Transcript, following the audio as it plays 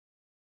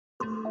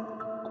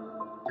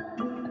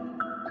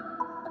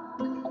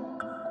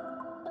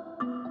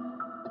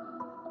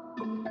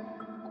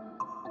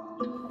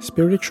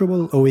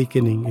Spiritual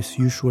awakening is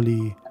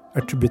usually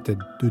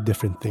attributed to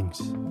different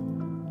things.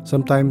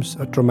 Sometimes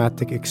a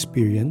traumatic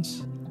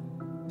experience,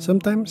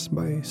 sometimes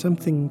by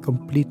something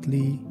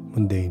completely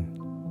mundane.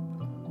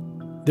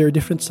 There are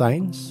different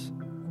signs,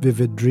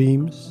 vivid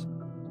dreams,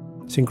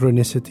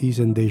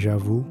 synchronicities and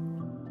deja vu,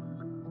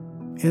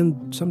 and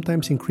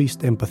sometimes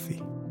increased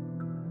empathy.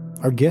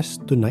 Our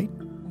guest tonight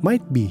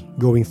might be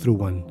going through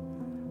one,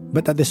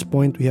 but at this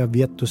point we have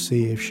yet to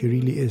say if she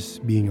really is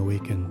being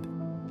awakened.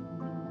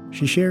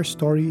 She shares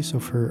stories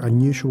of her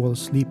unusual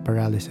sleep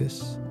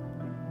paralysis,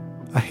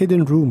 a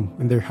hidden room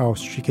in their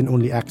house she can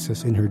only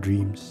access in her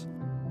dreams,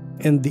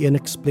 and the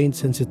unexplained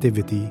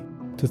sensitivity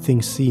to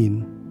things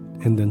seen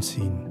and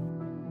unseen.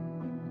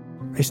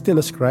 I still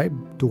ascribe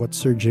to what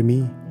Sir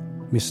Jimmy,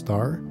 Miss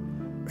Star,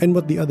 and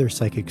what the other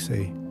psychics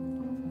say.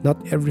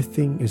 Not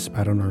everything is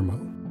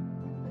paranormal.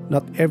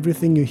 Not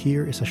everything you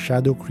hear is a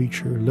shadow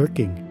creature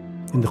lurking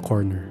in the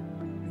corner.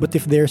 But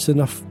if there's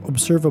enough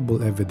observable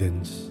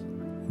evidence,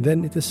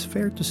 then it is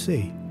fair to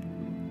say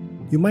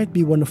you might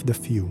be one of the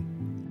few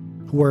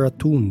who are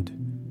attuned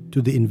to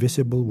the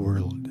invisible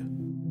world.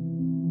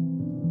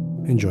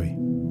 Enjoy.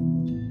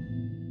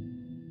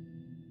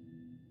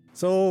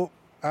 So,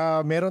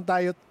 meron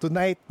tayo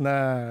tonight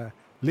na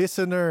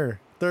listener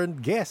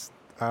turned guest.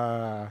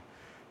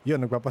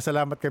 Yun,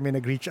 nagpapasalamat kami,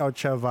 nag-reach out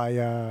siya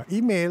via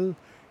email.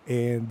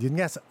 And yun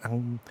nga,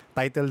 ang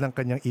title ng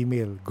kanyang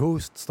email,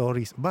 Ghost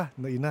Stories.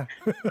 Yun na.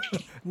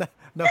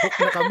 Na-hook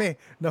na kami.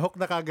 Na-hook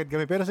na kagad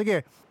kami. Pero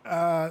sige,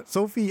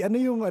 Sophie, ano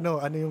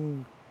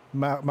yung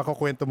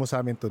makukwento mo sa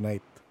amin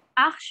tonight?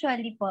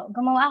 Actually po,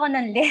 gumawa ako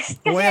ng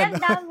list kasi ang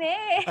dami.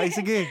 Ay,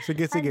 sige.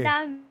 Ang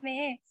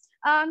dami.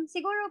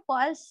 Siguro po,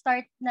 I'll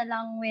start na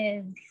lang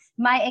with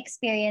my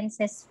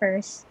experiences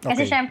first.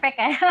 Kasi syempre,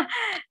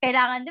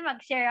 kailangan din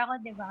mag-share ako,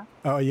 di ba?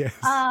 Oh, yes.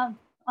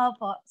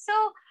 Opo. So,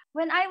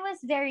 when I was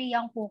very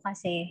young po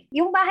kasi,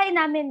 yung bahay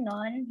namin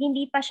noon,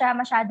 hindi pa siya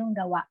masyadong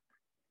gawa.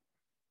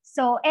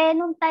 So,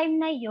 nung time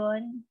na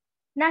yun,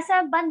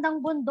 nasa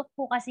bandang bundok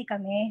po kasi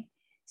kami.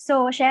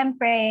 So,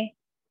 syempre,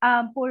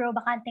 puro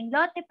bakanteng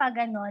lote pa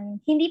ganon,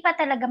 hindi pa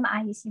talaga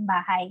maayos yung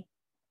bahay.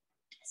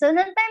 So,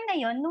 nung time na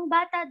yun, nung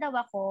bata daw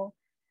ako,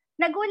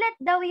 nagulat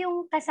daw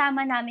yung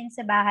kasama namin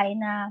sa bahay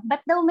na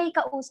ba't daw may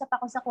kausap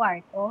ako sa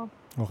kwarto.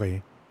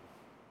 Okay.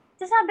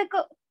 So, sabi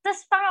ko,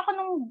 tapos parang ako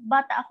nung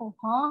bata ako,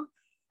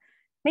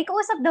 may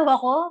kausap daw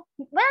ako.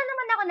 Wala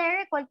naman ako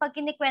na-recall pag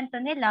kinikwento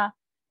nila.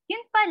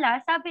 Yun pala,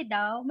 sabi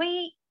daw,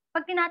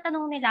 pag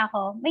tinatanong nila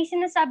ako, may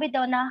sinasabi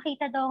daw,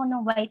 nakakita daw ako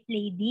ng white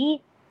lady.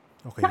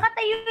 Okay.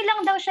 Nakatayo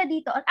lang daw siya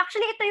dito.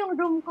 Actually, ito yung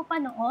room ko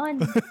pa noon.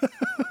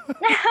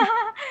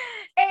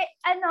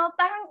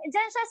 Parang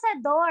dyan siya sa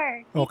door.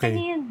 Kita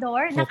niyo yung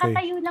door?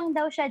 Nakatayo lang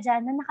daw siya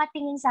dyan na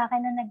nakatingin sa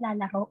akin na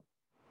naglalaro.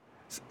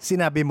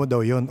 Sinabi mo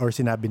daw yun or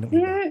sinabi ng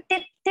iba?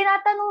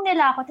 Tinatanong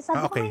nila ako. Tapos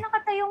sabi ko, may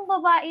nakatayong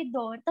babae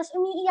doon. Tapos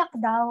umiiyak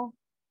daw.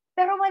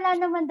 Pero wala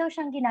naman daw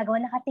siyang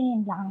ginagawa.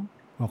 Nakatingin lang.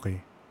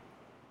 Okay.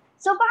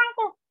 So parang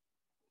ko,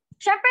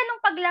 syempre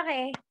nung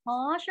paglaki,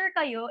 sure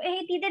kayo,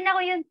 hindi din ako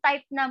yung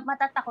type na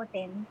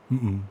matatakotin.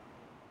 Mm-mm.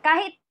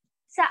 Kahit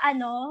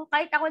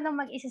ako nang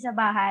mag-isa sa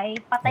bahay,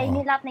 patay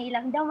niyo lahat na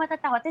ilang, hindi ako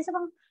matatakot. Tapos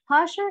bang,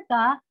 sure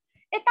ka?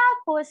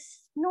 Tapos,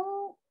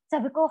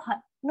 sabi ko,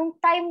 nung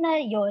time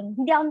na yon,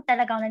 hindi ako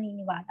talagang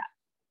naniniwala.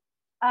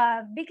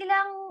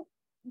 Biglang,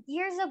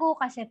 years ago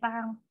kasi,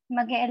 parang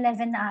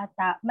mag-11 na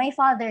ata, my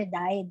father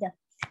died.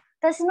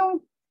 Tapos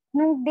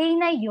nung day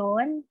na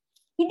yon,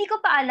 hindi ko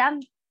pa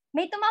alam,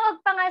 may tumawag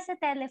pa nga sa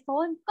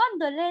telephone,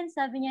 condolence,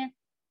 sabi niya,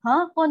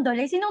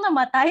 condolence? Sinong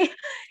namatay?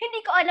 Hindi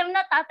ko alam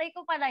na tatay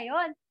ko pala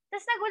yon.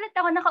 Tapos nagulat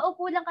ako,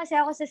 nakaupo lang kasi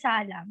ako sa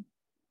sala.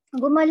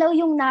 Gumalaw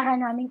yung nara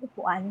naming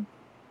upuan.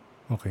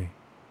 Okay.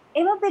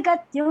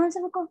 Mabigat yun.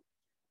 Sabi ko,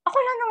 ako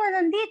lang naman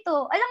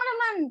nandito. Alam mo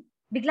naman,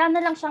 bigla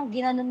na lang siyang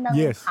ginanon ng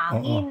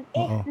hangin.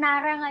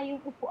 Nara nga yung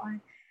upuan.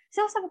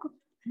 So sabi ko,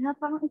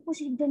 parang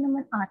imposible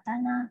naman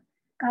ata na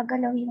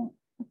gagalaw yung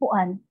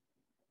upuan.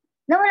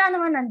 Na wala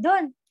naman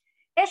nandun.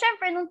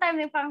 Syempre, nung time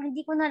na parang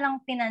hindi ko na lang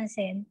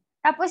pinansin.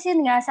 Tapos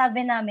yun nga,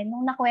 sabi namin,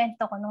 nung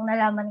nakwento ko, nung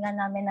nalaman nga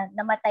namin na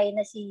namatay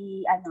na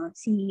si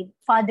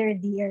Father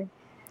Dear,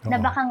 na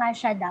baka nga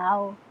siya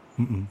daw.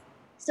 Mm-mm.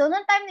 So,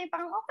 nung time na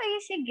parang, okay,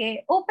 sige,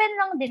 open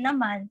lang din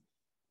naman.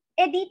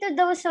 Dito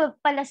daw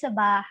pala sa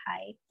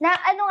bahay, na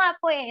nga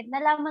po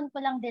nalaman ko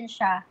lang din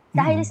siya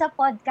dahil sa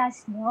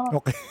podcast nyo.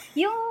 Okay.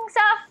 Yung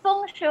sa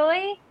feng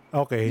shui,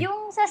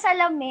 yung sa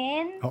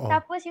salamin,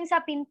 tapos yung sa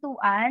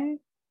pintuan.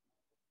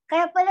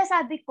 Kaya pala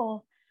sabi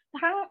ko,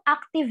 parang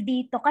active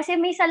dito kasi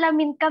may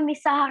salamin kami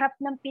sa harap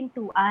ng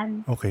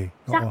pintuan. Okay.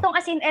 Saktong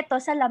as in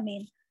eto,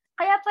 salamin.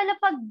 Kaya pala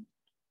pag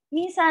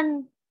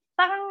minsan,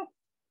 parang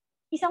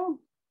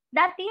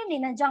dati yun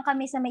nandiyan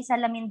kami sa may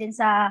salamin din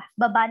sa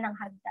baba ng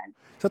hagdan.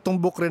 Sa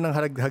tumbok rin ng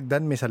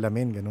hagdan may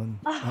salamin, ganun?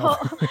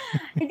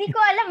 Hindi ko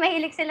alam,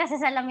 mahilig sila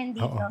sa salamin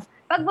dito.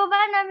 Pagbaba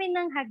namin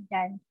ng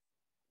hagdan,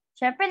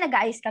 syempre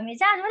nag-aayos kami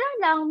dyan. Wala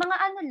lang, mga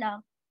lang.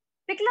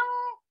 Biglang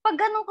pag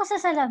ganun ko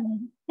sa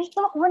salamin, may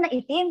tumakbo na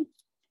itim.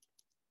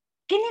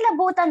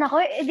 kinilabutan ako.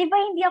 Di ba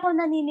hindi ako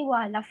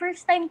naniniwala?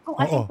 First time ko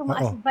kasi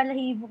tumaas yung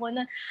balahibo ko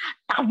nun.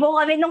 Takbo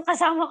kami nung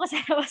kasama ko sa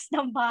labas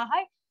ng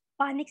bahay.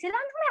 Panic sila.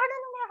 Ano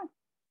meron?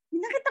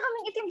 Nakita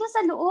kaming itim doon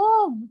sa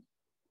loob.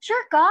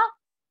 Sure ka?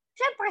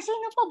 Siyempre,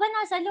 sino pa ba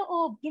nasa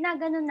loob?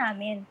 Ginaganon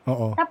namin.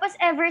 Tapos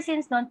ever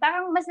since noon,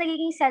 parang mas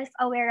nagiging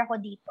self-aware ako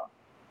dito.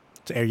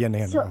 Sa area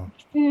na yan. So,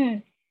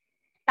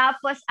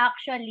 tapos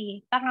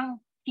actually, parang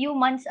few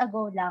months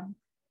ago lang,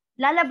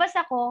 lalabas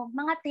ako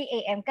mga 3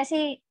 a.m.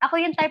 Kasi ako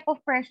yung type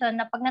of person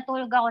na pag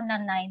natulog ako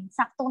ng 9,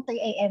 saktong 3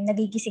 a.m.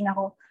 nagigising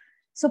ako.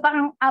 So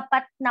parang 4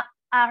 na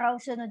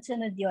araw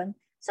sunod-sunod yon.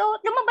 So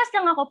lumabas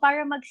lang ako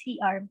para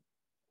mag-CR.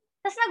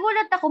 Tapos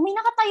nagulat ako, may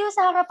nakatayo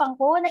sa harapan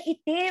ko na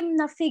itim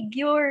na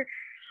figure.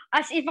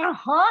 As if,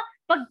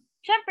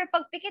 syempre,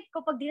 pag pikit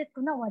ko, pag dilat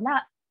ko,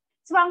 nawala.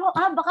 So ako,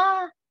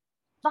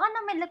 baka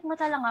namilag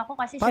mata lang ako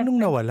kasi paano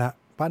nawala?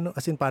 Paano,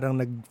 as in parang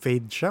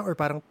nag-fade siya or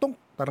parang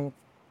parang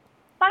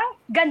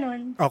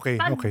ganun. Okay.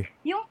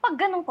 Yung pag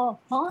ganun ko,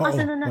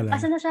 asan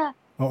na siya?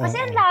 Kasi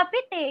ang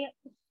lapit eh.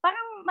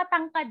 Parang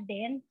matangkad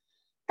din.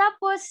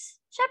 Tapos,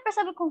 syempre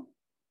sabi ko,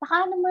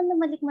 baka naman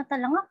namalikmata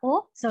lang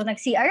ako. So,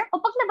 nag-CR ako.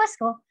 Paglabas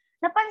ko,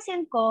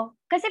 napansin ko,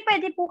 kasi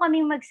pwede po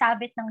kaming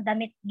magsabit ng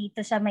damit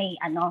dito sa may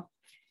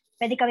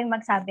pwede kaming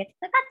magsabit.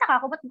 Nagtataka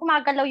ako, ba't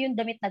gumagalaw yung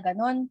damit na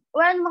ganun?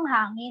 Wala namang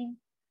hangin.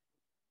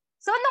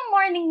 So, nung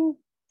morning,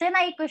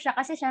 tinay ko siya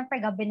kasi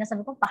syempre gabi na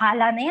sabi ko,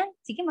 pahala na yan.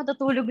 Sige,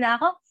 matutulog na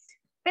ako.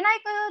 Pinay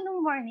ko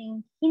nung morning,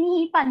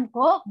 hinihipan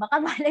ko.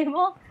 Baka malay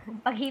mo,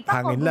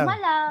 paghipan ko,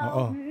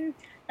 gumalaw.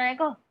 Tinay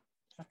ko.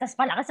 Tapos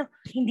pala kasi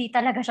hindi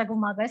talaga siya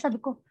gumagalaw. Sabi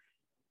ko,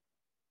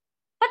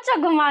 ba't siya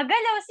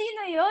gumagalaw?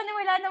 Sino yun?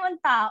 Wala naman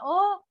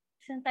tao.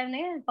 So, time na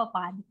yun,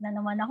 papanik na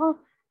naman ako.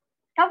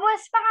 Tapos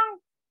parang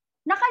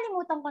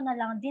nakalimutan ko na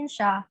lang din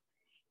siya.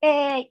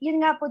 Yun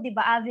nga po, di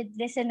ba, avid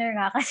listener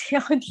nga kasi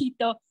ako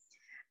dito.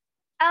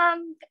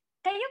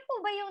 Kayo po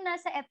ba yung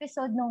nasa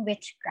episode ng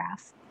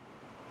Witchcraft?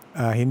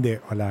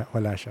 Hindi,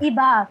 wala siya.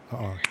 Iba.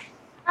 Oo.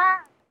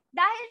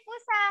 Dahil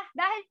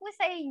po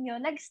sa inyo,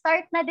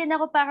 nag-start na din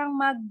ako parang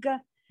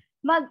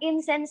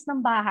mag-incense ng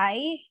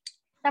bahay.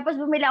 Tapos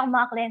bumili ako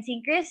mga cleansing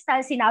crystal,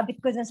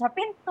 sinabit ko dun sa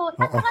pinto.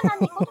 Tataka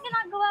nanay ko,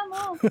 ginagawa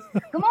mo?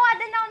 Gumawa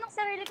din ako ng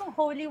sarili kong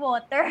holy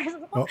water.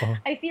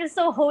 I feel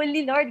so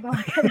holy, Lord.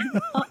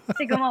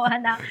 Kasi gumawa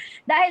na.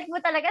 Dahil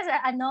po talaga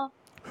sa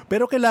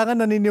Pero kailangan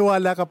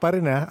naniniwala ka pa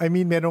rin I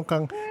mean, meron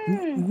kang,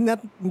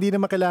 hindi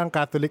naman kailangan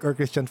Catholic or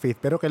Christian faith,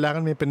 pero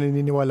kailangan may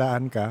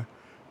paniniwalaan ka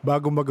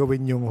bago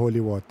magawin yung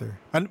holy water.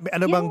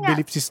 Ano bang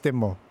belief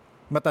system mo?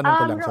 Matanong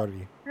ko lang,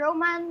 sorry.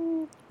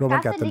 Roman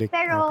Catholic,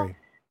 pero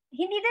okay.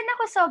 Hindi din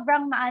ako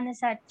sobrang maano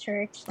sa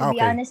church, to be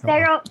honest.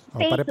 Pero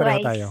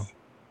faith-wise, tayo.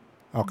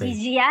 Okay.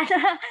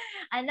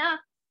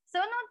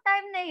 So, nung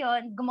time na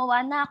yon,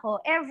 gumawa na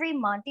ako. Every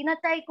month,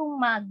 tinatry kong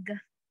mag-cleanse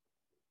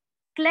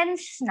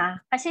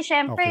na. Kasi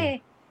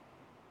syempre,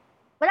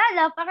 wala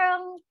lang,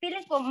 parang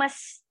feeling ko,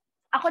 mas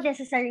ako din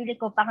sa sarili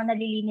ko, parang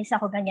nalilinis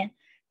ako ganyan.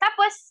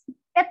 Tapos,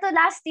 eto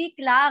last week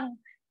lang,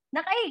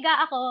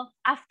 nakahiga ako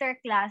after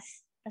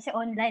class, kasi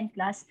online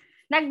class,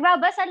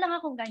 nagbabasa lang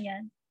akong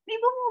ganyan. May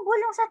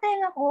bumubulong sa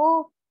tenga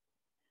ko.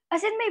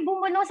 As in, may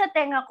bumulong sa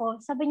tenga ko.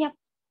 Sabi niya,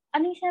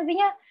 ano yung sabi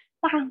niya?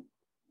 Parang,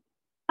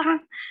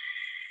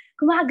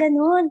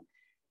 gumaganon.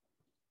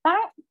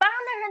 Parang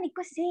narinig ko,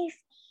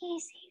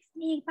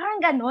 safety. Parang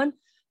ganon.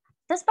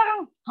 Tapos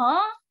parang,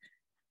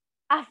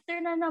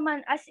 After na naman,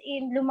 as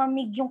in,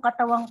 lumamig yung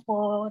katawang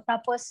ko.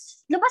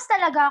 Tapos, lubas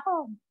talaga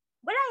ako.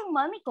 Wala yung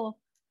mami ko.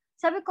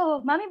 Sabi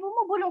ko, mami,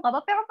 bumubulong ka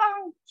ba? Pero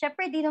parang,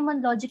 syempre, di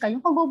naman logical.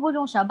 Yung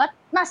pagbubulong siya, ba't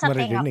nasa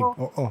tenga ko?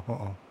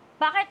 Oo.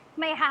 Bakit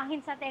may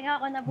hangin sa tenga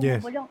ko na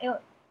bumubulong? Yes.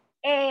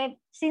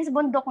 Since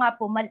bundok nga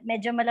po,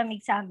 medyo malamig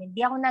sa amin.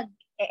 Di ako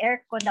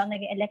nag-aircon lang,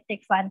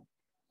 nag-electric fan.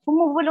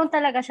 Bumubulong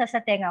talaga siya sa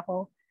tenga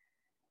ko.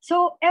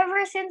 So,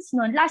 ever since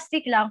noon, last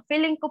week lang,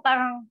 feeling ko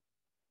parang,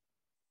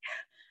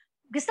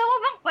 gusto mo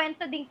bang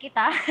kwento din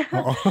kita?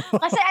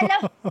 Kasi alam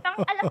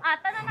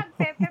ata na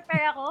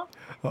nagpe-prepare ako.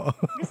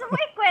 Gusto mo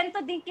ikwento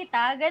din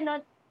kita?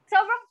 Ganon.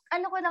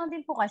 Sobrang ko lang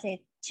din po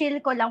kasi,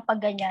 chill ko lang pag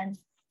ganyan.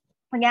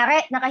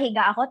 Kunyari,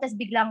 nakahiga ako, tapos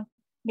biglang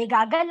may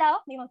gagalaw,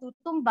 may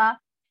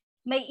matutumba,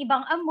 may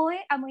ibang amoy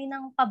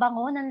ng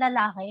pabango ng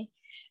lalaki.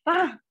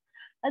 Parang,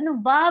 ano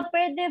ba?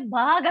 Pwede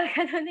ba?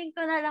 Gaganunin ko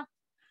na lang.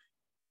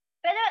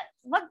 Pero,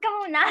 wag ka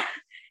muna.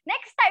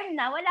 Next time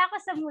na, wala ako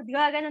sa mood.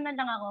 Gaganon na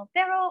lang ako.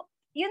 Pero,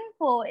 yun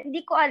po,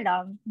 hindi ko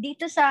alam.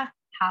 Dito sa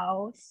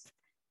house,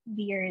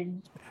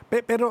 weird.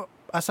 Pero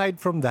aside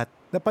from that,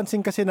 napansin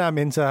kasi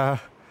namin sa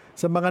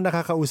mga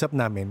nakakausap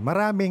namin,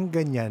 maraming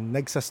ganyan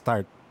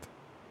nagsa-start.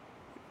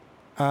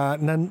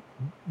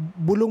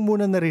 Bulong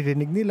muna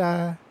naririnig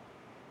nila,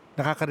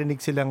 nakakarinig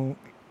silang,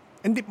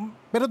 hindi,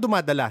 pero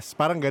dumadalas,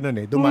 parang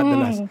ganun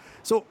dumadalas.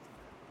 So,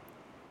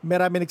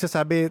 marami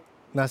nagsasabi,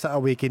 nasa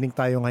awakening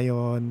tayo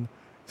ngayon,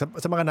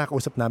 sa mga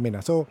nakausap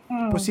namin. So,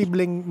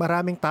 posibleng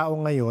maraming tao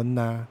ngayon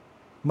na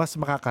mas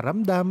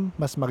makakaramdam,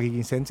 mas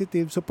magiging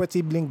sensitive. So,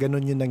 posibleng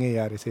ganun yung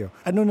nangyayari sa'yo.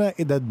 Ano na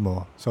edad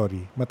mo?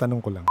 Sorry,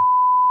 matanong ko lang.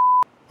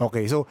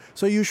 Okay, so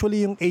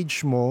usually yung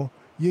age mo,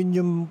 yun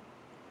yung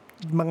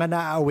mga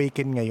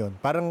na-awaken ngayon.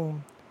 Parang,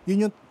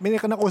 yun yung, may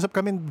nakausap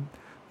kami,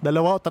 2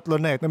 o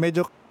 3 na na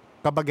medyo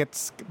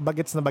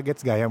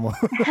bagets gaya mo.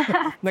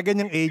 Na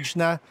ganyang age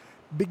na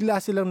bigla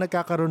silang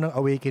nagkakaroon ng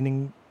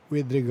awakening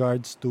with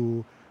regards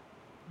to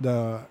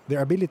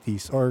their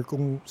abilities or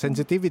kung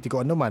sensitivity,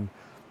 kung ano man.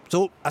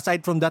 So,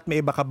 aside from that,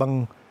 may iba ka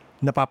bang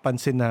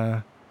napapansin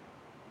na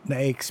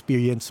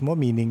experience mo?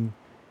 Meaning,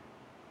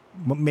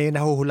 may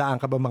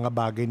nahuhulaan ka ba mga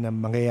bagay na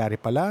mangyayari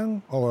pa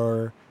lang?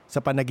 Or sa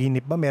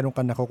panaginip ba, meron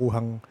ka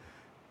nakukuhang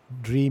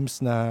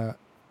dreams na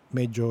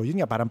medyo, yun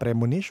nga, parang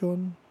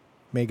premonition?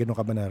 May ganun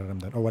ka ba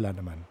nararamdaman? O wala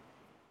naman?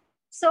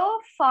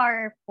 So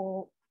far,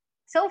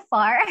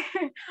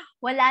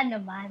 wala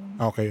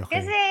naman. Okay.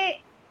 Kasi,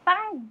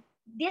 parang,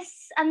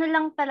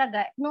 lang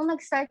talaga, nung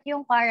nag-start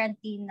yung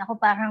quarantine, ako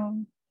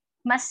parang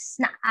mas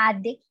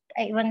na-addict,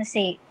 I wanna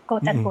say,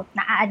 quote-unquote,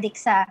 na-addict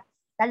sa,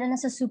 lalo na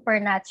sa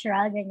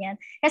supernatural,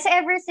 ganyan. Kasi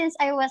ever since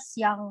I was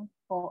young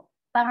po,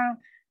 parang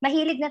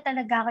mahilig na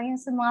talaga ako yun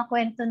sa mga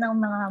kwento ng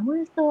mga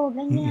multo,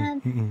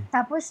 ganyan.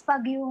 Tapos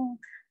pag yung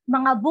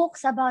mga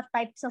books about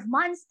types of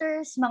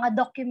monsters, mga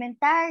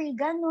documentary,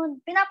 ganun,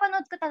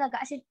 pinapanood ko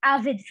talaga as in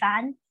avid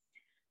fan.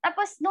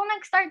 Tapos nung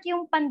nag-start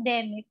yung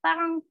pandemic,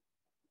 parang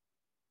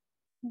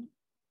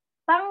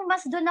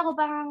mas doon ako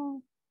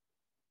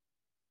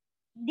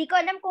di ko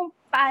alam kung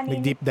paano.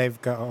 Nag-deep dive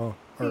ka, oo.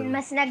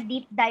 Mas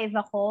nag-deep dive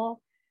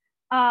ako.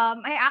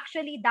 I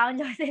actually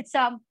downloaded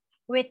some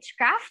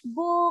witchcraft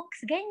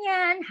books,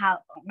 ganyan,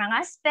 mga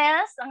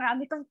spells, ang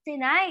rami kong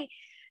tinay.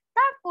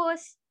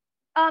 Tapos,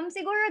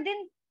 siguro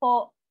din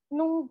po,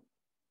 nung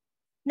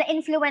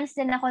na-influence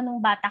din ako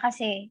nung bata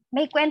kasi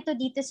may kwento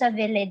dito sa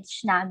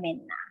village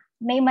namin na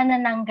may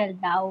manananggal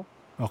daw.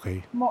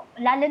 Okay.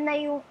 Lalo na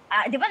yung,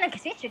 di ba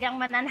nag-switch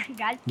yung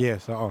manananggal?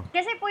 Yes, oo.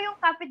 Kasi po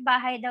yung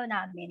kapitbahay daw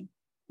namin,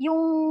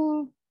 yung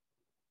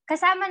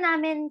kasama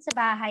namin sa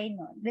bahay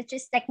noon, which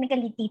is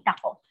technically tita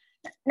ko,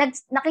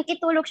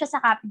 nakikitulog siya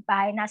sa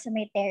kapitbahay, nasa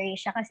may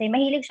terrace siya kasi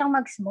mahilig siyang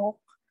mag-smoke.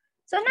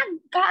 So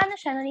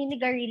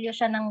naninigarilyo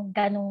siya ng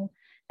ganong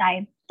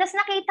time. Tapos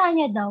nakita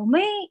niya daw,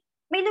 may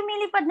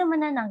lumilipad na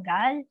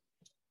manananggal.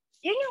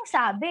 Yun yung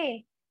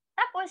sabi.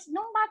 Tapos,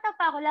 nung bata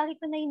pa ako, lagi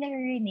ko na yung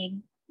naririnig.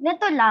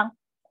 Neto lang,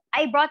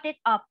 I brought it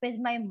up with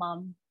my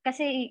mom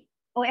kasi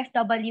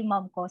OFW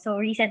mom ko. So,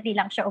 recently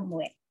lang siya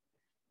umuwi.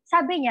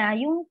 Sabi niya,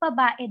 yung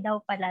babae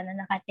daw pala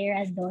na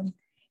nakatira doon,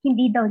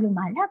 hindi daw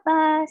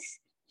lumalabas.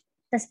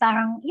 Tapos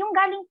parang, yung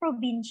galing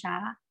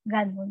probinsya,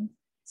 ganun.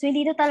 So,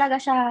 hindi daw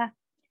talaga siya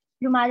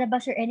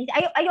lumalabas or anything.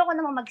 Ayoko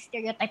naman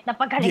mag-stereotype na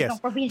paggaling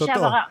ng probinsya.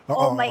 Baka,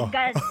 oh my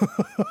God,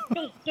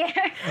 take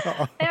care.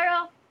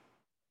 Pero,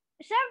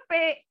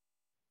 syempre,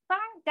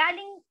 parang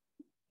galing,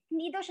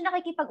 hindi daw siya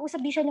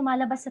nakikipag-usap, di siya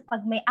lumalabas sa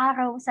pag may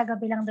araw, sa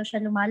gabi lang daw siya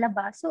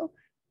lumalabas. So,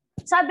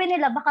 sabi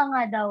nila, baka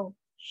nga daw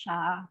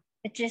siya.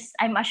 Which is,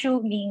 I'm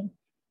assuming,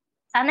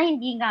 sana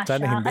hindi nga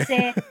sana siya. Hindi. Kasi,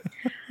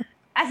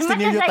 as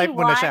much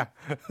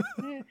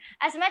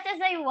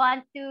as I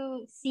want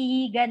to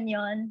see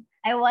ganyan,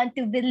 I want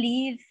to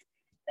believe,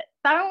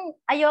 parang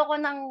ayoko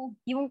ng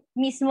yung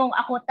mismong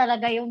ako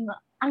talaga yung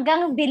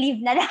hanggang believe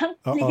na lang,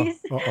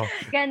 please.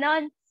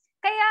 Ganon.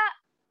 Kaya,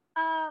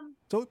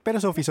 pero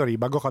Sophie, sorry,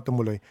 bago ka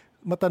tumuloy,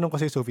 matanong ko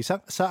si Sophie,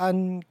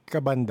 saan ka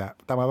banda?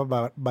 Tama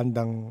ba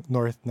bandang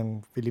north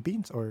ng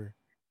Philippines or?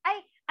 Ay,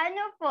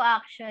 ano po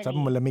actually?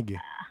 Sabi mo malamig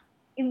eh.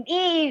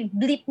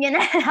 I-bleep nyo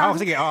na lang.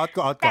 Sige, out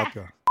ko.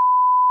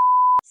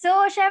 So,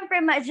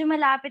 syempre, medyo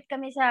malapit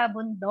kami sa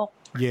bundok.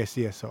 Yes,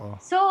 oo.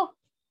 So,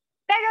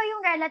 pero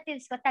yung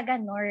relatives ko,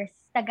 taga-north,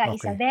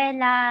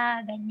 taga-Isabela,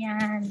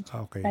 ganyan,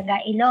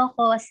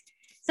 taga-Ilocos.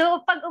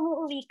 So, pag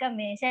umuwi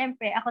kami,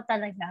 syempre, ako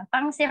talaga,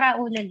 parang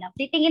siraulo lang.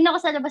 Titingin ako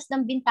sa labas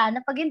ng bintana.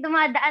 Pag yung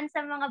dumadaan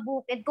sa mga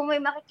bukid, kung may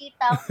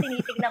makikita ako,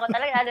 tinitignan ko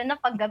talaga, lalo na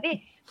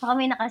paggabi. Baka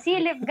may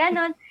nakasilip,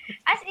 ganon.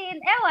 As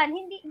in,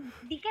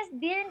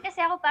 di rin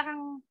kasi ako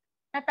parang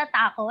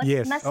natatakot.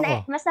 Yes,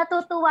 mas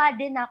natutuwa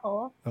din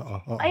ako.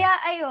 Kaya,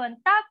 ayun.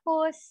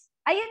 Tapos,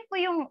 ayun po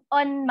yung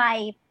on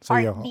my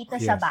part dito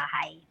sa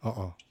bahay.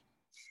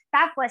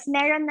 Tapos,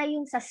 meron na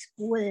yung sa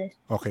school.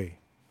 Okay.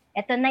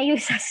 Ito na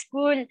yung sa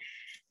school.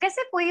 Kasi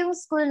po yung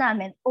school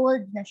namin,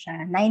 old na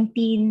siya.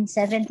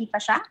 1970 pa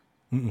siya.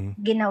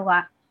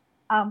 Ginawa.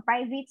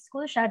 Private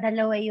school siya.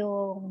 Dalawa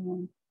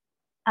yung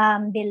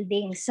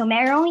buildings. So,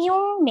 meron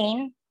yung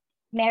main,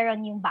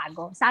 meron yung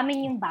bago. Sa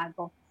amin yung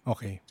bago.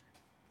 Okay.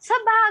 Sa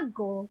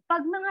bago,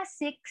 pag mga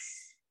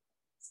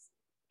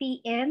 6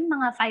 p.m.,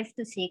 mga 5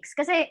 to 6,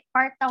 kasi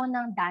part ako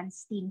ng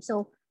dance team.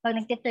 So, pag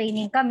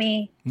nagtitraining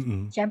kami,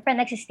 syempre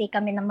nagsistay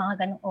kami ng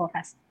mga ganong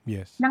oras.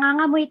 Yes.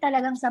 Nangangamoy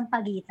talagang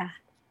sampagita.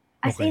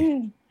 As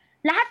in,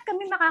 lahat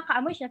kami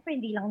makakaamoy. Syempre,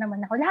 hindi lang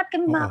naman ako. Lahat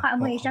kami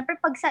makakaamoy. Syempre,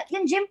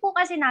 yung gym po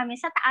kasi namin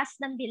sa taas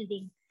ng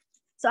building.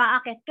 So,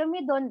 aakit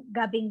kami doon,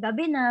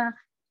 gabing-gabi na,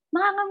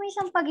 makakamoy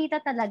sampagita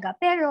talaga.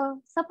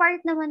 Pero, sa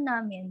part naman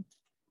namin,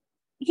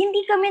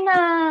 hindi kami na,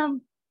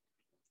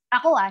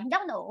 hindi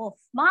ako na-off.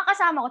 Mga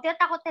kasama ko,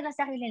 tinatakot nila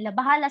sa sarili nila,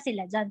 bahala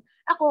sila dyan.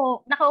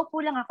 Ako, nakaupo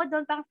lang ako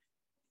doon, parang,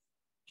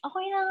 ako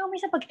yung nangangamoy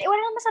sampagita.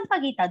 Wala naman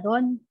sampagita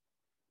doon.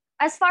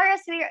 as far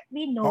as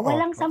we know, Oo,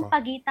 walang oo.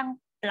 sampagitang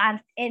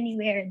plant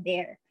anywhere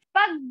there.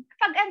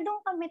 Pag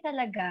andun kami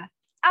talaga,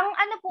 ang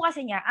ano po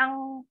kasi niya,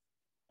 ang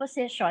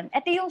position,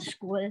 ito yung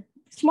school.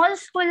 Small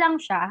school lang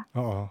siya.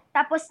 Oo.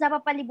 Tapos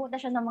napapalibutan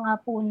siya ng mga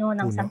puno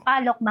ng Puno.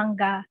 sampalok,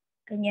 mangga,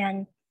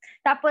 ganyan.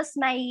 Tapos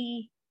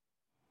may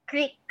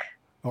creek.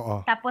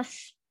 Oo.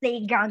 Tapos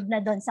playground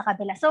na doon sa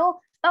kabila. So,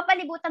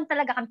 papalibutan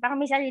talaga kami.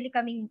 Parang may sarili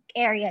kaming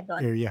area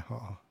doon. Area,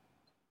 oo.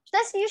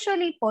 Tapos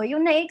usually po,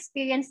 yung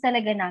na-experience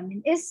talaga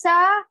namin is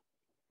sa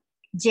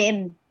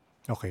gym.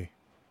 Okay.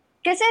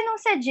 Kasi nung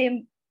sa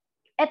gym,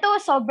 eto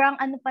sobrang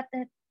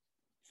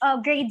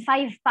grade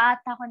 5 pa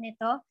ata ako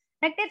nito.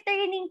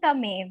 Nagte-training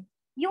kami.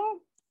 Yung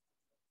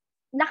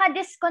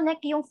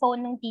naka-disconnect yung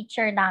phone ng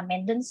teacher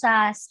namin dun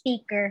sa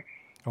speaker.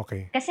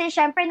 Okay. Kasi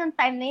syempre nung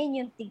time na yun,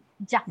 yung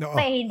jack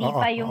pa hindi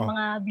pa yung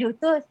mga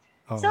Bluetooth.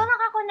 So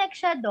naka-connect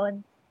siya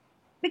doon.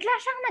 Bigla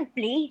siyang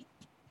nag-play.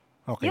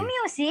 Okay. Yung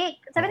music.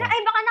 Sabi na,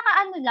 ay baka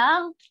naka-ano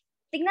lang.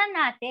 Tignan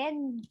natin.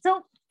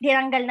 So,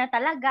 diranggal na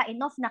talaga.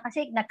 Enough na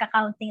kasi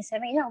nagka-counting sa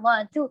may 1,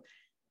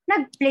 2.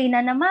 Nag-play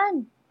na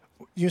naman.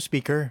 Yung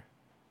speaker?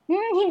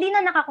 Hindi na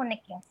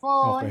nakakonect yung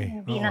phone. Okay.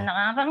 Hindi na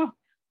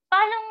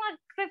paano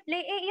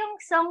mag-play? Yung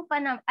song pa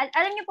na,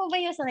 alam niyo po ba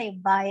yung song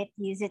buy it,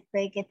 use it,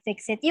 break it,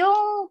 fix it?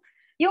 Yung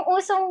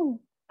usong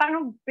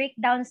parang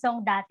breakdown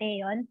song dati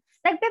yon.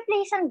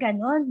 Nagpe-play siyang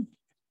ganun.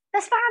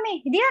 Tapos parang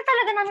hindi na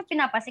talaga namin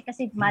pinapasik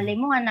kasi malay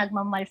mo nga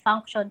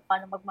nagma-malfunction.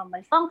 Paano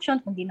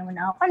magma-malfunction kung di naman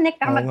ako-connect?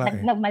 Parang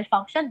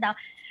nag-malfunction daw.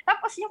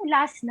 Tapos yung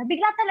last na,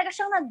 bigla talaga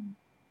siyang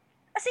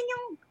kasi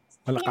yung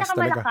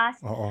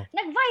pinakamalakas,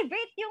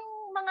 nag-vibrate yung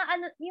mga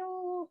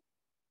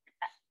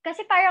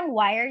kasi parang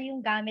wire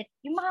yung gamit,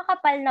 yung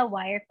makakapal na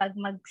wire pag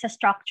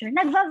sa-structure,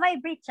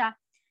 nagva-vibrate siya.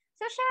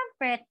 So,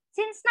 syempre,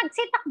 since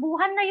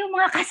nagsitakbuhan na yung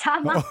mga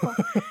kasama ko,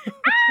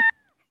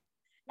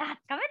 lahat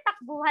kami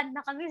takbuhan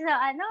na kami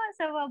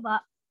sa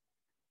baba.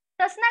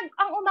 Tapos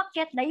ang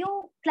umakyat na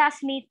yung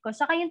classmate ko,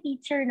 saka yung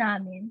teacher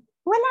namin,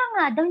 wala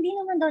nga daw, hindi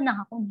naman daw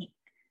nakakunik.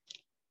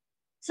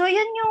 So,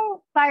 yun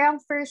yung parang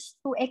first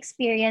 2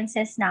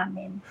 experiences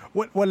namin.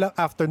 Walang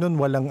after nun,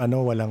 wala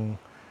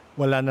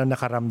na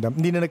nakaramdam.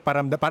 Hindi na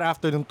nagparamdam. Para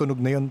after nung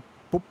tunog na yun,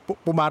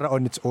 pumara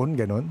on its own,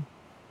 ganun?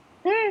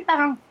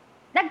 Parang,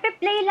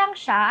 nagpe-play lang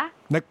siya.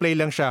 Nag-play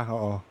lang siya,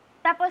 oo.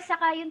 Tapos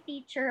saka yung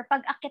teacher,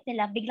 pag akit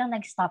nila, biglang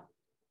nag-stop.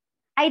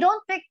 I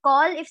don't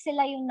recall if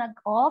sila yung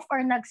nag-off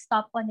or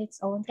nag-stop on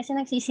its own kasi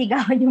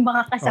nagsisigawan yung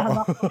mga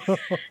kasama ko.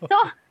 So,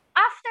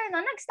 after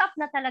no, nag-stop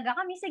na talaga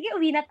kami. Sige,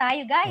 uwi na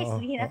tayo, guys.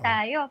 Uwi na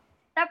tayo.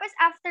 Tapos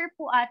after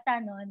po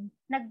ata nun,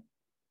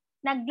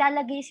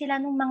 naglalagay sila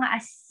ng mga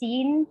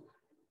asin.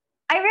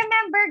 I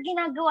remember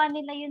ginagawa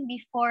nila yun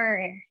before,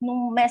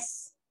 nung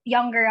mas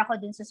younger ako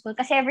dun sa school.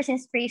 Kasi ever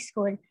since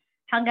preschool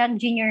hanggang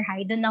junior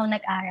high, dun ako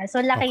nag-aral.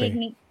 So,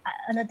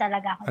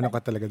 talaga ako. Ano ka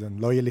talaga dun?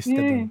 Loyalist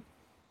ka dun?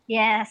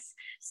 Yes.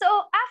 So,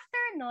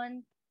 after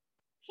nun,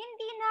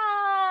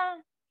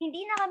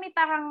 hindi na kami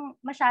parang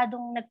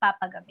masyadong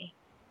nagpapagabi.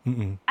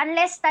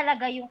 Unless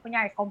talaga yung,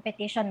 kunyari,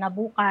 competition na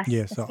bukas,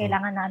 tapos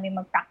kailangan namin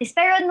mag-practice.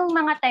 Pero nung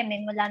mga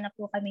time wala na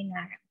po kami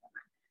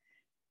naramdaman.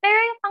 Pero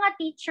yung mga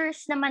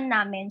teachers naman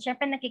namin,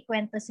 syempre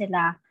nakikwento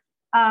sila,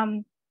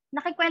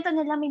 nakikwento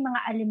nila may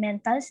mga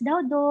elementals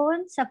daw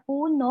doon sa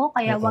puno,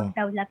 kaya wag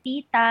daw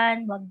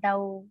lapitan, wag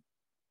daw,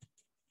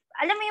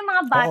 alam mo yung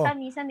mga bata,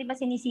 minsan di ba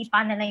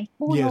sinisipa nila yung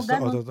puno,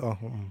 ganun.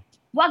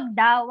 Wag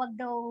daw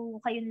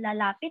kayong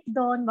lalapit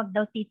doon, wag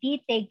daw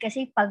tititig,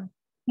 kasi pag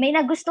may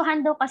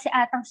nagustuhan daw kasi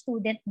atang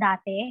student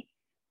dati,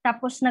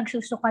 tapos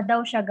nagsusuka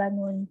daw siya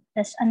ganun.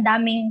 Tapos ang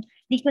daming,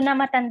 di ko na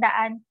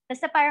matandaan,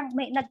 basta parang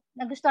may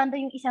nagustuhan daw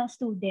yung isang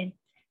student.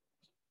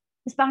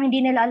 Tapos parang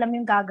hindi nila alam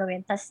yung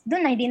gagawin. Tapos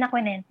doon na, hindi na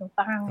kwento.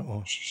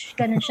 Parang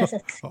ganun siya sa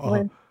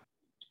school.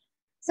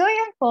 So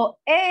yun po,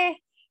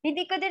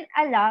 hindi ko din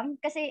alam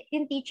kasi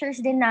yung teachers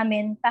din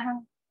namin,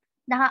 parang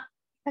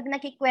pag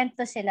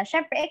nakikwento sila,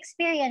 syempre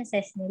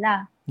experiences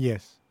nila.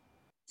 Yes.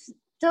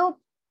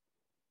 So,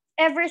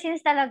 ever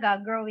since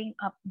talaga, growing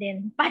up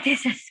din, pati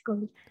sa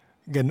school.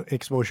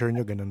 Exposure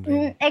nyo, ganun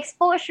rin?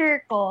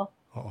 Exposure ko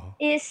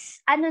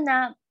is,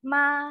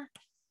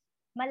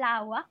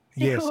 malawak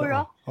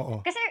siguro.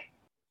 Yes, Kasi,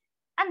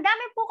 ang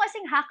dami po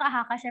kasing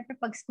haka-haka. Syempre,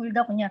 pag school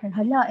daw, kunyari,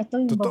 hala,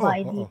 ito yung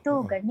babae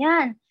dito,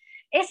 ganyan.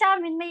 Sa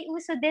amin, may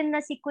uso din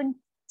na si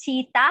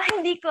Conchita.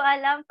 Hindi ko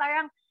alam.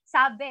 Parang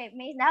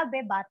may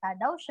sabi, bata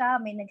daw siya.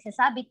 May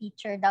nagsasabi,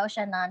 teacher daw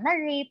siya na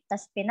na-rape,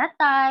 tapos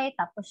pinatay,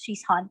 tapos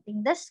she's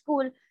haunting the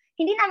school.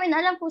 Hindi namin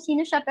alam kung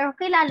sino siya, pero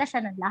kilala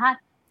siya ng lahat.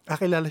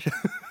 Kilala siya.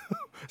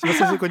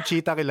 Basta si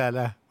Conchita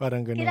kilala.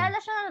 Parang ganun. Kilala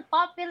siya.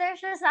 Popular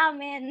siya sa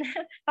amin.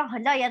 Parang,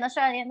 hala, yan na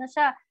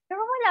siya. Pero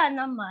wala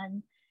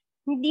naman.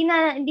 Hindi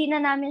na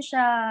namin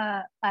siya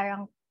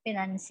parang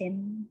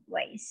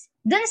pinansin-wise.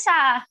 Dun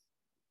sa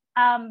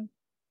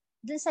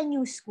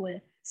new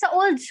school. Sa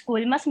old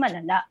school, mas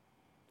malala.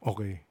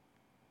 Okay.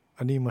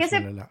 Ano yung mas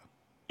malala?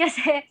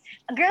 Kasi,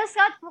 Girl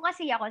Scout po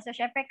kasi ako. So,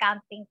 syempre,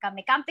 camping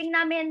kami. Camping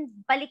namin,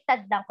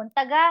 baliktad lang. Kung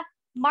taga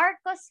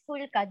Marcos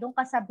School ka, doon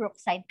ka sa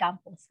Brookside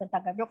Campus. Kung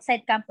taga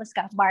Brookside Campus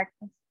ka,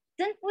 Marcos.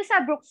 dun po sa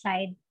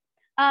Brookside,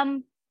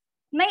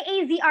 may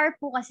AVR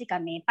po kasi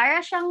kami. Para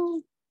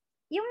siyang,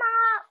 yung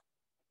mga,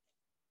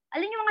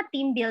 alam yung mga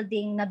team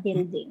building na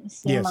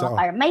buildings. Yung Yes, mga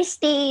oo. may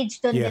stage,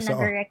 dun Yes, din oo.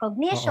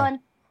 nag-recognition.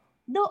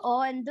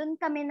 Doon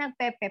kami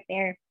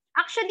nagpe-prepare.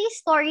 Actually,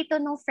 story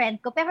to nung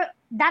friend ko. Pero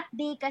that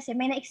day kasi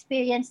may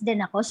na-experience din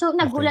ako. So,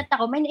 nagulat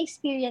ako. May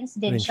na-experience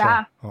din Rin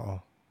siya.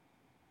 Oo.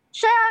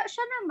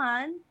 Siya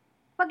naman,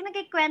 pag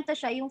nagkikwento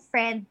siya, yung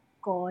friend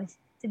ko,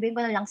 sabihin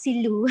ko na lang,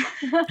 si Lou,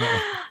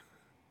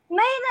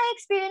 may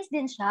na-experience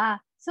din siya.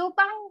 So,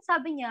 parang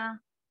sabi niya,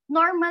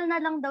 normal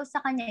na lang daw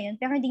sa kanya yun,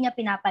 pero hindi niya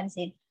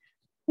pinapansin.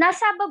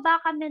 Nasa baba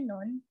kami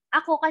nun.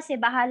 Ako kasi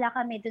bahala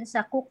kami dun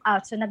sa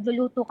cookout. So,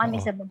 nagluluto kami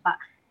sa baba.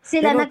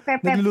 Sila Pero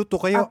nagpe-prep. nagluluto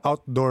kayo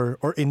outdoor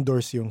or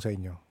indoors yung sa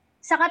inyo?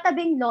 Sa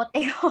katabing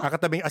lote ko.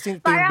 Katabing, as in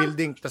ito yung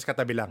building, tas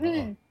katabi lang.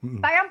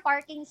 Parang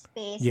parking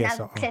space.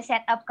 Yes,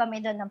 Nag-set up kami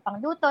doon ng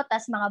pangluto,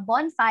 tas mga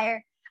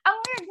bonfire. Ang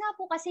weird nga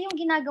po kasi yung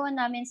ginagawa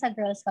namin sa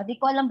Girl Scout,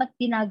 di ko alam ba't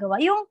ginagawa.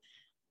 Yung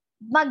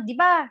di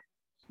ba,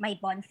 may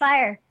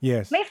bonfire.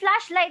 Yes. May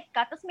flashlight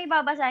ka, tapos may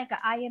babasahin ka,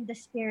 I am the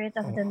spirit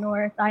of the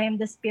north, I am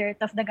the spirit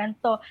of the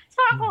ganto. So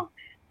ako,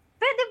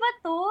 pwede ba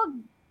to?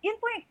 Yun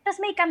po yung, tapos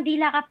may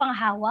kandila ka pang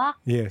hawak.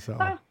 Yes, oo.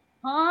 Parang,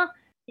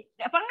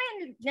 parang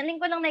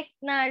galing ko lang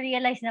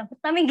na-realize na,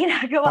 ba't namin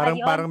ginagawa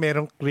yun? Parang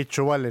merong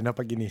ritual na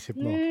pag-inisip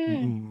mo.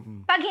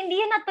 Pag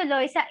hindi yun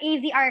natuloy, sa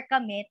AVR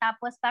kami,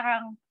 tapos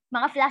parang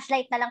mga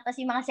flashlight na lang,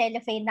 tapos yung mga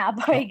cellophane na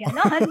aboy,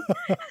 ganon.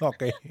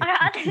 Okay. Para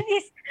at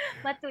least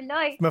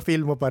matuloy.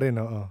 Ma-feel mo pa rin,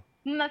 oo.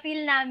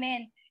 Ma-feel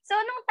namin. So,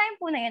 nung time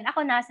po na yun, ako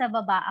nasa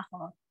baba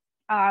ako.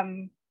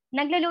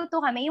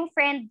 Nagluluto kami. Yung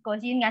friend ko,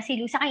 yun nga, si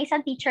Lou, saka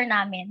isang teacher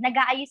namin,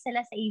 nag-aayos sila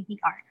sa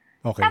AVR.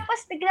 Okay.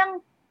 Tapos biglang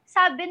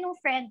sabi nung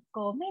friend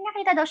ko, may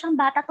nakita daw siyang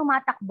bata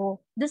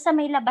tumatakbo doon sa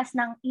may labas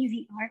ng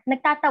AVR.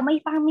 May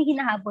parang may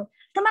hinahabol.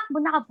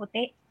 Tumakbo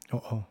nakaputi.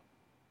 Oo.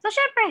 So,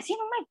 syempre,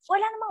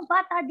 wala namang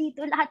bata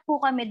dito. Lahat po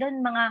kami doon,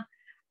 mga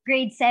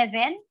grade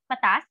 7,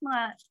 pataas,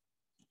 mga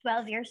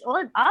 12 years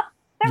old, up.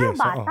 Pero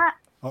yes, bata.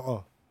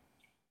 Oo.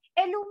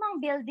 Lumang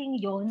building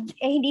yun.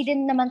 Hindi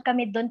din naman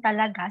kami doon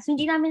talaga. So,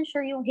 hindi namin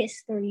sure yung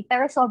history,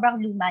 pero sobrang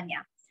luma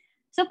niya.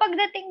 So,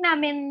 pagdating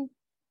namin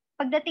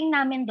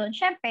doon,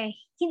 syempre,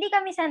 hindi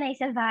kami sanay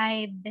sa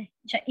vibe,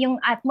 yung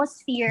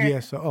atmosphere.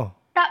 Yes, oo.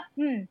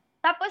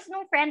 Tapos,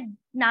 nung friend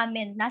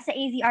namin, nasa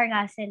AVR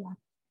nga sila.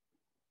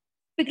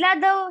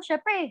 Bigla daw,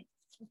 syempre,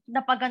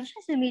 napagan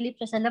siya, sumilip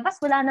siya sa labas,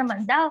 wala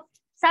naman daw.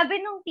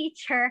 Sabi nung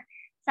teacher,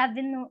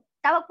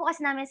 tawag po kasi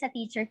namin sa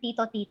teacher,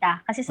 tito,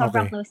 tita, kasi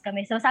sobrang close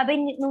kami. So, sabi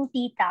nung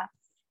tita,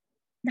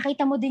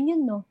 nakita mo din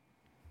yun, no?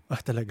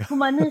 Talaga?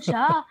 Kumanon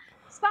siya.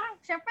 So, parang,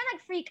 syempre,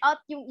 nag-freak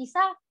out yung isa.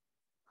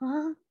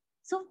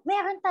 So,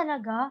 meron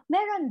talaga?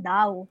 Meron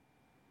daw.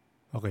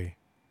 Okay.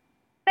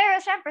 Pero,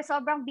 syempre,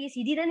 sobrang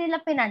busy. Di na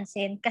nila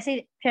pinansin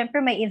kasi,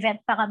 syempre, may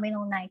event pa kami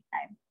nung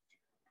nighttime.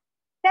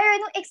 Pero,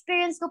 nung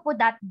experience ko po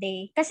that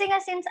day, kasi nga,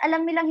 since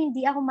alam nilang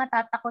hindi ako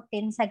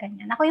matatakotin sa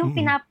ganyan, ako yung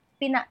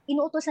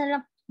inuutosan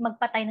nilang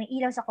magpatay ng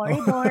ilaw sa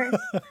corridors,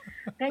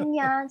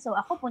 ganyan. So,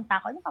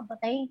 punta ako,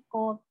 nakapatayin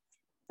ko.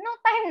 Nung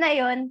time na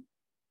yon,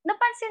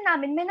 napansin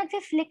namin, may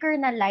nag-flicker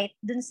na light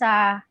dun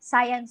sa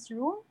science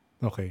room.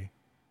 Okay.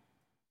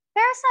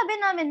 Pero sabi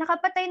namin,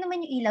 nakapatay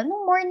naman yung ilaw.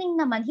 Nung morning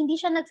naman, hindi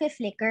siya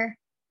nag-flicker.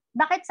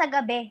 Bakit sa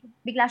gabi,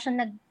 bigla siya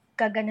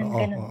nag-ganon.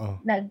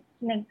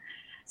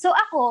 So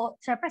ako,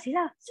 syempre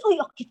sila, uy,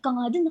 akit ka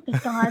nga dun.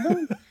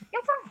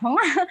 Yung parang,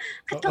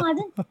 akit ka nga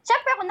dun.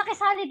 Syempre ako,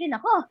 nakisali din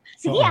ako.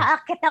 Sige,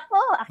 akit ako.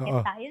 Akit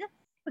tayo.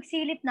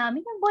 Pagsilip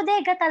namin, yung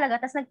bodega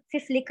talaga, tapos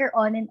nag-flicker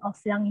on and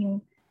off lang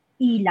yung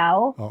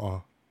ilaw.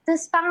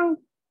 Tapos parang,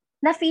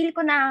 na-feel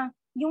ko na,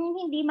 yung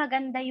hindi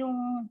maganda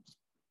yung,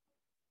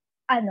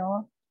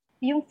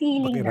 yung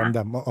feeling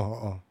pakiramdam.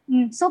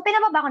 na. So,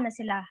 pinababa ko na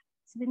sila.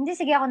 Sabi, hindi,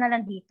 sige ako na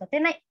lang dito.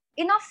 May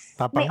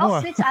off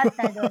switch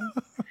ata doon.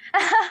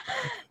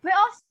 May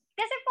off,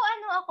 kasi po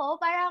ako,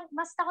 parang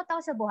mas takot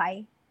ako sa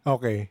buhay.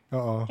 Okay,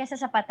 oo. Kesa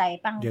sa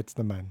patay. Gets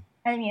naman.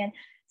 Alam mo yun?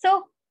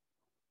 So,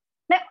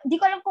 di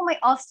ko alam kung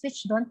may off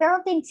switch doon,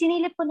 pero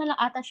sinilip ko na lang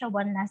ata siya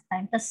one last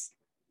time. Tapos,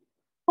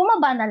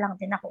 bumaba na lang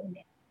din ako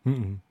ulit.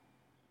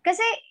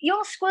 Kasi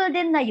yung school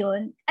din na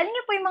yun, alam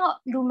niyo po yung mga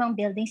lumang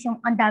buildings, yung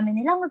ang dami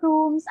nilang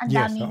rooms, ang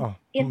daming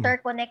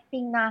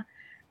interconnecting na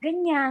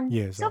ganyan.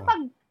 Yes, so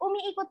pag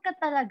umiikot ka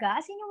talaga,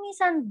 as in yung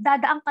minsan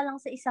dadaan ka lang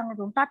sa isang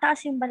room,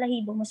 tataas yung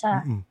balahibo mo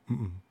sa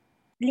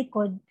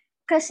likod.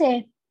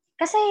 Kasi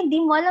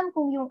hindi mo alam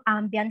kung yung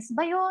ambience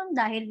ba yun,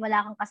 dahil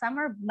wala kang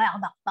kasama,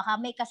 baka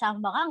may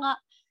kasama ka nga.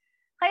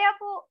 Kaya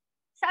po,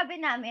 sabi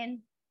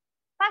namin,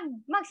 pag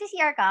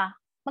magsi-CR ka,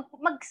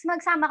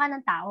 magsama ka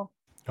ng tao.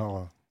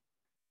 Oo.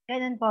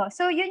 Ganun po.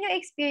 So, yun yung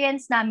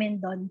experience namin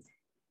doon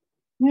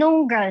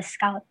nung Girl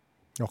Scout.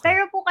 Okay.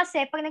 Pero po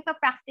kasi, pag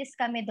nagpa-practice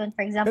kami doon,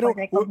 for example,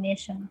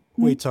 recognition.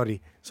 Wait,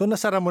 sorry. So,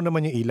 nasara mo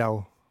naman yung ilaw?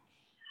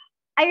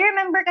 I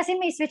remember kasi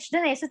may switch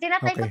doon eh. So,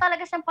 tinatry ko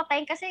talaga siyang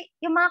patayin kasi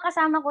yung mga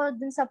kasama ko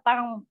doon sa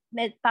parang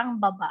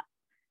baba.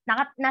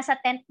 Nasa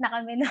tent na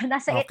kami noon.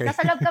 Nasa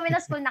loob kami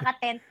ng school,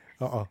 naka-tent.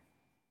 Oo.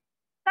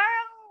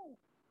 Parang,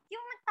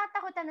 yung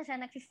natatakot na siya,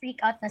 nag-freak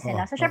out na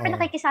sila. Oo, So, syempre oo.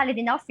 nakikisali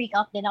din ako, freak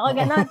out din ako,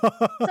 gano'n.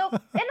 So,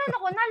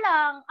 ako na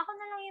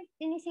lang yung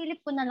inisilip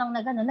ko na lang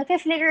na gano'n.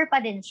 Nag-flicker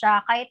pa din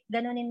siya, kahit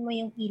ganunin mo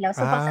yung ilaw.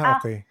 So,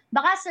 Okay.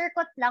 baka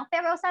circuit lang.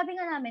 Pero sabi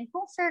nga namin,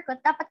 kung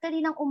circuit, dapat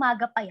kaninang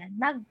umaga pa yan,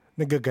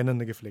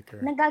 Nagaganon, nag-flicker.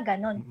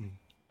 nagaganon. Mm-mm.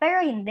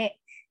 Pero hindi.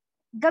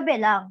 Gabi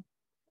lang.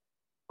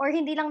 Or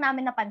hindi lang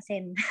namin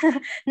napansin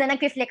na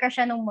nag-flicker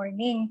siya nung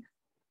morning.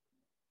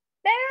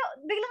 Pero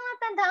biglang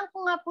natandaan ko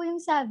nga po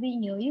yung sabi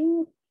niyo,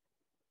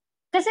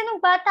 kasi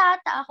nung bata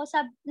ata ako,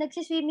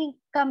 nagsiswimming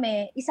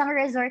kami, isang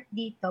resort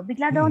dito,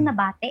 bigla daw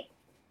nabate.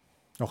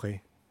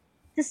 Okay.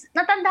 Tapos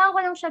natandaan ko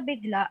lang siya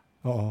bigla.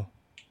 Oo.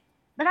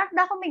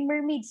 Natanda ko may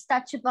mermaid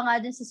statue pa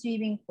nga dun sa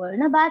swimming pool.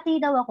 Nabati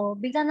daw ako,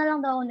 bigla na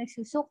lang daw ako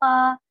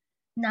nagsusuka,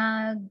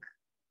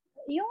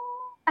 yung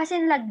as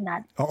in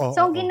lagnat. Oo.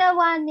 So, ang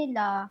ginawa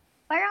nila,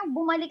 parang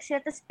bumalik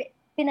sila, tapos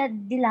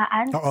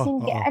pinadilaan. Oo.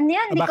 Ano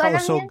yun? Hindi ko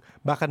alam yun.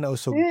 Baka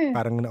nausog.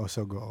 Parang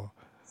nausog, oo.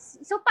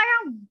 So,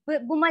 parang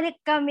bumalik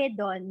kami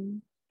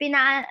doon.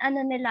 Pinaano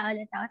nila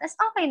ulit ako. Tapos,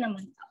 okay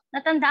naman to.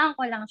 Natandaan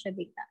ko lang siya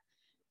bigla.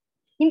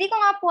 Hindi ko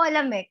nga po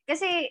alam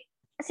kasi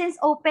since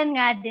open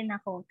nga din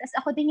ako, tapos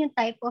ako din yung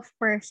type of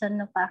person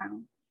na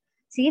parang,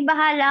 sige,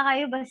 bahala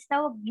kayo, basta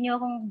huwag niyo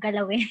akong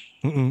galawin.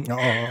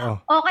 Oo.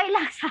 Okay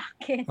lang sa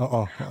akin.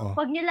 Oo.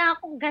 Huwag niyo lang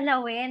akong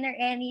galawin or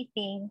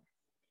anything.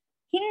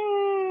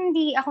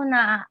 Hindi ako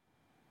na,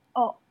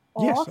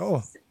 Yes,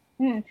 oo.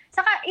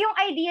 Saka, yung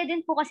idea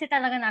din po kasi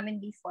talaga namin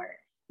before,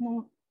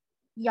 nung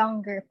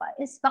younger pa,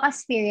 is baka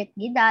spirit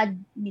ni dad.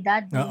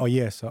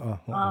 Yes, oo.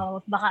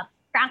 Baka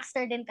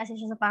prankster din kasi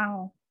siya sa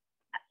parang,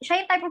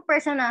 siya yung type of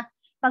person na,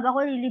 pag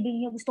ako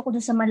nilibing niyo, gusto ko dun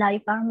sa malayo,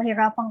 parang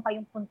mahirapan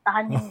kayong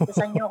puntahan yung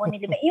gusto niyo ako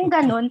nilibing. Yung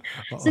ganun.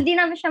 So, di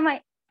namin siya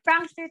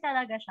prankster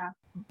talaga siya.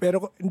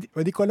 Pero,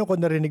 hindi ko alam kung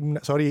narinig mo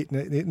sorry,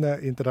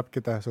 na-interrupt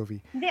kita,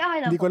 Sophie. Hindi, okay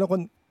lang. Hindi ko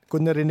alam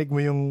kung narinig mo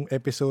yung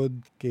episode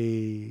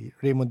kay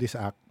Raymond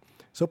Isaac.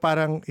 So,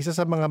 parang, isa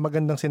sa mga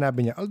magandang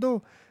sinabi niya, although,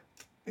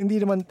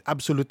 hindi naman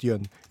absolute yun.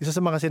 Isa sa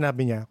mga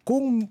sinabi niya,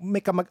 kung may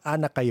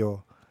kamag-anak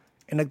kayo,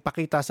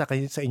 nagpakita sa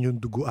inyong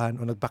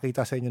duguan o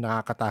nagpakita sa inyo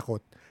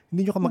nakakatakot,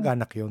 hindi nyo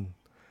kamag-anak yun.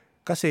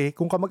 Kasi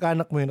kung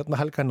kamag-anak mo yun at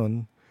mahal ka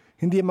nun,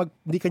 hindi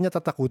ka niya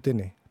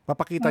tatakutin .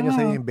 Papakita niya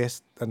sa iyo yung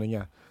best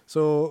niya.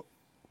 So,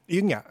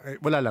 yun nga,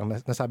 wala lang,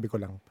 nasabi ko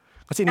lang.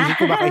 Kasi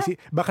naisip ko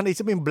baka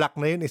naisip mo yung black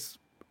na yun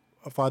is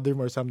a father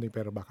mo or something,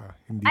 pero baka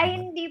hindi. Ay,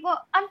 hindi po.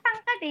 Ang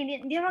tangkad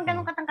hindi naman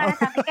ganun katangkad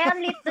sa atin. Kaya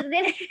maliit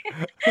din.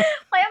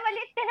 Kaya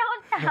maliit din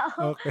akong tao.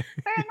 Okay.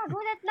 Pero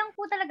nagulat lang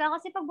po talaga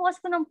kasi pagbukas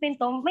ko ng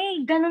pinto,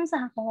 may ganun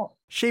sa ako.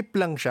 Shape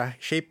lang siya.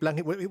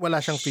 Wala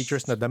siyang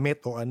features na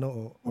damit o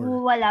ano.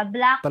 Or wala,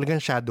 black.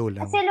 Talagang shadow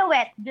lang.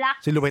 Silhouette.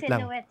 Black silhouette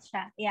lang.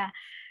 Siya. Yeah.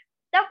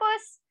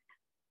 Tapos,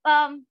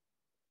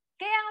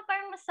 kaya nga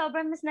parang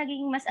sobrang mas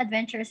naging mas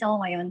adventurous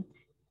ako ngayon.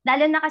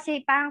 Lalo na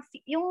kasi parang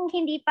yung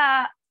hindi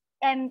pa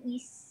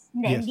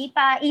hindi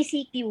pa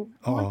ECQ.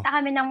 Pumunta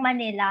kami ng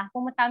Manila.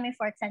 Pumunta kami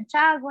Fort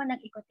Santiago,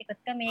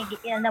 nag-ikot-ikot kami,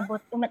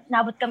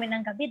 nabot kami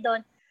ng gabi doon.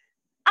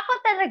 Ako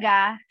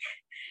talaga,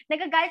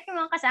 nagagalit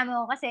yung mga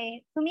kasama ko kasi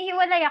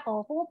humihiwalay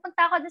ako.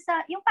 Pumupunta ako doon sa,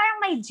 yung parang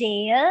may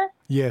jail.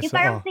 Yes, yung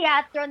parang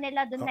teatro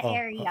nila doon na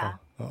area.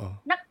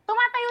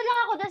 Tumatayo lang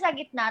ako doon sa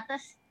gitna,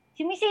 tapos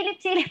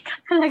sumisilip-silip ka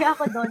talaga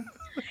ako doon.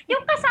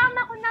 Yung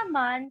kasama ko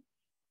naman,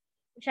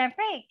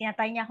 syempre,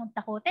 tinatry niya akong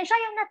takutin. Siya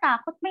yung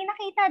natakot. May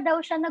nakita daw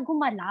siya na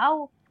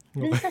gumalaw.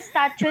 Dun sa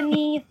statue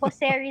ni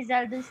Jose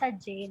Rizal dun sa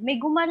jail. May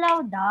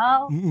gumalaw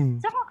daw.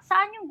 So,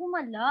 saan yung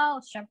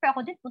gumalaw? Syempre,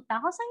 ako din punta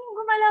ako. Saan yung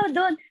gumalaw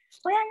dun?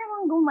 Wala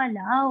namang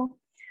gumalaw.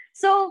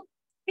 So,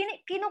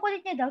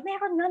 kinukulit niya daw,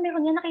 meron nga,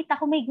 nakita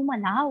ko may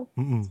gumalaw.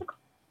 So,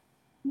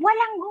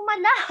 walang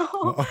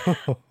gumalaw.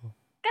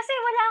 Kasi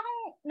wala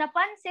akong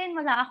napansin,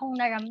 wala akong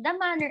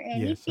naramdaman or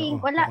anything.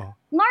 Wala.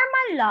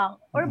 Normal lang.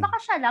 Or baka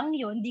siya lang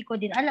yun. Hindi ko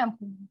din alam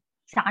kung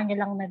sa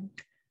kanya lang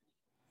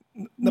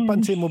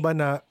Napansin mo ba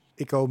na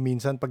ikaw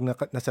minsan pag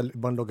nasa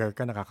ibang lugar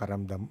ka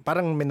nakakaramdam?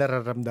 Parang may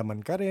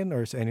nararamdaman ka rin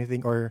or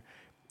anything, or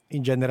in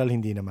general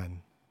hindi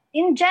naman?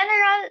 In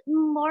general,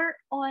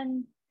 more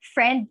on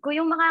friend ko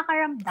yung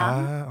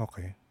makakaramdam.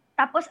 Okay.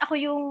 Tapos ako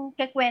yung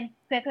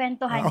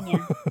kekwentuhan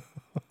niya.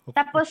 Okay.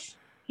 Tapos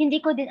hindi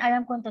ko din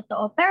alam kung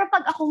totoo. Pero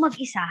pag ako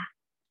mag-isa,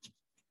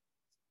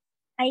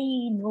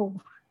 I know.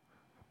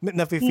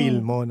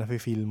 Nafe-feel mo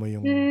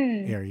yung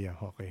area.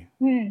 Okay.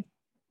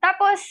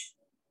 Tapos,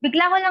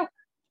 bigla ko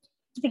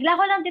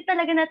lang din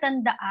talaga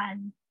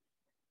natandaan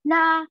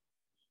na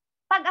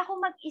pag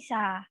ako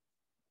mag-isa,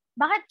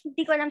 bakit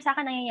hindi ko alam sa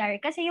akin nangyayari?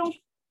 Kasi yung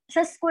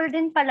sa school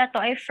din pala to,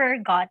 I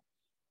forgot.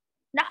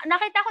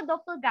 Nakita ko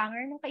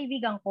doppelganger ng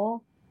kaibigan ko.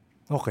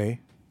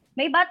 Okay.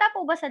 May bata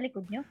po ba sa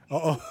likod niyo?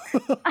 Oo.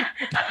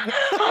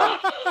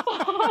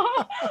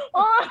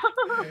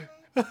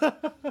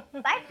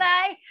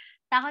 Bye-bye!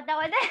 Takot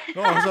ako din.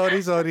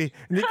 Sorry.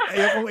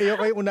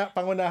 Ayoko yung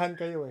pangunahan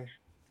kayo .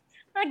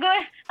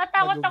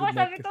 Takot ako.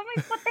 Sabi ko, may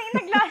puting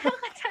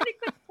naglalakad sa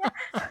likod niya.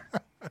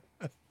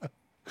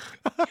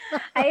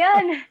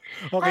 Ayun.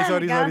 Okay,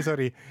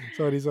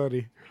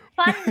 sorry.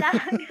 Fun lang.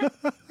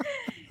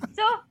 So,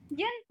 So,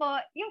 yun po,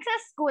 yung sa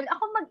school,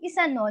 ako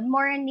mag-isa noon,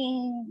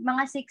 morning,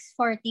 mga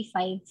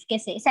 6:45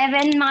 kasi.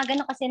 7, mga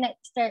gano'n kasi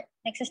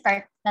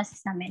nag-start classes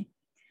namin.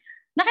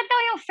 Nakita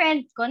ko yung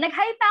friend ko,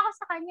 nag-hi pa ako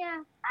sa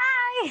kanya.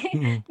 Hi!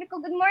 Sabi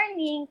ko, good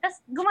morning. Tapos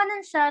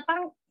gumanon siya,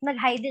 parang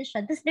nag-hi din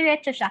siya. Tapos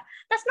diretso siya.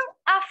 Tapos nung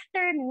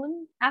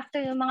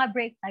after yung mga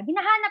break time,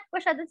 hinahanap ko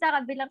siya dun sa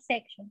kabilang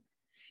section.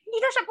 Hindi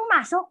daw siya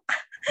pumasok.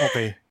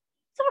 Okay.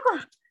 Sabi ko,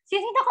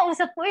 sino yung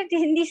nakausap ko?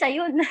 Hindi siya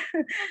yun.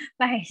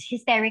 Parang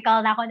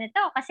hysterical na ako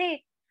nito.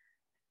 Kasi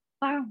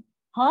parang,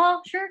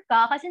 sure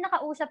ka? Kasi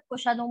nakausap ko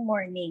siya nung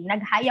morning.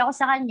 Nag-hi ako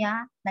sa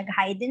kanya.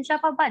 Nag-hi din siya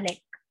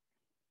pabalik.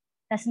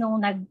 Tapos nung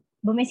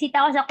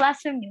bumisita ako sa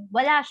classroom niyo,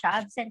 wala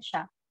siya, absent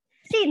siya.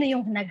 Sino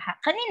yung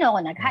nag-hi? Kanino ako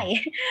nag-hi?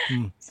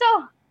 So,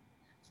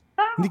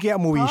 parang, Hindi kaya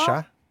umuwi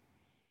siya?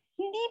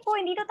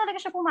 Hindi daw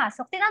talaga siya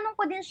pumasok. Tinanong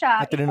ko din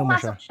siya,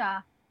 pumasok siya.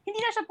 Hindi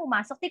na siya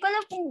pumasok. Di ko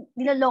alam kung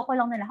niloloko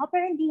lang nila ako,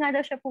 pero hindi nga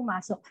daw siya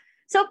pumasok.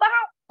 So,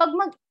 parang,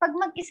 pag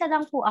mag-isa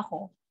lang po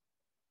ako,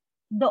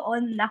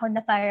 doon ako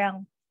na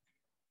parang,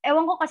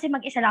 ewan ko kasi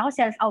mag-isa lang ako,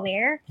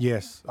 self-aware.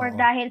 Yes. Or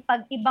dahil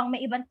pag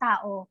may ibang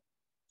tao,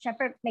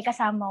 syempre may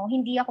kasama ko,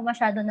 hindi ako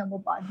masyado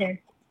na-bother.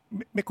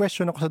 May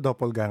question ako sa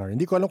doppelganger.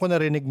 Hindi ko alam kung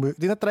narinig mo.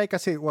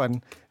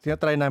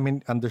 Tinatry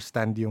namin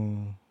understand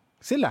yung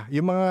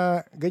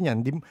mga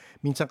ganyan.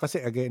 Minsan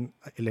kasi, again,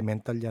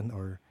 elemental yan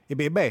or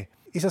iba-iba eh.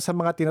 Isa sa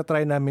mga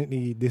tinatry namin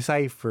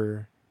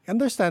i-decipher,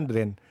 understand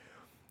rin,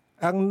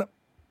 ang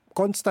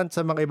constant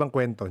sa mga ibang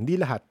kwento, hindi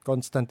lahat,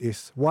 constant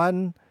is,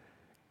 one,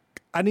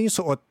 ano yung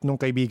suot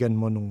nung kaibigan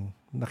mo nung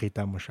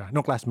nakita mo siya,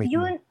 nung classmate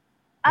mo?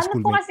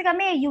 Ano po kasi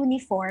kami,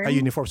 uniform.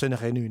 Uniform. So,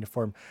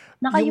 naka-uniform.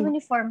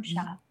 Naka-uniform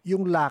siya.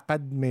 Yung lakad,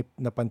 may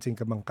napansin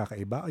ka bang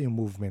kakaiba o yung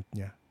movement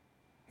niya?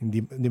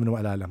 Hindi mo na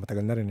maalala.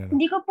 Matagal na rin. Ano?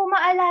 Hindi ko po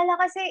maalala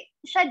kasi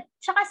siya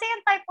kasi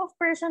yung type of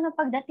person na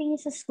pagdating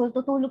niya sa school,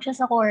 tutulog siya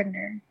sa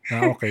corner.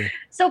 Okay.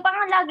 So,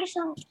 parang lagi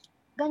siyang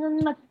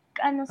ganun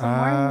sa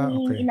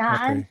morning,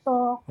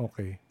 inaantok.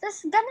 Okay. Tapos,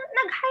 ganun,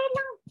 nag-hi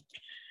lang.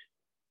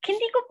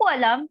 Hindi ko po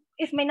alam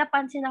if may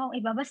napansin akong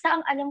iba. Basta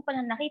ang alam ko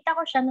na nakita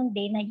ko siya nung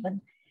day na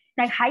yun.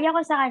 Nag-hi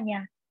ako sa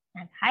kanya.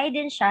 Nag-hi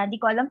din siya. Di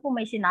ko alam kung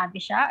may sinabi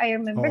siya. I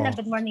remember na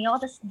good morning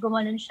ako, tapos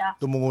gumanon siya.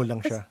 Tumungo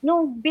lang siya.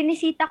 Nung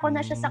binisita ko na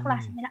siya sa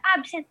klase nila,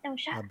 absent daw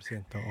siya.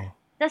 Absent, oo.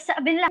 Tapos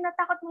sabi nila,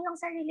 natakot mo lang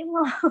sarili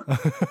mo.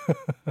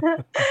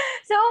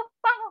 So,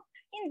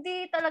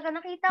 hindi talaga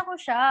nakita ko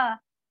siya.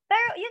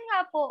 Pero yun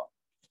nga po,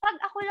 pag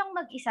ako lang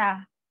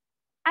mag-isa,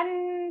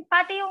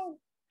 pati yung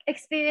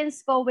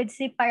experience ko with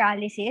sleep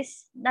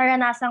paralysis,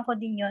 naranasan ko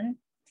din yun.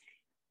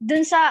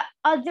 Dun sa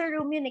other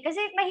room yun eh. Kasi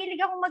mahilig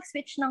akong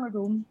mag-switch ng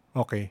room.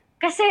 Okay.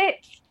 Kasi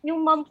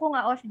yung mom ko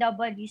nga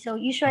OFW, so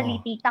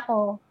usually tita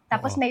ko,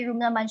 tapos may room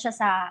naman siya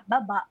sa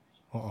baba.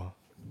 Oo.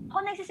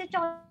 Ako nagsiswitch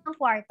ako ng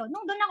kwarto.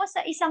 Nung doon ako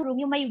sa isang room,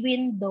 yung may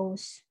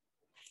windows,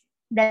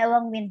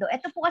 2 window.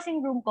 Ito po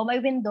kasing room ko, may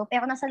window,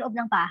 pero nasa loob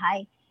ng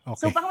bahay. Okay.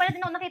 So, parang wala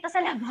din ako nakita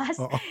sa labas.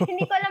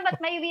 Hindi ko alam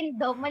ba't may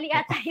window. Mali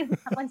ata yung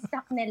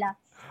na-construct nila.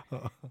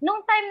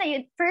 Nung time na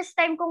yun, first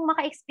time kong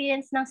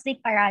maka-experience ng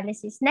sleep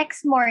paralysis,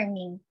 next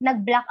morning,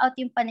 nag-blackout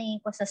yung paningin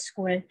ko sa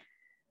school.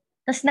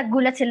 Tapos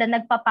naggulat sila,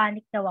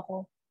 nagpapanik daw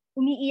ako.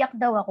 Umiiyak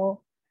daw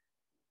ako.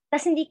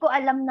 Tapos hindi ko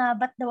alam na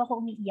ba't daw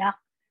ako umiiyak.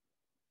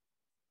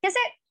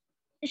 Kasi,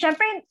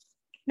 syempre,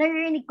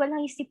 naririnig ko lang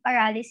yung sleep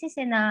paralysis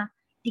na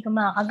hindi ko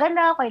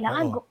makakagalaw,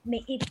 kailangan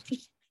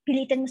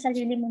pilitin mo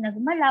sarili mo na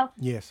gumalaw.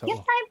 Yes.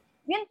 Yung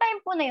time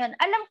po na yun,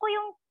 alam ko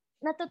yung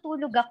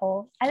natutulog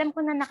ako, alam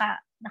ko na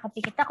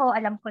nakapikit ako,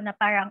 alam ko na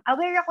parang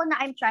aware ako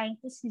na I'm trying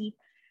to sleep.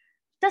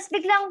 Tapos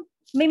biglang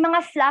may mga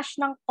flash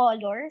ng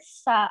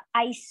colors sa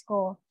eyes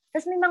ko.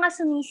 Tapos may mga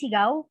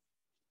sumisigaw.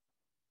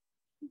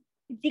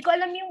 Hindi ko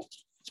alam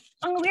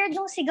ang weird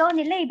ng sigaw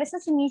nila eh.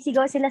 Basta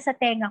sumisigaw sila sa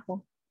tenga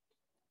ko.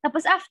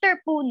 Tapos after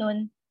po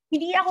nun,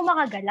 hindi ako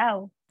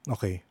makagalaw.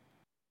 Okay.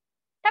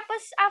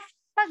 Tapos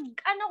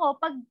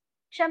pag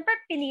syempre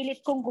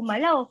pinilit kong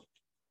gumalaw.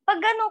 Pag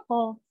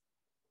ko,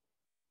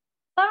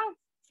 parang,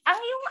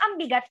 ang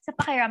bigat sa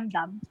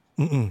pakiramdam.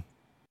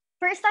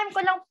 First time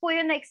ko lang po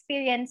yun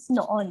na-experience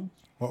noon.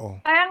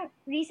 Oo. Parang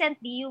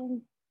recently,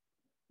 yung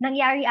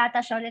nangyari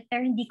ata siya ulit,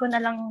 pero hindi ko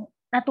na lang,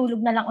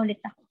 natulog na lang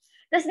ulit ako.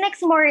 Tapos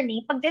next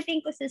morning,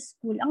 pagdating ko sa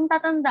school, ang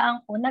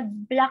tatandaan ko,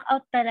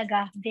 nag-blackout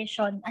talaga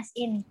vision, as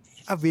in.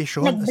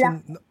 Vision? As in,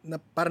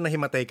 parang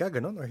nahimatay ka,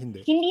 ganun, or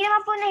hindi? Hindi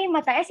naman po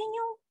nahimatay. As in,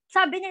 yung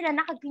sabi nila,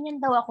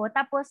 nakaganyan daw ako,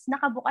 tapos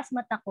nakabukas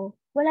mata ko.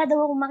 Wala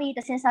daw akong makita.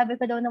 Sinasabi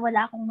ko daw na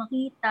wala akong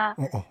makita.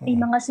 May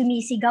mga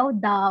sumisigaw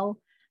daw.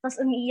 Tapos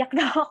umiiyak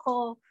daw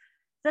ako.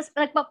 Tapos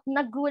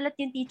naggulat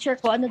yung teacher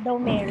ko, ano daw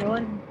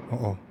meron.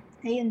 Oo.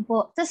 Ayun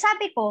po. So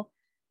sabi ko,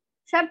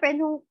 syempre,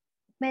 nung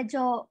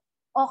medyo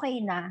okay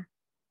na,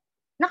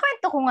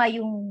 nakwento ko nga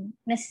yung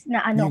last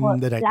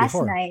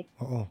night.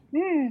 Oo.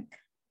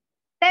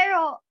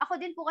 Pero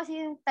ako din po kasi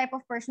yung type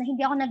of person na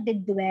hindi ako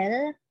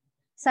nagde-dwell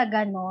sa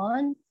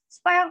ganon. So,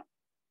 parang,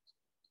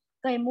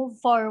 okay, move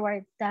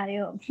forward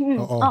tayo.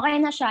 Okay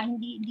na siya,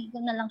 hindi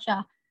ko na lang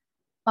siya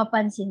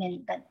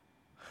papansinin.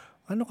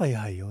 Ano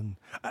kaya yun?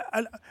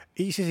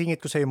 Isisingit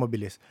ko sa'yo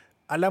mabilis.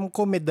 alam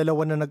ko may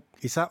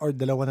isa or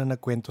dalawa na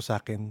nagkwento sa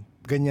akin.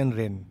 Ganyan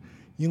rin.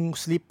 Yung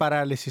sleep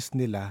paralysis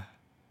nila,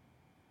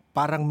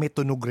 parang may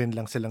tunog rin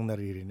lang silang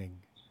naririnig.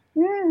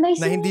 May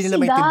na hindi nila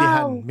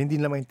maintindihan. Hindi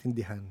nila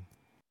maintindihan.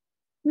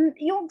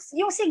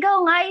 Yung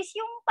sigaw nga is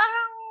yung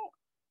parang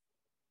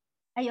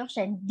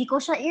hindi ko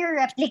siya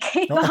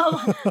i-replicate.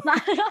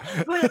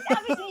 Gulat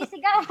kami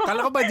sinisigaw.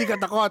 Kala ko ba di ka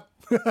takot?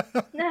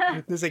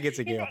 Sige,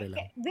 okay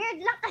lang. Weird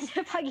lang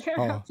kasi pag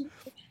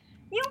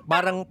yung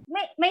parang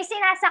may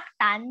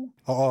sinasaktan.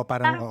 Oo,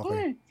 parang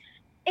okay.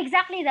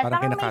 Exactly that.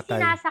 Parang may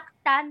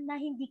sinasaktan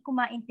na hindi ko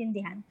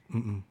maintindihan.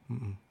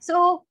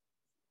 So,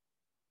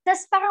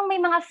 tas parang may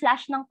mga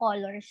flash ng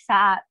colors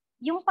sa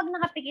yung pag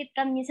nakapikit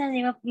ka minsan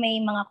may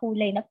mga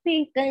kulay na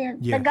pink,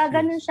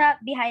 nagaganon siya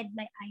behind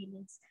my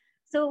eyelids.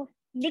 So,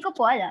 hindi ko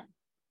po alam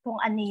kung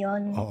ano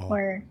yun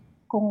or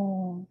kung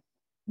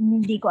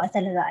hindi ko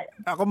talaga alam.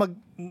 Ako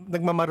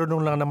nagmamarunong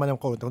lang naman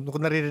ako.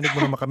 Kung naririnig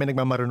mo naman kami,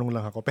 nagmamarunong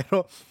lang ako.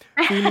 Pero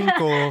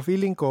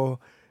feeling ko,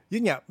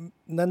 yun nga,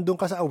 nandun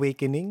ka sa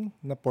awakening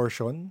na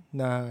portion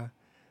na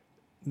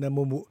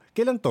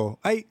kailan to?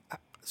 Ay,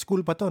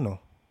 school pa to, no?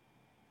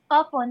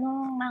 Opo,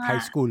 nung mga...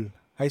 High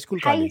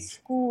school, college? High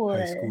school.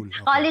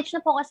 Okay. College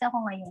na po kasi ako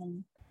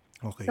ngayon.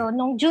 Okay. So,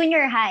 nung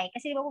junior high,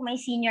 kasi diba po may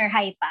senior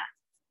high pa,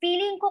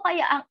 feeling ko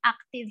kaya ang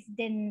active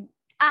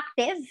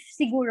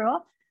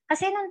siguro,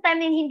 kasi nung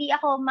time din hindi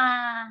ako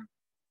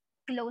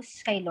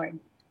ma-close kay Lord.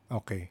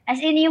 Okay. As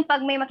in, yung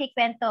pag may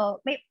makikwento,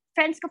 may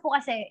friends ko po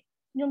kasi,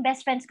 yung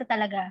best friends ko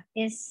talaga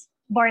is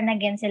born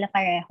again sila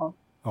pareho.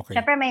 Okay.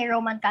 Siyempre may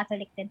Roman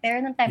Catholic din.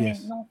 Pero nung time,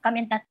 nung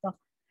kami tatlo,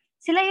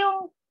 sila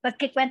yung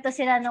pagkikwento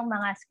sila ng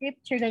mga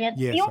scripture, ganyan.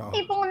 Yes, yung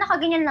tipong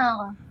nakaganyan lang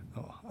ako.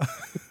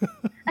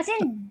 As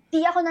in,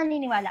 di ako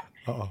naniniwala.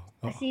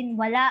 As in,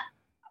 wala.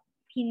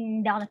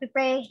 Hindi ako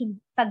nagpipray.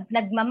 Pag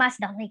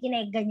nagmamas,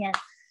 nakikinig, ganyan.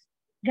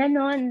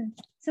 Ganon.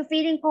 So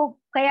feeling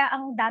ko, kaya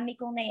ang dami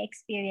kong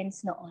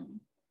na-experience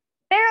noon.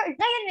 Pero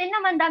ngayon din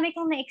naman, dami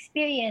kong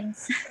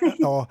na-experience.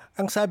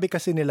 Ang sabi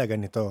kasi nila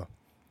ganito,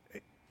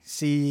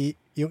 si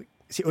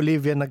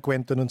Olivia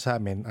nagkwento nun sa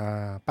amin,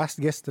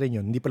 past guest rin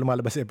yun, hindi pa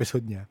lumalabas sa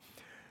episode niya.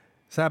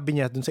 Sabi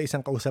niya dun sa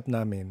isang kausap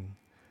namin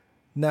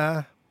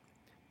na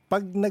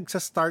pag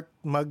nagsa-start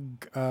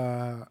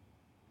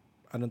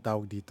anong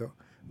tawag dito,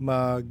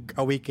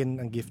 mag-awaken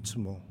ang gifts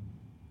mo,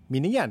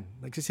 meaning yan,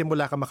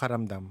 nagsisimula ka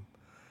makaramdam,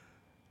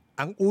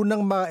 ang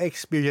unang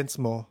ma-experience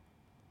mo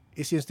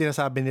is yung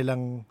sinasabi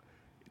nilang,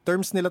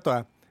 terms nila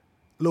to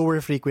lower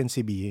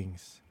frequency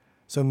beings.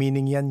 So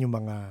meaning yan yung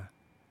mga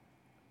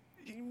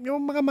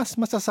mas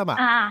masasama.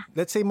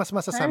 Let's say mas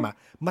masasama,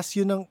 mas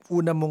yun ang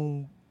una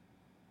mong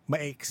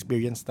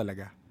ma-experience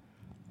talaga.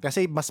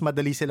 Kasi mas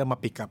madali silang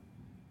ma-pick up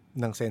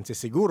ng senses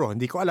siguro.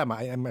 Hindi ko alam,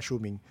 I'm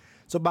assuming.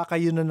 So baka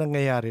yun na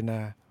nangyayari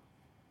na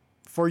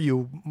for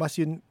you, mas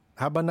yun,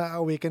 habang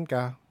na-awaken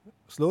ka,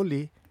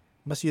 slowly,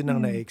 mas yun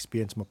ang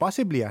na-experience mo.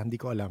 Possibly, hindi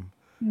ko alam.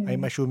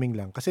 I'm assuming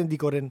lang. Kasi hindi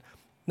ko rin,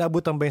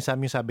 naabutan ba yun sa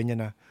amin, sabi niya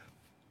na,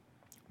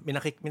 may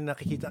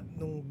nakikita,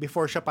 nung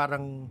before siya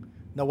parang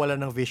nawala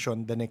ng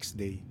vision the next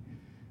day.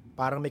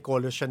 Parang may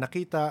colors siya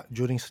nakita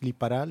during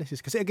sleep paralysis.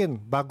 Kasi again,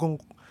 bagong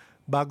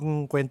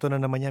kwento na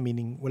naman niya,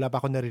 meaning wala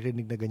pa ako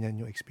naririnig na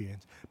ganyan yung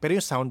experience. Pero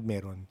yung sound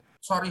meron.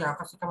 Sorry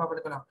kasi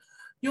kamabalik ko lang.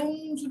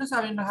 Yung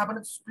sinasabi na habang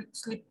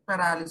sleep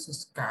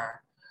paralysis ka,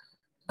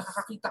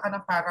 nakakakita ka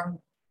ng parang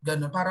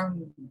gano'n, parang,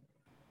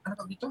 ano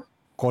tawag dito?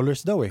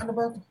 Colors daw Ano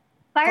ba?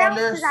 Parang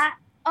Colors.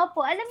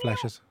 alam mo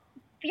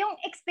yung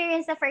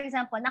experience na, for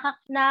example,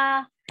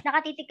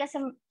 nakatitig ka sa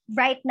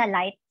bright na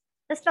light,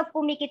 tapos pag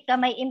pumikit ka,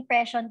 may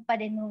impression pa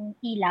din ng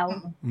ilaw.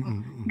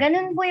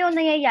 Ganun po yung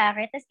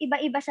nangyayari, tapos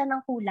iba-iba siya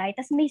ng kulay,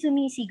 tapos may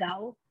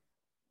sumisigaw.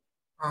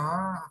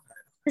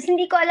 Tapos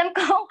hindi ko alam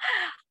kung,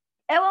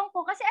 ewan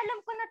ko, kasi alam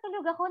ko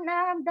natulog ako,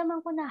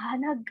 naramdaman ko na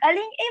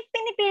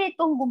pinipilit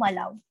kong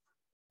gumalaw.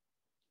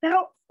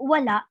 Pero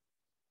wala.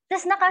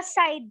 Tapos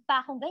naka-side pa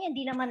akong ganyan,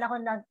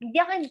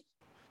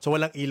 So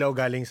walang ilaw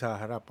galing sa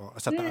harap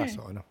sa taas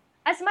o ano?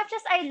 As much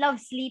as I love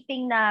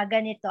sleeping na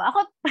ganito,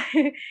 ako,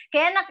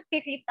 kaya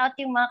nakikip out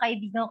yung mga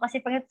kaibigan ko kasi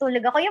pag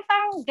natulog ako, yung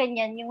parang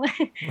ganyan, yung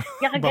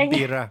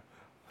vampira.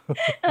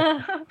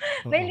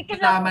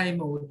 Tamay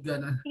mode,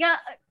 gano'n.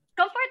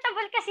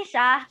 Comfortable kasi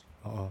siya.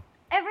 Oo.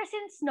 Ever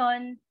since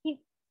noon,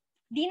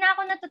 di na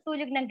ako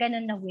natutulog ng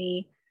ganun na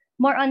way.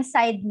 More on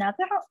side na.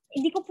 Pero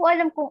hindi ko po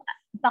alam kung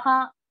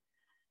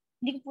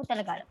hindi ko po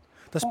talaga alam.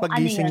 Tapos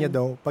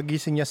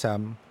pagising niya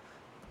Sam,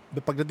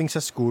 pagdating sa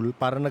school,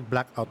 para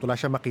nag-blackout, wala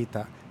siya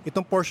makita.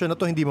 Itong portion na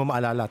to hindi mo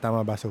maalala,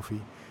 tama ba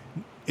Sophie?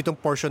 Itong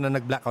portion na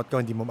nag-blackout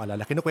ka, hindi mo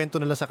maalala. Kinukwento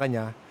na lang sa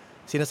kanya,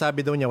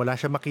 sinasabi daw niya, wala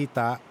siya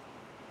makita,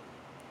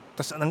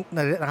 tapos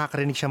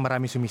nakakarinig siya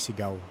maraming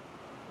sumisigaw.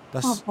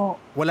 Tapos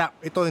wala,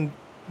 ito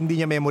hindi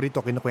niya memory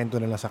to, kinukwento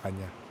na lang sa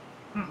kanya.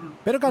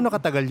 Pero gaano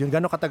katagal yun?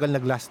 Gaano katagal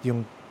nag-last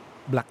yung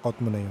blackout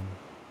mo na yun?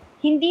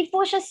 Hindi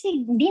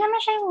naman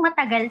siya yung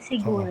matagal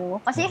siguro.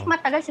 Kasi if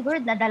matagal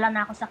siguro, nadala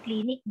na ako sa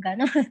clinic,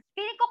 gano'n.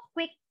 Feeling ko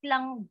quick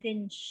lang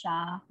din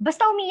siya.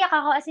 Basta umiyak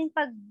ako, as in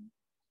pag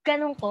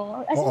ganun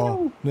ko. As in, Oo,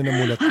 yung nung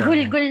namulat ka.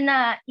 gulgul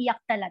na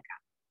iyak talaga.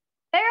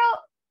 Pero,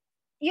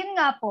 yun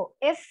nga po,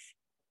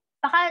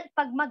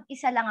 pag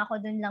mag-isa lang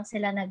ako, dun lang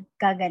sila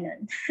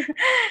nagkaganon.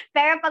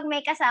 Pero pag may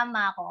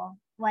kasama ako,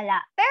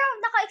 wala. Pero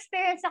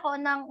naka-experience ako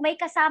ng may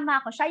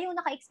kasama ako. Siya yung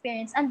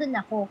naka-experience. Andun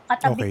ako.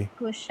 Katabi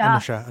ko siya.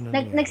 Ano siya? Ano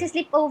nangyari?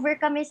 Nagsisleep over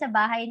kami sa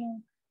bahay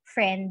ng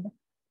friend.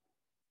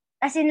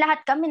 As in,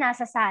 lahat kami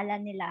nasa sala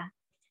nila.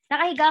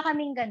 Nakahiga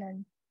kaming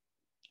ganun.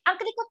 Ang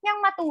likot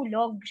niyang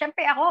matulog.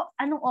 Siyempre ako,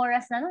 anong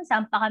oras na nun?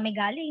 Saan pa kami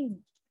galing?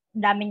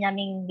 Ang dami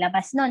naming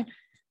labas nun.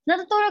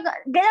 Natutulog,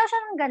 galaw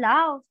siya ng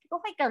galaw.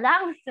 Okay ka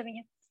lang. Sabi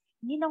niya,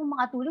 hindi na ako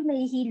makatulog,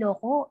 nahihilo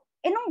ko.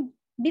 Nung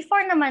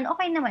before naman,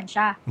 okay naman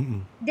siya.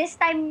 Mm-mm. This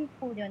time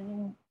po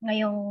yun,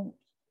 ngayong,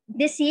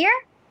 this year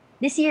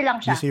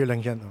lang siya. This year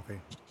lang yan, okay.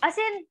 As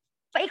in,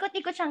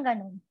 paikot-ikot siyang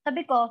ganun.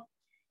 Sabi ko,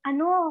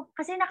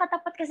 kasi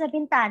nakatapat ka sa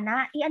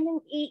bintana,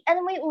 ano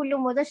mo yung ulo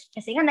mo doon?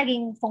 Kasi nga,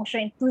 naging feng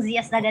shui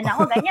enthusiast na din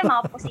ako, ganyan,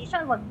 mga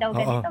position, wag daw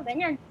ganito,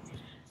 ganyan.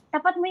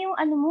 Tapat mo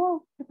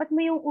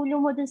yung ulo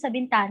mo dun sa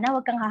bintana,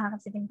 wag kang hahakap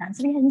sa bintana.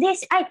 Sabi niya, hindi,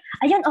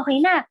 ayun, okay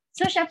na.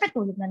 So, syempre,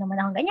 tulog na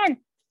naman ako ganyan.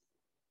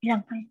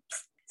 Bilang,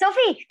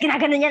 Sophie,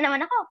 ginagano niya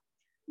naman ako.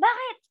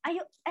 Bakit?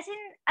 As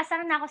in, asar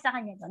na ako sa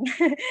kanya doon.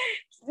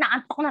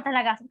 Naantok na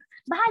talaga.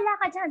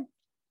 Bahala ka dyan.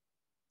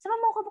 Sama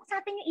mo ko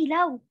buksatin yung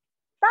ilaw.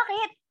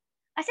 Bakit?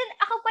 As in,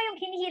 ako pa yung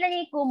hinihila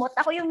niya yung kumot.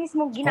 Ako yung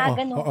mismong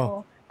ginagano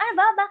ko. Ano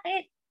ba?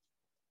 Bakit?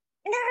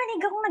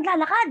 Narinig akong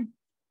naglalakad.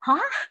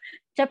 Ha?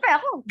 Siyempre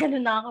ako,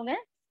 ganun na ako.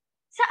 Ganun.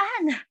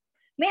 Saan?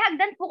 May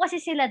hagdan po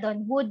kasi sila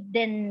doon.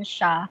 Wooden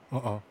siya.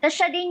 Tapos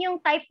siya din yung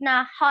type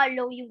na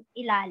hollow yung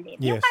ilalim.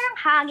 Yes. Yung parang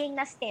hanging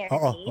na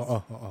staircase.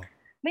 Oo.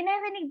 May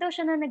narinig daw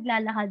siya na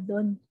naglalakad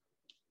doon.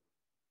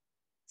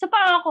 So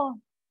parang ako,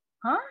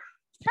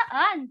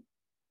 Saan?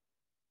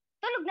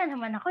 Tulog na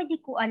naman ako,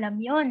 hindi ko alam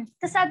yon.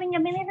 Tapos sabi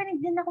niya, may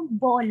narinig din akong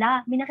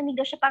bola. May narinig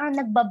daw siya parang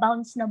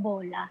nagbabounce na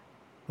bola.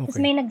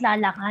 Tapos may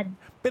naglalakad.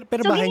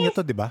 Pero so, bahay niyo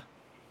to, di ba?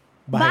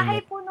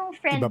 Bahay po nung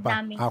friend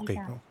namin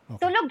isa.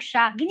 Tulog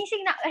siya.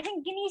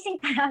 Ginising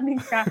pa namin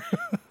siya.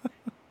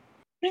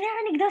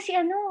 Pinarinig daw si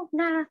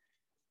na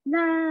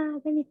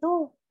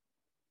ganito.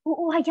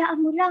 Oo,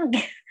 hayaan mo lang.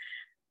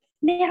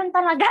 Meron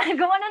talaga.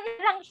 Gumanon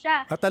lang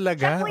siya.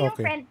 Talaga? Siya po yung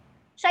friend.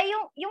 Siya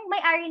yung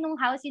may-ari nung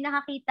house, yung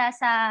nakakita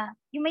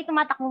yung may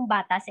tumatakbong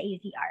bata sa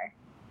AVR.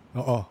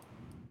 Oo.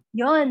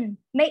 Yun.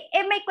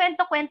 May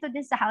kwento-kwento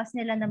din sa house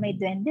nila na may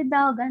duwende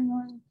daw,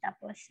 ganun.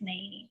 Tapos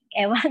may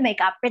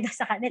kapre daw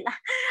sa kanila.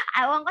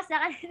 Awan ko sa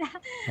kanila.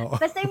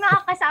 Basta yung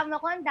mga kasama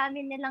ko, ang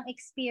dami nilang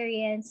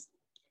experience.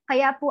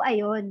 Kaya po,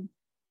 ayun.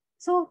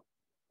 So,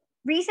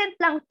 recent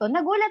lang to.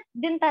 Nagulat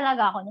din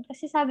talaga ako.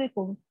 Kasi sabi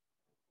ko,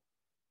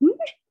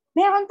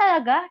 meron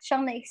talaga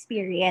siyang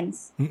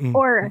na-experience.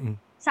 Or,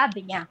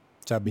 sabi niya.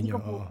 Sabi niya,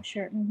 oo.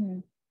 Sure.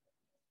 Mm-hmm.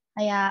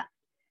 Kaya,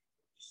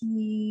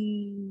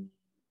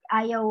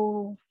 ayaw,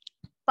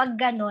 pag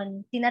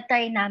ganun,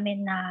 tinatry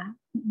namin na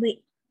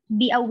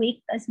be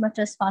awake as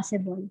much as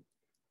possible.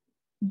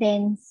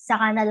 Then,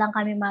 saka na lang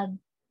kami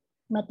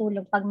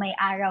matulog pag may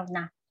araw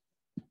na.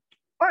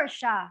 Or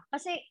siya.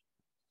 Kasi,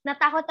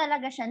 natakot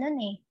talaga siya nun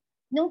eh.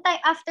 Nung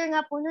after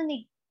nga po nun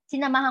eh,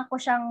 sinamahan ko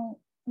siyang,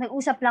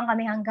 nag-usap lang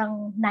kami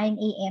hanggang 9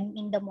 a.m.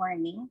 in the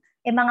morning.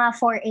 Mga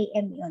 4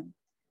 a.m. yun.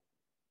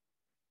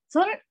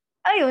 So,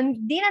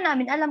 ayun, di na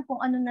namin alam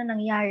kung ano na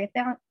nangyari.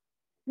 Pero,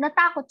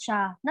 natakot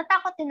siya.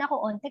 Natakot din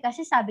ako onte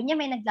kasi sabi niya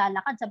may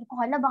naglalakad. Sabi ko,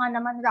 hala, baka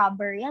naman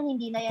rubber yan.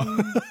 Hindi na yan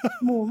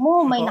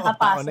mumu. May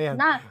nakapasok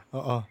na.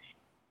 Oo.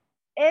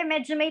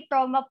 Medyo may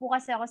trauma po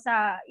kasi ako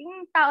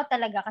yung tao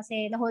talaga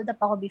kasi na-hold up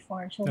ako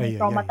before. So, may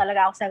trauma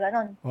talaga ako sa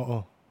ganun.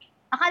 Oo.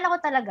 Akala ko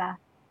talaga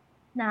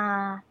na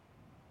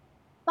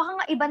baka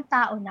nga ibang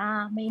tao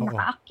na. May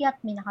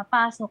nakaakyat, may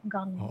nakapasok,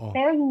 ganun.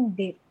 Pero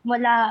hindi.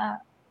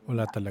 Wala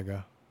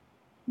talaga.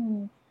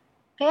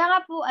 Kaya nga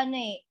po,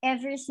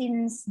 ever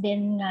since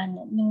din nga,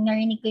 nung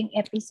narinig ko yung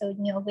episode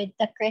niyo with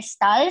the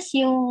crystals,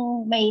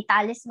 yung may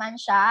talisman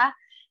siya,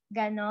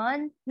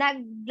 ganon,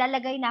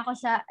 naglalagay na ako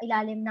sa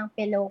ilalim ng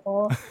pillow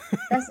ko.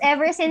 Tapos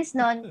ever since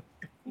nun,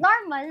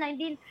 normal na,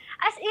 hindi,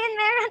 as in,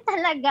 meron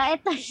talaga,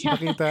 ito siya.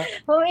 Nakita?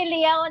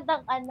 Humili ako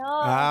ng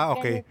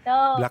okay. ganito.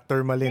 Black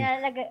tourmaline.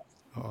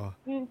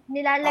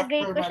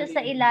 Nilalagay ko siya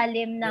sa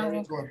ilalim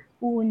ng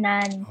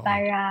unan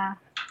para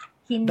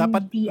hindi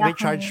dapat ako...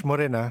 recharge mo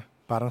rin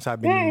Parang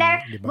sabi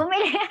niya, di ba?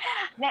 Bumili.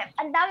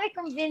 Ang dami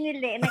kong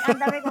binili. Ang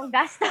dami kong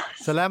gastos.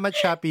 Salamat,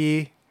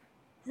 Shopee.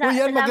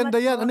 Yan, maganda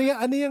yan.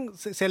 Ano yung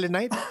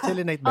selenite?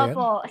 Selenite ba yan?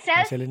 Opo.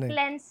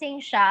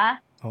 Self-cleansing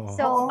siya.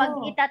 So, pag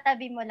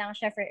itatabi mo lang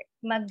siya,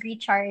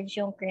 mag-recharge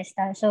yung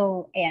crystal.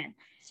 So, ayan.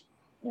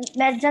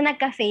 Medyo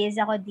nagka-phase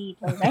ako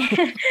dito.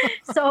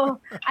 So,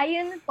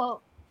 ayun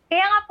po.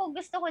 Kaya nga po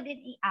gusto ko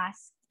din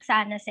i-ask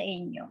sana sa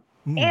inyo.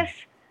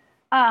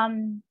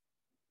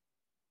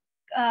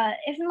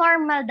 If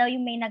normal daw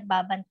yung may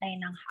nagbabantay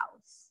ng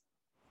house.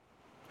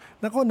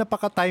 Nako,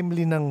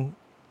 napaka-timely ng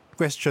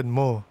question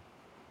mo.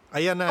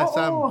 Ayan na,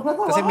 Sam.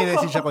 Kasi may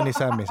message ako ni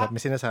Sam.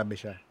 May sinasabi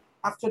siya.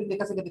 Actually,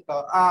 kasi ganito.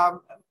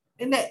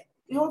 Hindi.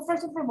 yung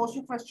first and foremost,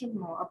 yung question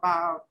mo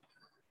about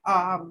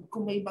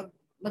kung may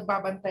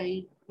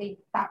nagbabantay, may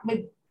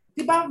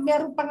di ba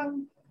meron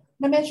pang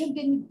na-mention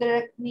din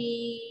direct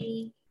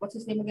ni, what's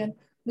his name again?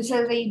 Ni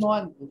Sir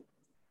Raymond.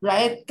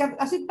 Right?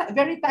 Kasi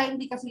very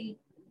timely kasi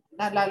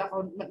naalala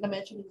ko,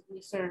 na-mention ni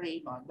Sir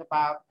Raymond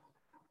about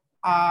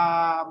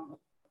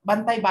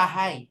bantay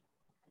bahay.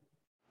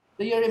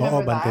 Do you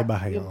remember bantay that?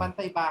 bahay. Yung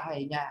bantay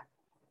bahay niya.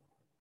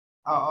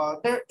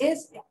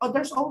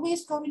 There's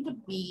always going to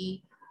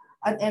be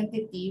an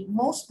entity,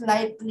 most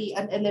likely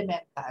an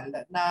elemental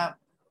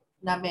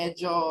na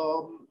medyo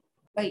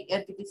may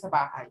entity sa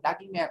bahay.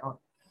 Laging meron.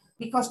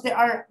 Because they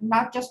are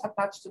not just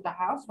attached to the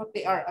house, but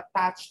they are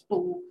attached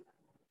to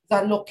the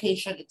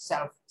location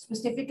itself.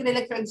 Specifically,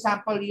 like for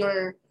example,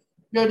 your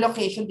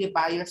location, di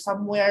ba? You're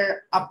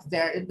somewhere up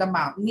there in the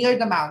near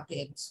the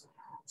mountains.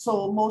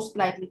 So most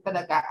likely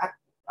talaga at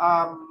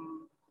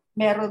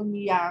meron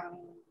yang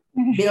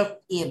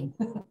built-in.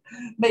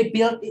 May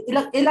built-in.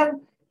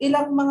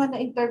 Ilang mga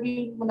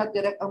na-interview mo na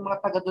direct ang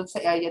mga taga doon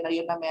sa area na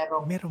yun na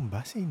meron. Meron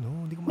ba?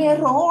 Sino? Hindi ko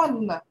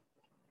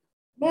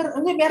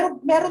meron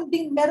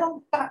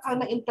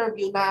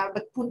na-interview na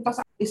nagpunta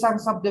sa isang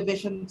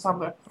subdivision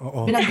somewhere.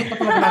 Oo. Binanggit na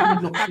talaga natin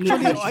yung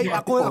Actually,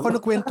 ako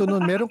nagkwento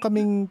nun. Meron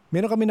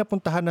kami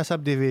napuntahan na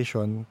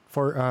subdivision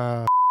for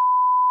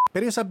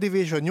pero yung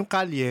subdivision, yung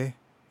kalye,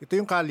 ito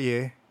yung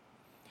kalye,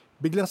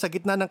 biglang sa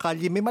gitna ng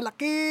kalye may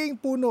malaking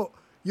puno.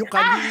 Yung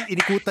kalye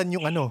inikutan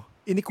yung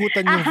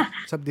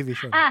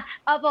subdivision.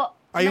 Opo.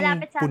 Ay, yung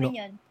malapit sa puno. amin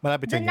yun.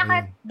 Malapit sa inyo.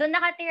 Doon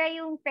nakatira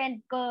yung friend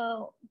ko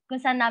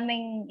kung saan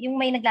namin, yung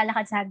may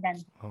naglalakad sa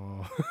hagdan. Oh.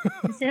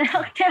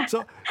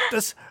 So,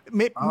 tas,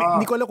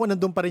 hindi ko alam kung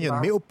nandun pa rin yun.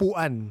 May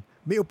upuan.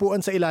 May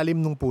upuan sa ilalim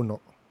ng puno.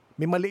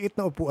 May maliit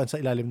na upuan sa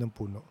ilalim ng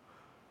puno.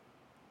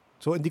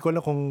 So, hindi ko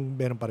alam kung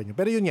meron pa rin yun.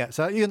 Pero yun nga,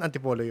 yun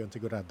Antipolo yun,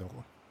 sigurado ko.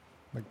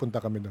 Nagpunta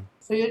kami doon.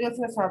 So, yun yung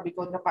sinasabi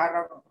ko na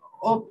parang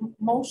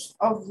most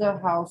of the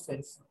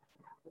houses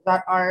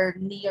that are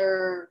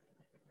near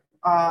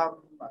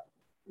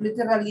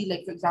literally,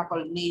 like for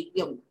example,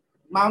 yung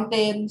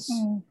mountains,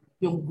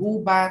 yung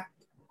gubat,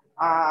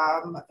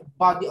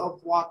 body of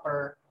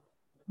water,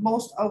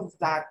 most of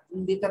that,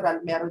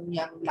 literal, meron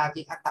niyang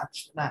laging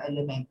attached na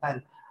elemental.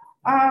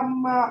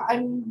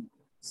 I'm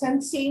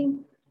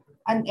sensing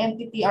an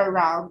entity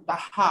around the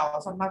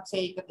house. I'm not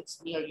saying that it's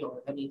near you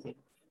or anything.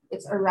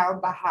 It's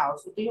around the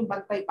house. Ito yung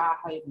bantay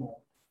bahay mo.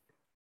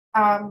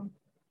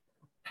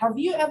 Have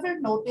you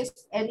ever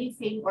noticed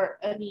anything or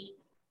any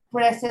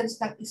presence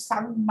ng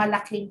isang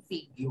malaking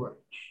figure?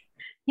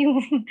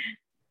 yung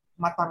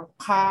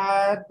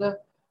matangkad,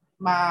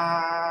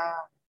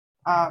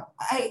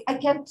 I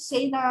can't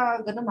say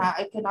na ganun ha,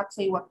 I cannot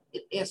say what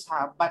it is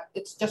ha, but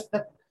it's just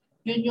that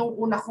yun yung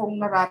una kong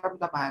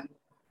nararamdaman.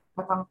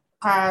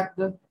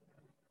 Matangkad,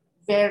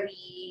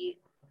 very,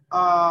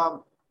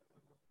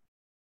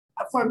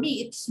 for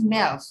me, it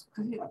smells.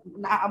 Kasi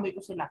naaamoy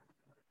ko sila.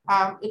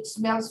 It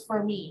smells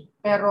for me.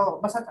 Pero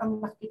basta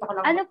ang nakita ko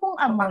lang. Ano pong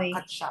amoy?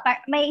 Siya.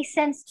 May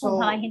sense po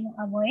ba kayo ng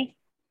amoy?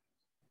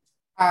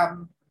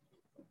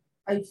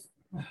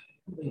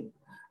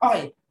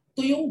 Okay.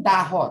 Ito yung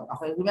dahon.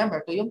 Okay, remember,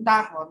 ito yung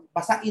dahon,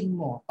 basain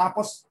mo.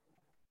 Tapos,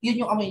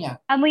 yun yung amoy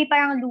niya. Amoy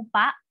parang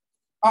lupa?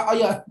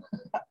 Ayun.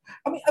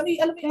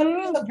 alam mo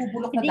yung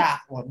nagbubulok na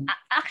dahon.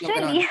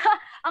 Actually,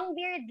 ang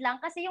weird lang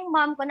kasi yung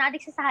mom ko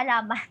na-addict siya sa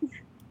halaman.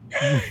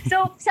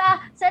 So, sa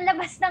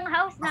labas ng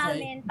house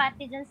namin,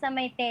 pati dyan sa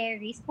may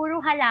terrace,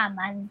 puro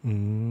halaman.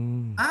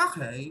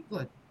 Okay,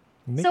 good.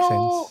 Makes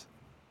sense.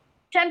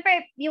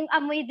 Syempre, yung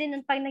amoy din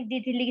nun pag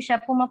nagdidilig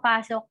siya,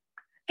 pumapasok.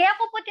 Kaya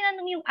ako po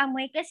tinanong yung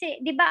amoy kasi,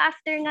 di ba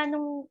after nga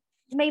nung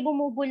may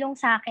bumubulong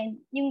sa akin,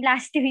 yung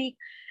last week,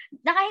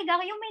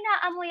 nakahiga ko, yung may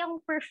naamoy ang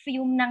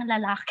perfume ng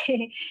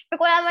lalaki. Pag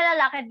wala naman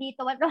lalaki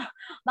dito,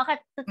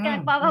 bakit ka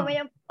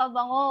nagpapamoy ang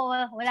pabango?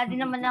 Wala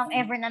din naman lang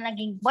ever na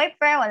naging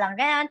boyfriend, walang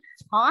ganyan.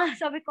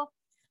 Sabi ko,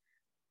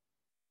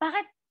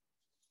 bakit?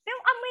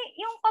 Yung amoy,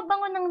 yung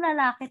pabango ng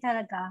lalaki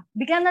talaga,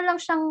 bigla na lang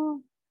siyang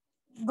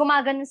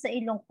gumagano sa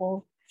ilong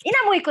ko.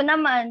 Inamoy ko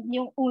naman,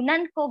 yung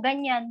unan ko,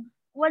 ganyan.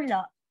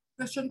 Wala.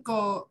 Question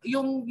ko,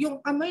 yung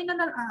amoy na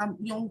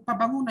yung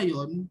pabango na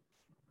yun,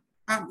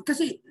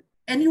 kasi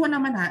anyone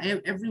naman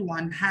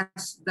everyone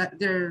has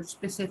their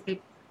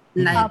specific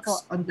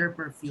likes on their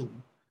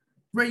perfume.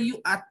 Were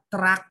you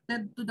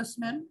attracted to the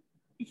smell?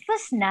 It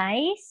was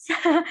nice.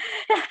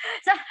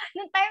 So,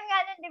 nung time nga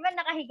nun, di ba,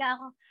 nakahiga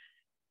ako.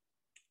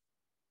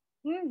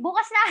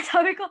 Bukas na,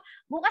 sabi ko,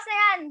 bukas na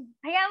yan.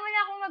 Hayaan mo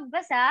na akong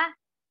magbasa.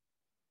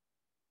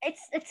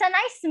 It's a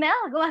nice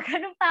smell.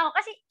 Gumagano'n pa ako.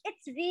 Kasi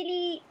it's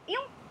really,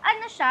 yung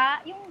ano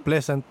siya, yung...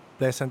 Pleasant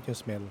yung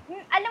smell.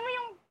 Alam mo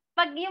yung,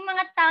 pag yung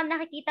mga tao,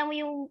 nakikita mo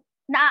yung,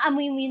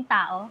 naaamoy mo yung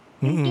tao.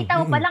 Yung kita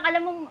mo palang,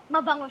 alam mo,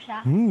 mabango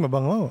siya.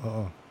 Mabango,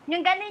 oo.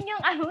 Yung ganun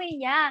yung amoy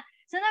niya.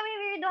 So,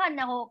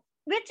 nawiwirdohan ako.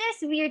 Which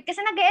is weird,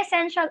 kasi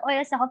nag-essential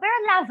oils ako, pero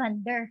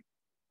lavender.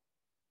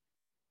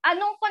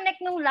 Anong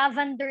connect nung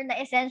lavender na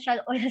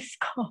essential oils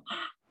ko?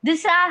 Doon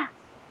sa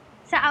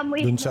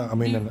amoy. Doon sa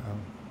amoy na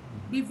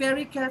Be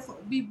very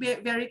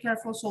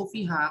careful,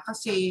 Sophie ha,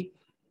 kasi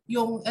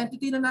yung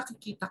entity na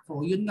nakikita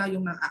ko, yun nga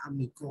yung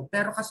nang-aamoy ko.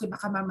 Pero kasi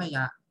baka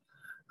mamaya,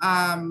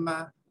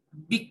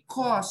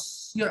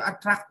 because you're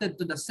attracted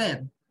to the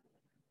scent,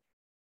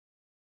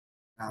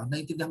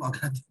 naintindihan mo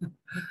agad.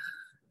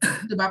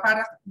 Diba?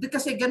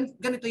 Kasi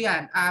ganito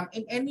yan.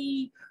 In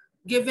any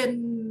given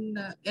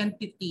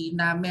entity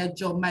na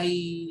medyo may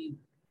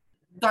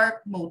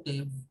dark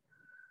motive,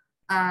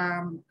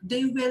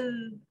 they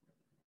will,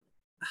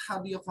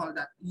 how do you call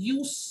that?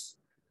 Use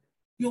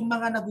yung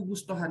mga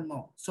nagugustuhan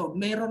mo. So,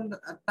 meron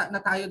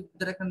na tayo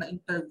direct na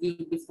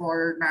interview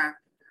before na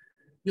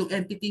yung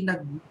entity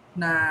na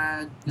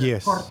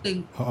Yes.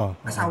 courting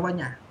asawa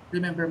niya.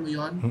 Remember mo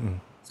yon?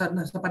 Sa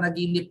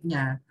panaginip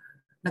niya,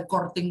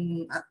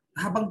 nag-courting,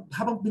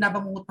 habang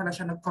binabangungot pala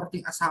siya,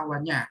 nag-courting asawa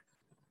niya.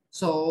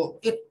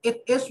 So, it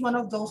is one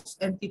of those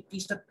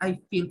entities that I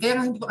feel, kaya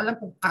nga hindi ko alam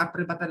kung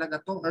kapre ba talaga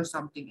to or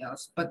something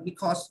else. But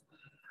because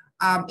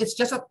it's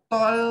just a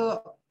tall,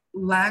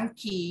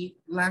 lanky,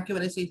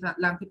 when I say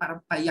lanky,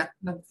 parang payat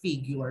na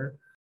figure.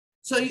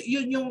 So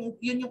yun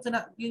yung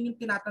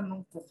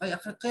tinatanong ko. Kaya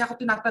ko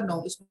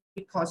tinatanong is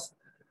because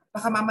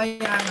baka mamaya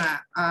nga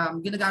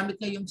ginagamit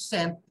niya yung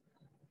scent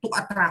to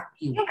attract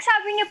you. Yung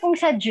sabi niyo pong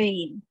sa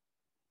dream,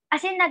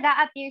 as in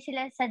nag-a-appear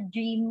sila sa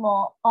dream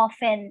mo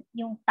often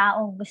yung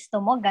taong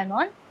gusto mo,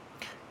 ganon?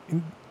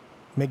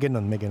 May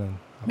ganon.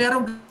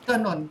 Meron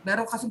ganon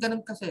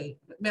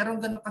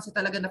kasi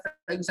talaga na,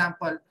 for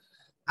example,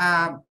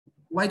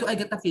 why do I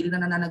get the feeling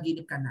na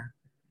nananaginip ka na?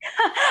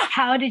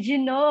 How did you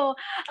know?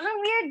 Ang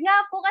weird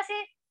nga po kasi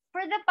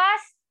for the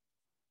past,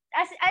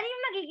 ano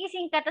yung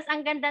magigising ka, tas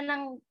ang ganda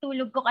ng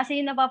tulog ko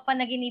kasi yung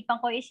napapanaginipan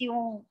ko is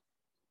yung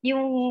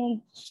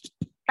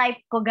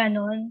type ko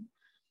ganon.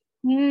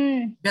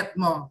 Bet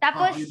mo.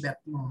 Tapos, you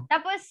bet mo.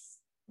 Tapos,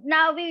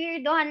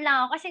 na-weirdohan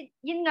lang ako kasi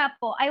yun nga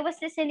po, I was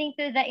listening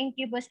to the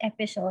Incubus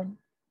episode.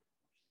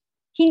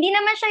 Hindi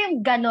naman siya yung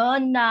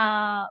ganon na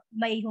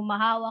may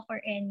humahawak or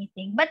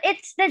anything. But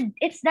it's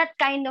that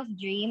kind of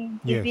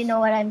dream, if you know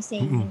what I'm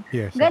saying.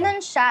 Yes.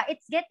 Ganon siya.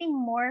 It's getting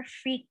more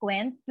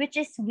frequent, which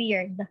is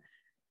weird.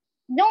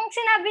 Nung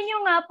sinabi niyo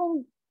nga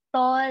pong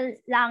tall,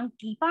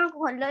 lanky, parang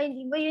hala,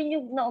 hindi ba yun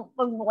yung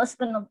pagbukas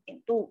ko ng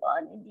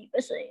pintuan? Hindi ba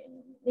siya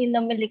yung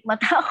namilik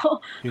mata ko?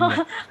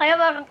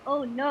 Kaya parang,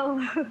 oh no.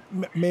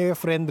 May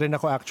friend rin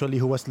ako actually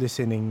who was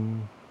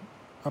listening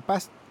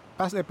past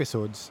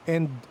episodes,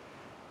 and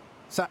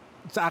sa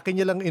akin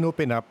niya lang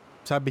inopen up,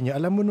 sabi niya,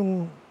 alam mo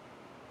nung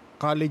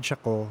college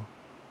ako,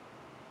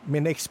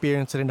 may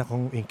na-experience rin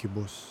akong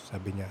incubus,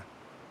 sabi niya.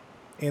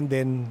 And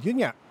then,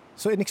 yun nga.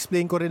 So,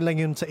 in-explain ko rin lang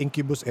yun sa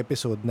incubus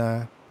episode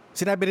na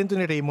sinabi rin to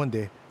ni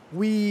Raymond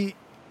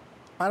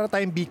para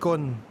tayong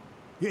beacon.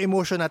 Yung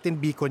emotion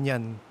natin, beacon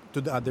yan to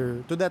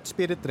that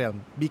spirit realm.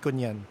 Beacon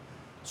yan.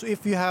 So,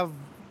 if you have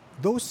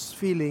those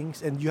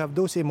feelings and you have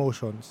those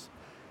emotions,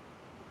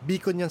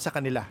 beacon yan sa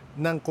kanila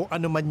ng kung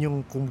ano man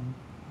yung kung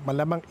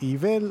malamang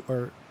evil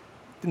or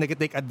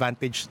nag-take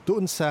advantage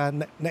doon sa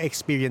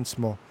na-experience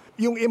mo.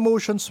 Yung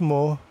emotions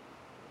mo,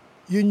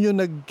 yun yung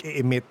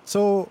nag-emit.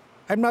 So,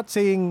 I'm not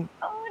saying...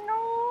 Oh, no!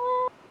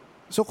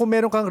 So, kung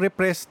meron kang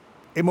repressed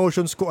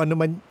emotions, kung ano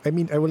man, I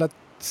mean, I will not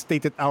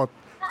state it out.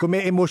 Kung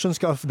may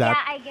emotions ka of that,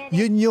 yeah, I get it.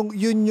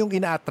 yun yung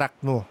ina-attract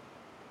mo.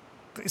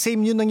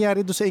 Same yun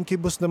nangyari doon sa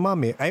Incubus na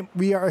mami.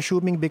 We are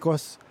assuming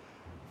because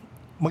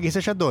mag-isa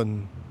siya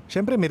doon.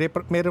 Siyempre,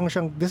 meron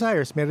siyang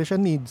desires, meron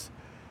siyang needs.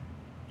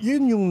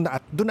 Yun yung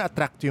doon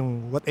na-attract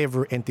yung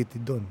whatever entity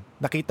doon.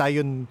 Nakita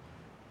yun,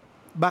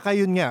 baka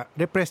yun nga,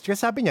 repressed. Kasi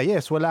sabi niya,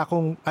 yes,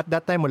 at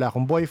that time, wala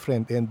akong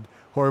boyfriend and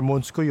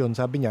hormones ko yun.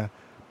 Sabi niya,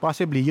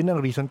 possibly, yun ang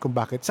reason kung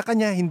bakit. Sa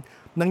kanya,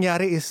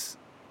 nangyari is,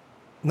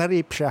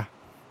 na-rape siya.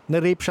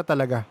 Na-rape siya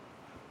talaga.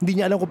 Hindi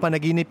niya alam kung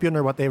panaginip yun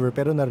or whatever,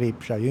 pero na-rape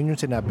siya. Yun yung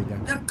sinabi niya.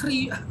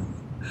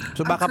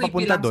 So baka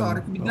papunta doon.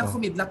 Sorry, biglang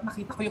kumidlat.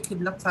 Nakita ko yung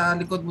kidlat sa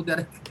likod mo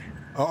direct.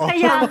 Oo.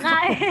 Kaya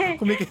nga eh.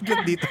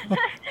 Kumikidlat dito.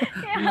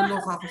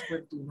 Naloka ako sa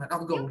tuman.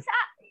 I'll go.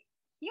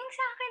 Yung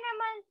sa akin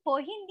naman po,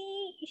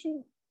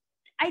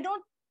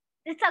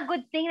 it's a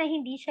good thing na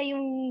hindi siya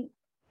yung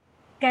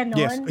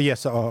ganon.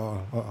 Yes, oo.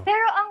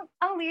 Pero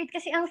ang weird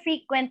kasi ang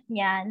frequent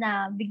niya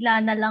na bigla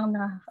na lang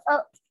na,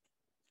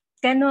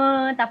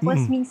 ganon. Tapos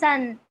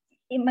minsan,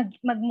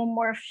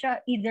 magmomorph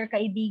siya, either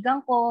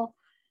kaibigan ko,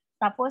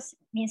 tapos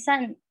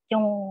minsan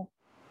yung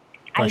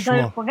crush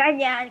idol mo. ko,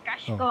 ganyan,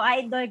 crush ko,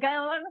 idol,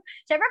 gano'n.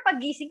 Siyempre, pag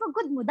gising ko,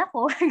 good mood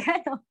ako,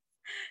 gano'n.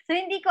 So,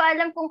 hindi ko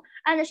alam kung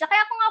ano siya.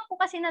 Kaya ko nga po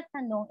kasi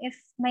natanong if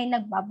may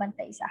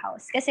nagbabantay sa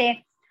house. Kasi,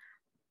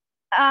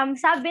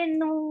 sabi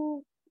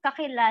nung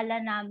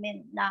kakilala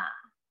namin na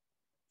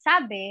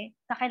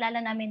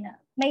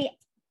may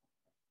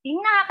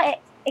yung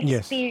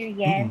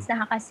nakaka-experience,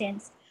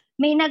 nakaka-sense,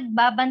 may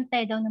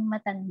nagbabantay daw ng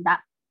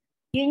matanda.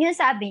 Yun yung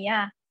sabi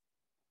niya.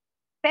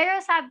 Pero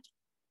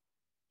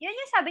yun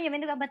yung sabi niya,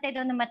 may nagbabantay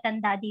daw ng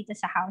matanda dito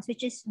sa house,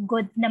 which is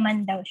good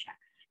naman daw siya.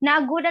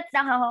 Nagulat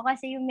lang ako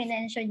kasi yung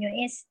minention nyo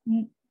is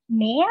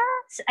male?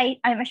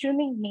 I'm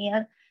assuming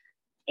male.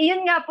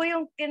 Yun nga po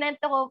yung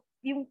kinento ko,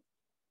 yung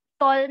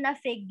tall na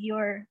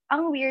figure.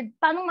 Ang weird.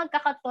 Paano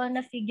magkaka-tall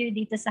na figure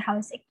dito sa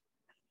house?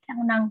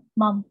 lang ng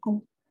mom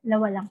ko.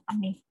 Dalawa lang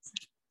kami.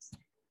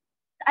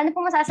 Ano po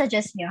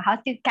masasuggest nyo? How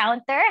to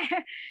counter?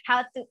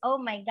 How to, oh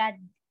my God,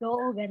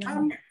 go,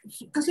 ganun.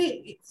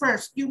 Kasi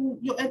first, yung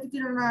entity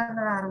na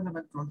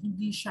nararamdaman ko,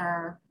 hindi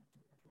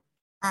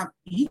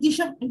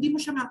mo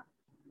siya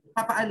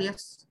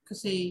mapapaalis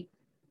kasi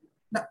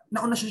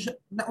nauna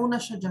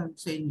siya dyan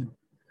sa inyo.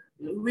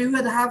 We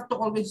would have to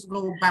always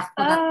go back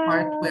to that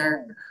part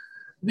where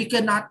we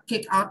cannot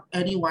kick out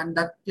anyone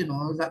that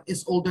that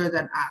is older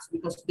than us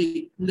because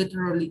they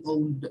literally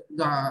owned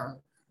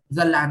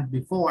the land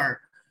before.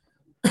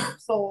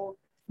 So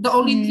the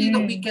only thing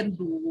that we can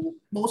do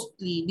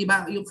mostly, di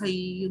ba, yung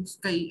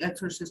kay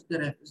Exorcist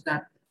Direct is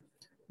that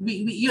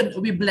we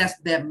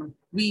bless them.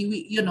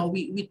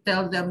 We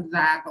tell them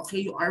that okay,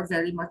 you are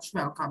very much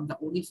welcome. The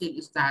only thing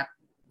is that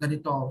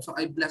ganito. So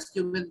I bless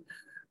you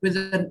with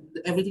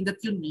everything that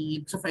you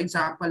need. So for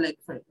example, like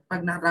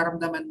pag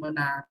nararamdaman mo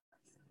na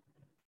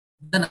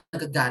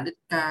nagagalit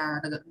ka,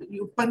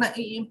 pag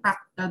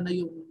na-impact na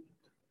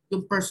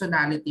yung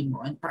personality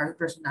mo and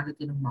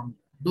personality ng mom,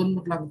 doon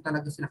mo lang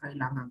talaga sila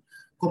kailangan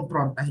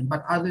kumprontahin.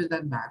 But other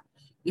than that,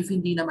 if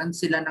hindi naman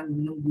sila nang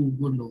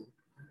gugulo,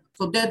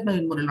 so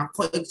deadline mo na lang,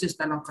 coexist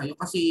na lang kayo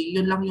kasi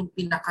yun lang yung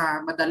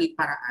pinakamadaling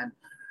paraan.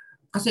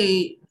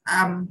 Kasi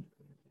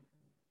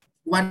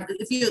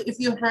if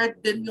you heard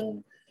din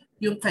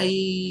yung kay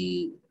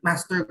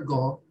Master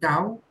Gao,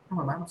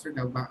 tama ba? Master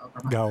Gao ba?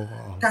 Tama. Gao.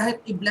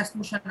 Kahit i-bless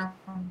mo siya ng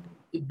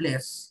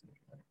i-bless,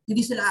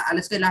 hindi sila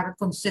aalis. Kailangan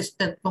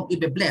consistent mong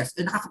i-bless.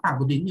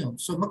 Nakakapagod din yun.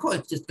 So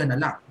mag-coexist ka na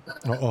lang.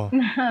 Oo.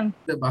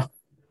 Diba?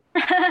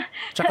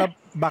 Tsaka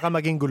baka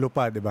maging gulo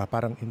pa, diba?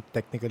 Parang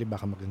technically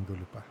baka maging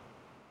gulo pa.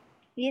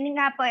 Yun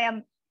nga po,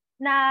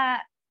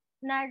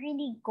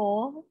 narinig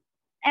ko,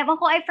 ewan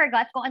ko, I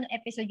forgot kung anong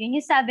episode yun.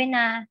 Yung sabi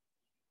na,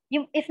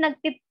 yung if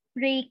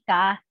nagpipray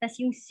ka, tas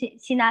yung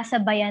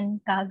sinasabayan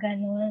ka,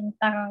 ganun,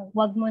 parang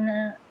wag mo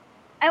na,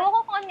 ewan ko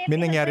kung ano episode.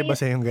 May nangyari ba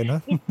sa'yo yung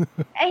ganun?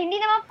 Ay,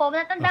 hindi naman po,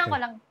 natandaan ko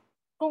lang,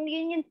 kung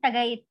yun yung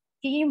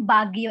yun yung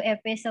Baguio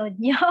episode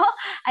nyo.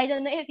 I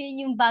don't know if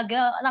yun yung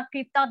Baguio,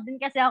 na-creeped out din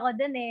kasi ako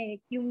dun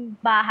yung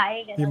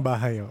bahay. Ganun. Yung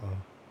bahay, oo.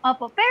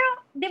 Opo,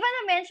 pero di ba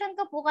na-mention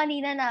ko po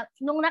kanina na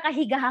nung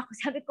nakahiga ako,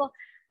 sabi ko,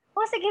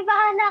 sige,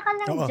 bahala ka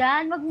lang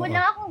dyan. Wag mo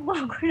lang akong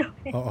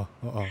guguluhin. Oo.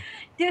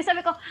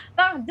 Sabi ko,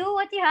 parang do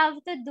what you have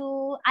to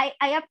do.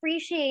 I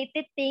appreciate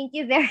it. Thank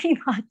you very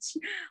much.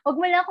 Wag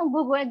mo lang akong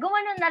guguluhin.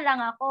 Gumanon na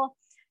lang ako.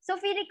 So,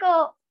 feeling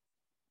ko,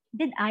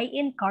 did I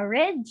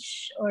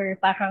encourage? Or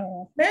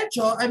parang...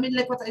 Medyo, I mean,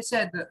 like what I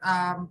said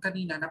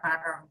kanina, na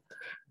parang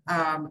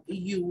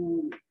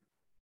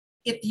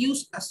it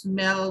used a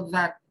smell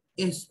that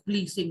is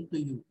pleasing to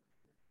you.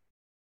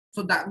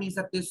 So that means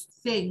that this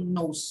thing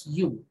knows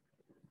you.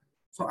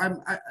 So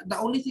the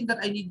only thing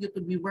that I need you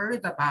to be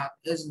worried about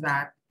is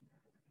that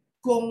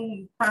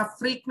kung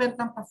pa-frequent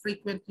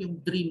yung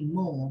dream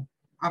mo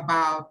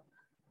about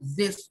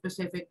this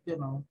specific,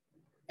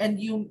 and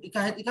yung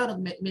kahit ikaw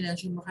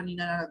nag-mention mo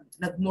kanina na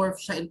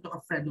nag-morph siya into a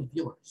friend of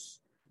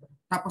yours.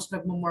 Tapos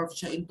nag-morph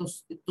siya into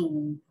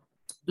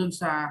dun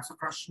sa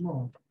crush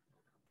mo.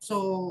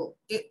 So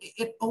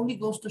it only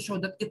goes to show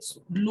that it's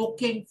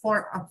looking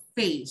for a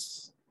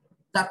face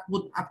that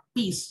would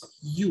appease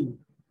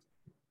you.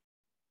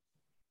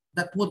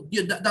 That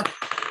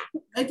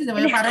ay, hindi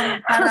naman,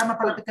 para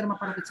mapalapit ka na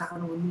mapalapit sa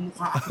akin,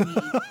 mumukha ako ni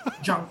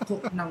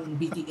Jungkook ng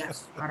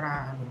BTS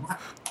para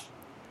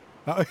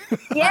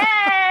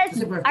Yes!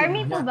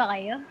 Army po ba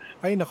kayo?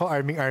 Ay, nako,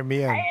 army yan.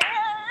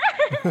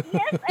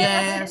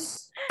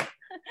 Yes.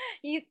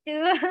 You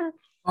too.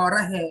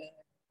 Orahe.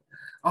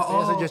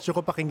 Oo. Kaya suggestion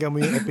ko pakinggan mo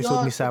yung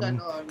episode ni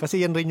Sam.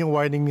 Kasi yan rin yung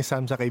warning ni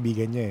Sam sa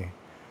kaibigan niya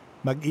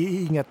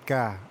Mag-iingat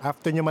ka.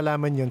 After niya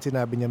malaman yun,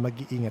 sinabi niya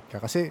mag-iingat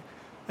ka. Kasi,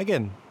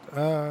 again,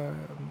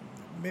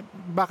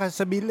 baka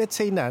sabihin, let's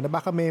say na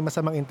baka may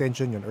masamang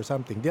intention yun or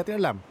something. Di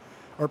natin alam.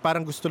 Or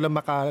parang gusto lang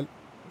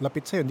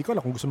makalapit sa'yo. Hindi ko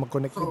alam kung gusto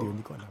mag-connect with you.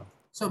 Hindi ko alam.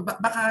 So,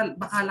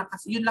 baka lang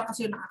kasi, yun lang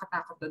kasi yung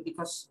nakakatakot doon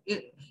because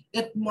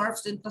it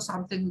morphs into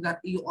something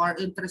that you are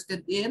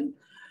interested in.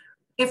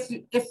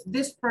 If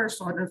this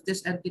person or if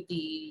this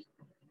entity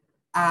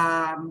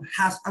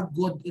has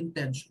good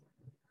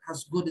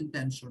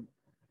intention,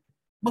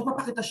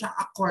 magpapakita siya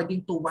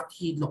according to what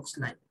he looks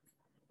like.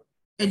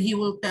 And he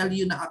will tell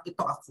you na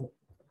ito ako.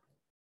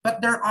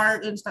 But there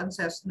are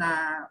instances na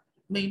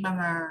may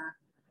mga,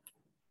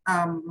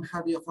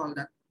 how do you call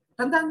that?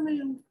 Tandaan mo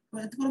yung,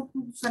 ito ko lang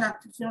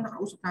sino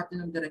nakausap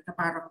natin ng direct na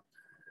parang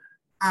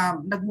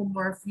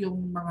nagmumorph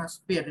yung mga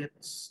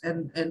spirits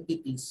and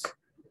entities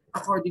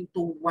according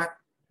to what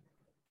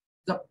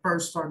the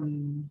person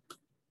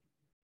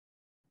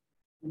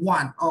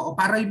want. O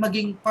para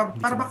maging,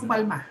 para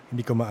makumalma.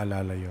 Hindi ko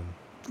maalala yun.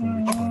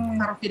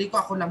 Parang feeling ko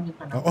ako lang yung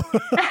tanong.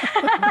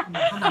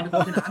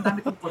 Ang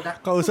dami kong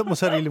kodak. Kausap mo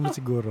sarili mo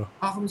siguro.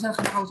 Ako minsan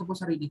nakausap mo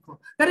sarili ko.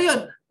 Pero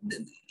yun,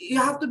 you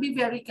have to be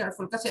very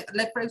careful kasi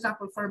like for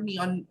example for me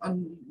on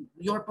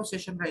your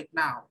position right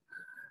now,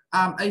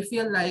 I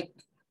feel like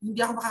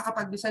hindi ako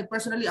makakapag-decide.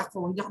 Personally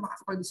ako, hindi ako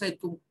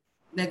makakapag-decide kung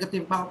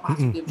negative ba o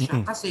positive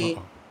siya. Kasi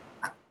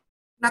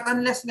Not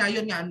unless nga,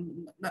 yun nga,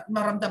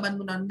 maramdaman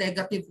mo na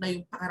negative na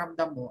yung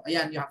pakiramdam mo.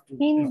 Ayan, you have to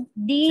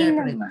Hindi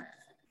separate. naman.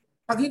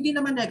 Pag hindi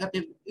naman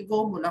negative,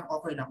 i-go mo lang,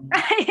 okay lang.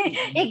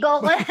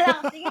 I-go ko na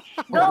lang. Sige,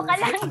 go ka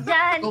lang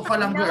dyan. Go ka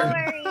lang, no girl.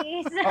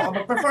 worries. Oo,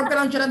 mag-perform ka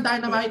lang dyan ng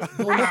Dynamite,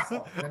 go na ako.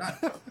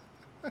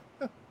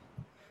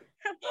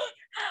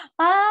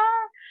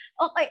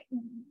 Okay.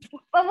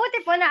 Pabuti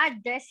po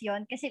na-address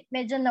yon kasi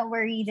medyo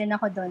na-worry din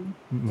ako doon.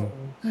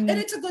 And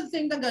it's a good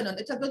thing na ganun.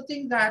 It's a good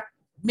thing that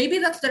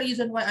maybe that's the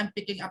reason why I'm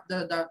picking up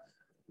the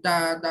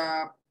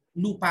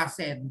lupa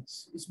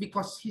sense is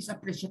because he's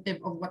appreciative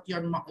of what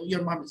your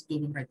mom is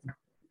doing right now.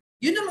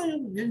 Yun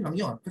lang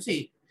yun.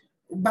 Kasi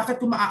bakit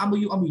kung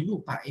maaamoy yung amoy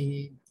lupa,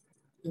 yung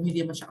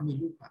hindi man siya amoy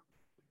lupa.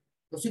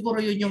 So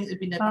siguro yun yung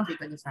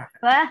ipinapakita niya sa akin.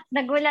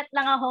 Nagulat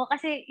lang ako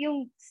kasi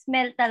yung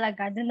smell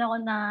talaga, doon ako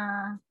na...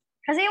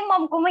 Kasi yung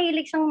mom ko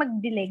mahilig siyang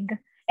magdilig.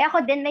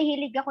 Ako din,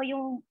 mahilig ako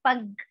yung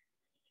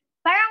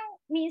parang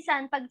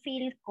minsan pag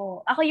feel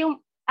ko, ako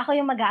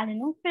yung mag-aano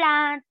ng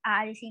plant,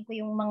 aalisin ko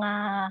yung mga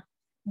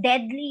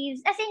dead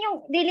leaves. As in,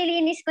 yung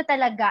nililinis ko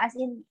talaga. As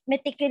in,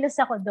 meticulous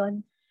ako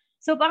doon.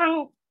 So,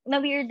 parang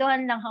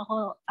na-weirdohan lang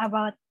ako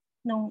about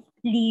nung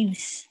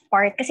leaves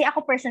part. Kasi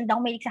ako person daw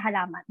mahilig sa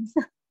halaman.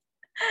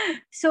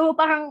 So,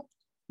 parang,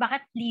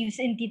 bakit leaves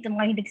hindi ito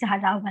mahilig sa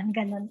halaman?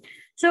 Ganon.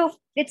 So,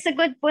 it's a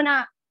good po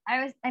na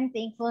I'm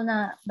thankful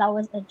na that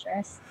was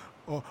addressed.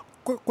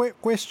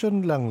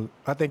 Question lang.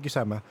 Thank you,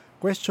 Sama.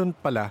 Question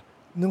pala.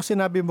 Nung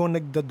sinabi mo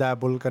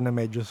nagdadabble ka na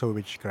medyo sa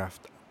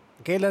witchcraft,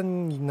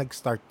 kailan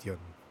nag-start yun?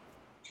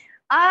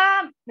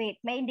 Wait,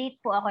 may date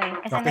po ako eh.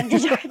 Kasi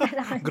nag-journal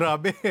ako.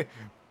 Grabe.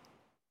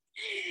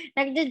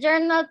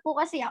 Nag-journal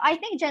po kasi ako. I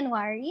think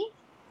January.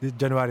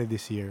 January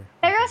this year.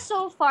 Pero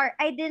so far,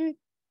 I didn't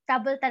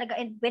dabble talaga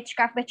in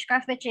witchcraft,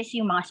 which is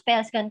yung mga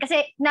spells. Ganun.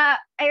 Kasi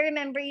I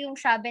remember yung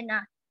sabi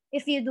na,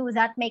 if you do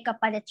that, may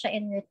kapalit siya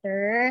in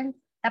return.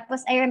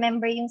 Tapos I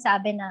remember yung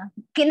sabi na,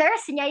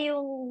 kinurse niya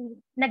yung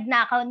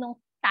nagnakaw nung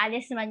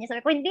talisman niya. Sabi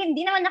ko,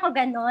 hindi naman ako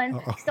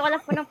ganon. Gusto ko lang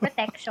po ng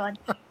protection.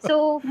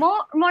 So,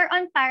 more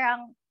on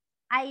parang,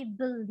 I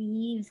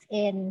believe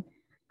in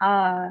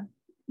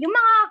yung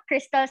mga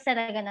crystals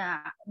talaga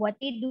na what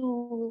they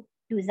do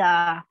to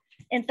the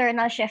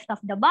internal shift of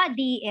the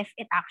body, if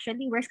it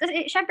actually works.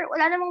 Kasi syempre,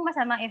 wala namang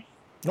masama if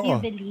you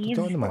believe.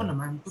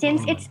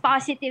 Since it's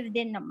positive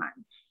din naman.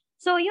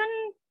 So,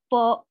 yun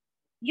po,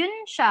 yun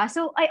siya.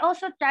 So, I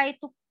also try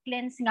to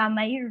cleanse nga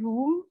my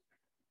room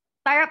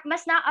para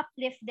mas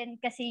na-uplift din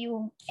kasi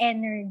yung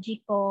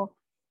energy ko.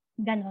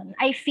 Ganon.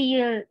 I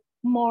feel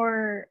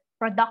more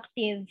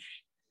productive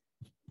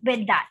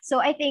with that. So,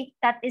 I think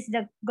that is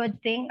the good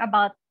thing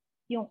about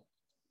yung,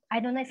 I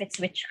don't know if it's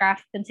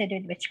witchcraft,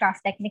 considered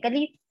witchcraft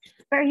technically,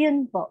 pero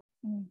yun po.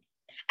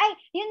 Ay,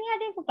 yun nga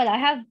din po pala. I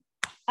have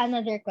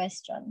another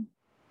question.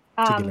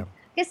 Sige lang.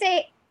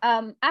 Kasi,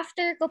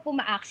 after ko po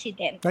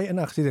ma-accident. Ay, an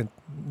accident.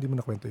 Hindi mo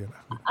nakwento yun.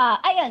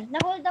 Ayun,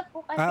 na-hold up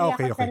po kasi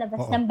okay. ako sa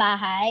labas ng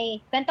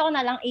bahay. Kwento ko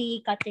na lang,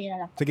 i-cut nyo na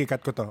lang. Sige,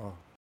 cut ko to.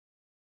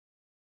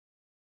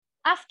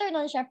 After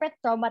nun, syempre,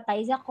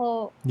 traumatize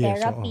ako,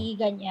 therapy,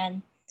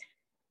 ganyan.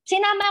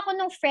 Sinama ako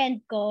ng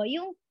friend ko,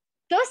 yung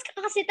close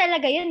kasi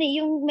talaga yun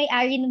yung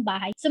may-ari ng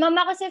bahay.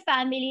 Sumama ko sa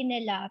family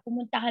nila,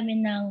 pumunta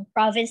kami ng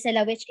province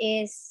nila, which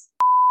is...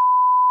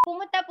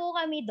 Pumunta po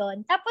kami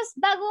doon. Tapos,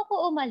 bago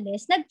ako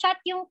umalis,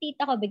 nag-chat yung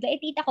tita ko bigla.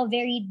 Tita ko,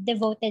 very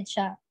devoted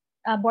siya.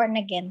 Born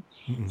again.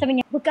 Mm-hmm. Sabi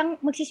niya, huwag kang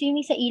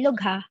magsiswimming sa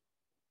ilog, ha?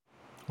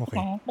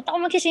 Okay. Ba't ako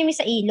magsiswimming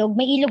sa ilog?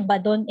 May ilog ba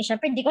doon?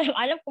 Syempre, hindi ko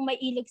alam kung may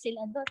ilog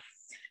sila doon.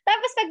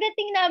 Tapos,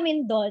 pagdating namin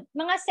doon,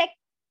 mga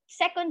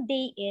second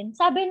day in,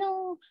 sabi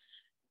nung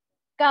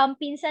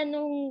pinsan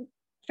nung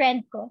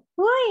friend ko,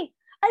 "Uy,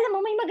 alam mo,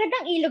 may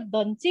magandang ilog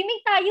doon.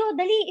 Swimming tayo.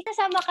 Dali,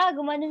 itasama ka."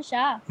 Gumanon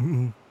siya.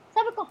 Mm-hmm.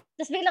 Sabi ko,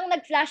 tapos biglang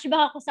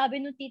nag-flashback ako, sabi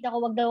nung tita ko,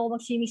 wag daw ako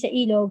mag-swimming sa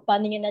ilog.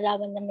 Paano niyo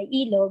nalaman na may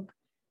ilog?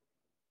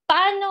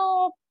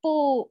 Paano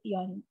po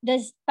yun?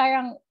 Is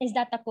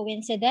that a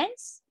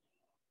coincidence?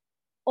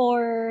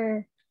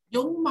 Or...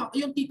 Yung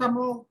tita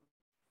mo,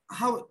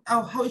 how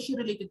is she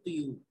related to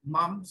you?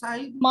 Mom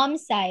side? Mom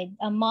side.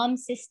 Mom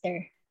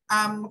sister.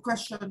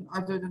 Question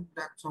other than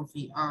that,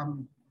 Sophie.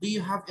 Do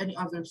you have any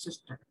other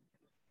sister?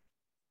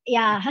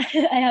 Yeah,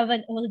 I have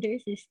an older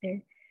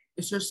sister.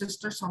 Is your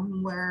sister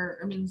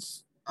somewhere,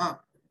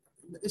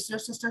 is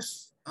your sister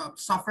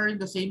suffering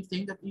the same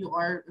thing that you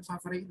are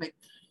suffering? Like,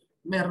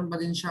 meron ba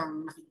din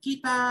siyang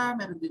nakikita?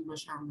 Meron din ba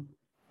siyang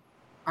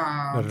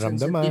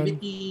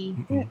sensitivity?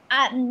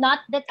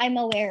 Not that I'm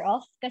aware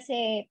of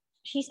kasi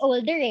she's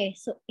older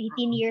So,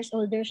 18 years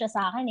older siya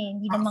sa akin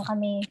Hindi naman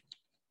kami,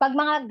 pag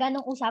mga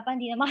ganong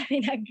usapan, hindi naman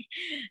kami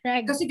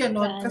kasi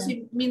ganon.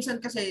 Kasi minsan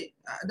kasi,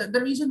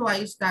 the reason why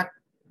is that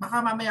baka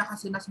mamaya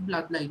kasi nasa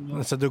bloodline nyo.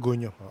 Nasa dugo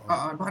nyo.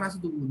 Baka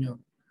nasa dugo nyo.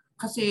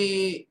 Kasi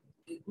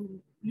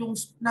yung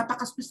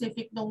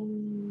napaka-specific nung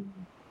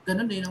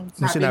ganun nung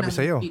sabi ng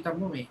sa'yo. Tita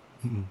mo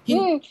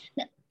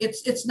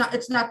It's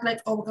not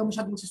like, wag kang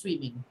masyadong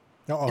magsiswimming.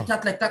 It's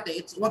not like that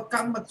It's wag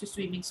kang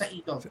magsiswimming sa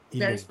ilog.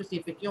 Very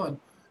specific yon.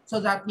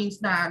 So that means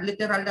na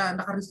literal na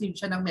naka-receive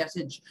siya ng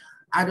message.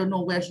 I don't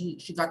know where she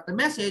got the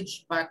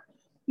message, but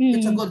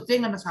it's a good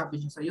thing na nasabi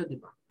niya sa'yo,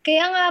 di ba?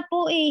 Kaya nga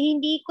po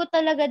hindi ko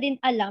talaga din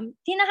alam.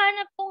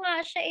 Hinahanap ko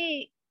nga siya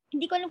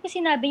Hindi ko alam kung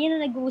sinabi niya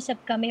na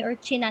nag-uusap kami or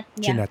chinat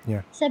niya. Chinat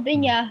niya.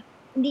 Sabi niya,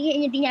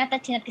 hindi niya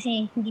ata chinat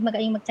kasi hindi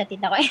magaling mag-chat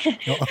ako.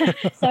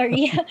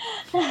 Sorry.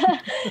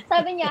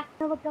 Sabi niya,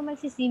 huwag ka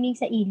magsiswimming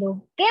sa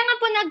ilog. Kaya nga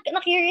po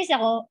na-curious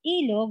ako,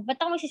 ilog? Ba't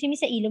ako magsiswimming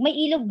sa ilog? May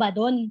ilog ba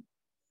doon?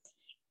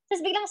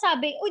 Tapos biglang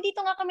sabi, dito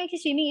nga kami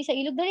magsiswimming sa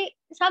ilog. Dali,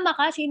 sama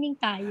ka, swimming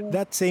tayo.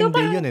 That same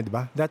day yun di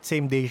ba? That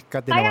same day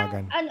ka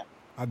tinawagan.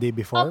 A day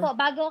before? Opo,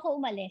 bago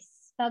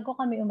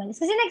kami umalis.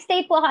 Kasi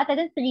nag-stay po ako ata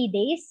doon 3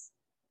 days.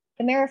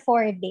 Kami or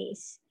 4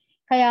 days.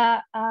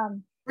 Kaya,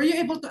 were you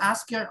able to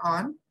ask your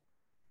aunt?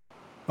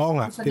 Oo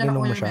nga,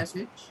 tinanong mo siya.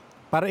 Message?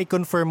 Para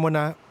i-confirm mo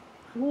na,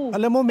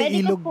 alam mo may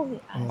ilog. Pwede ko po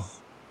i-ask.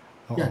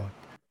 Yeah.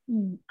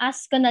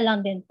 Ask ko na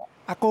lang din po.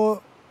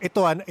 Ako,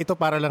 ito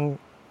para lang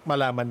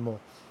malaman mo.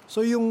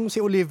 So yung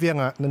si Olivia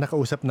nga na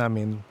nakausap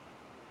namin,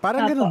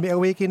 parang ganun, may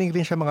awakening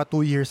rin siya mga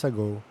 2 years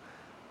ago.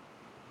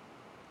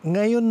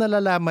 Ngayon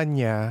nalalaman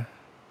niya,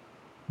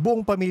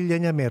 buong pamilya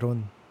niya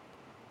meron.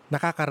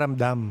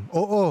 Nakakaramdam.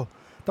 Oo.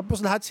 Tapos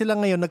lahat sila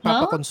ngayon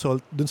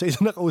nagpapakonsult dun sa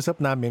isang nakausap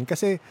namin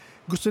kasi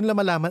gusto nila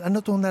malaman ano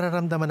itong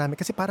nararamdaman namin.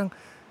 Kasi parang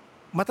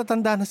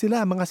matatanda na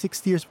sila, mga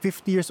 60 years,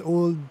 50 years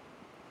old,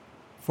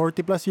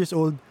 40 plus years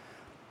old,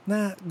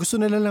 na gusto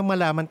nila lang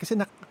malaman kasi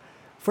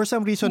for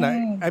some reason,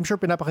 I'm sure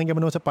pinapakinggan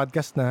mo naman sa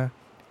podcast na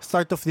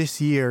start of this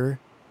year,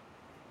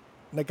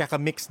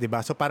 nagkaka-mix, di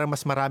ba? So parang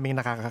mas maraming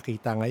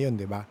nakakakita ngayon,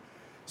 di ba?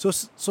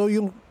 So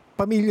yung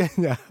pamilya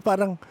niya,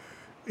 parang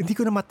hindi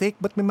ko na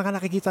ma-take, but may mga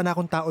nakikita na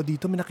akong tao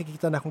dito, may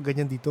nakikita na akong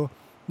ganyan dito,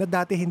 na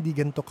dati hindi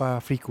ganito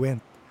ka-frequent.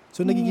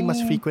 So nagiging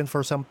mas frequent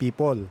for some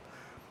people.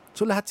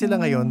 So lahat sila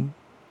ngayon,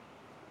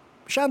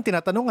 siya ang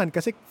tinatanungan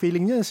kasi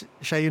feeling niya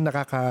siya yung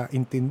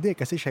nakakaintindi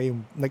kasi siya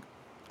yung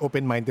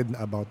open-minded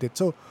na about it.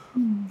 So,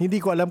 hindi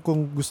ko alam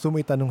kung gusto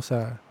mo itanong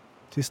sa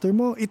sister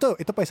mo. Ito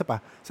pa, isa pa.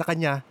 Sa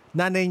kanya,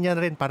 nanay niya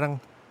rin parang,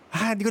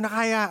 hindi ko na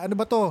kaya. Ano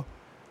ba to?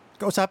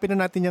 Kausapin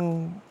na natin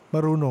yung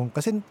marunong.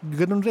 Kasi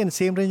ganun rin.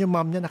 Same rin yung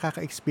mom niya.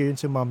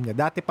 Nakaka-experience yung mom niya.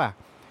 Dati pa.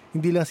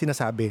 Hindi lang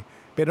sinasabi.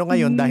 Pero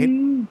ngayon, dahil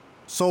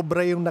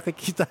sobra yung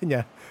nakikita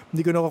niya,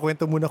 hindi ko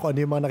nakukwento muna kung ano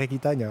yung mga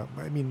nakikita niya.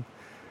 I mean,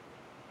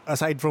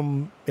 aside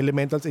from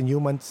elementals and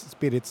human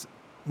spirits,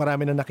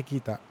 marami na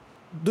nakikita.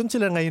 Doon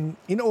sila ngayon,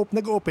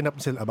 nag-open up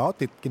sila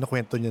about it.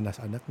 Kinukwento niya na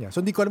sa anak niya.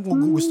 So, hindi ko alam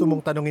kung gusto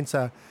mong tanungin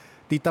sa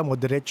tita mo,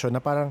 diretso, na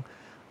parang,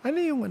 ano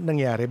yung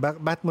nangyari?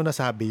 Bakit mo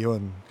nasabi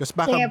yun?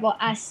 Baka, sige po,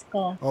 ask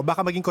ko. O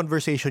baka maging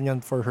conversation yan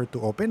for her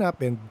to open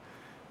up and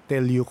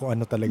tell you kung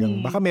ano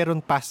talagang, baka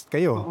meron past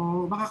kayo.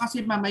 Oo, baka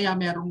kasi mamaya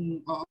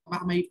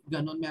baka may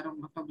ganun,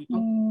 merong matawag dito.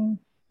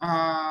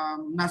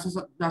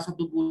 Nasa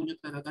dugo nyo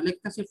talaga.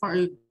 Like, kasi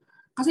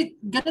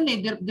ganun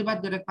di ba,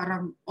 direct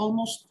parang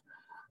almost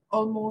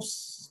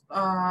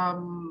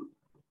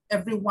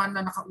everyone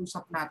na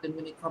nakausap natin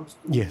when it comes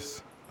to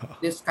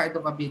this kind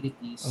of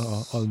abilities.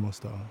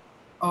 Almost.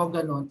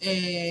 Ganun.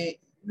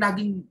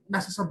 Laging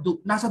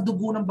nasa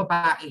dugo ng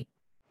babae.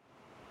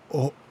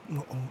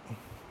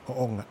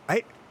 Oo nga.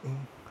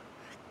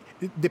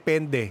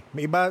 Depende.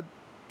 May iba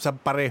sa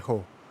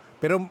pareho.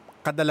 Pero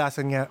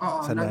kadalasan nga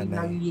sa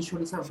nanay.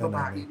 Usually sa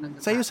babae.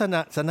 Sa'yo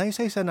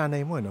sa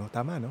nanay mo, no?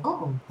 Tama, no?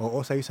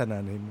 Oo, sa'yo sa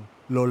nanay mo.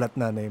 Lola't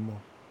nanay mo.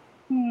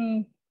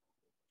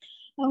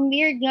 Ang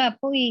weird nga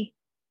po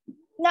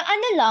Na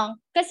ano lang,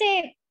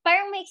 kasi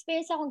parang may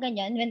experience akong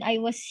ganyan when I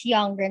was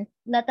younger.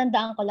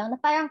 Natandaan ko lang na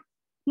parang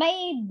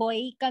may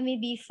boy kami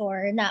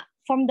before na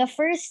from the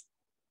first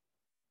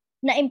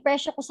na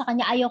impression ko sa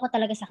kanya, ayaw ko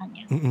talaga sa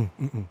kanya.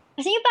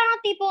 Kasi yung parang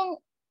tipong,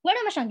 wala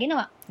naman siyang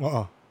ginawa.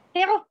 Oo.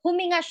 Pero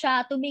huminga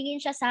siya, tumingin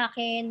siya sa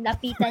akin,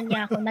 lapitan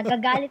niya ako,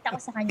 nagagalit ako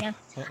sa kanya.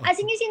 As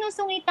in, yung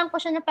sinusungitan ko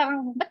siya na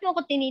parang, ba't mo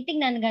ko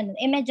tinitingnan, ganun.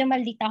 Medyo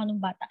maldita ako ng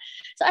bata.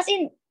 So as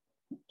in,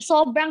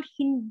 sobrang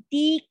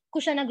hindi ko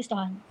siya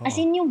nagustuhan. As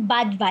in, yung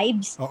bad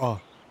vibes.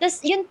 Tapos,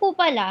 yun po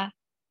pala,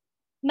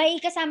 may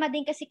kasama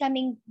din kasi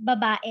kaming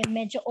babae,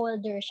 medyo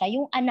older siya,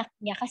 yung anak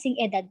niya, kasing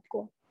edad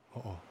ko.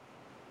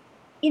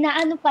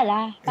 Inaano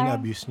pala.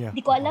 In-abuse niya.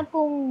 Di ko alam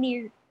kung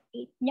near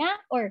 8 niya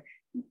or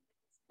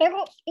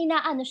pero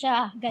inaano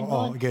siya,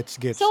 gano'n. Gets.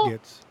 So,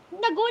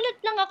 nagulat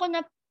lang ako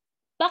na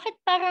bakit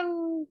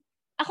parang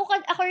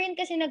ako rin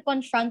kasi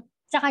nag-confront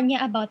sa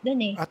kanya about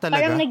dun talaga?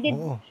 Parang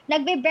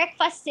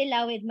nagbe-breakfast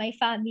sila with my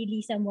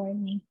family sa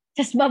morning.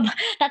 Tapos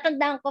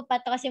tatandaan ko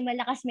pa to kasi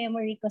malakas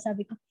memory ko.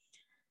 Sabi ko,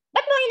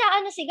 ba't mo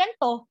inaano si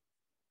ganto?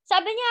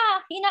 Sabi niya,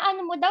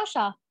 inaano mo daw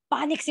siya.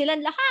 Panic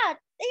silang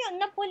lahat.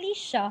 Ayun,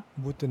 na-police siya.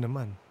 Buti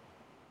naman.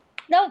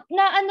 Na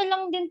ano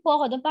lang din po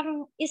ako doon, parang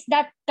is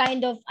that kind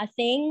of a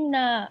thing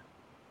na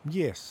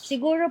yes.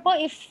 Siguro po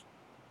if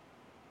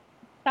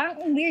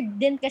parang weird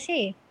din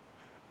kasi.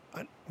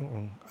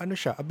 Ano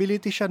siya,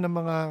 ability siya ng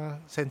mga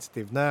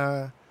sensitive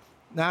na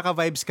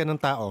nakaka-vibes ka ng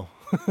tao.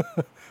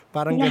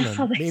 Parang gano'n.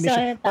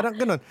 Parang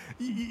gano'n.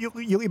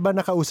 Yung iba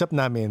nakausap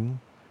namin,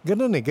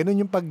 gano'n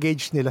gano'n yung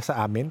pag-gauge nila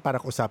sa amin para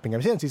kausapin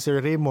kami. Si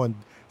Sir Raymond,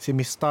 si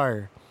Miss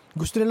Star.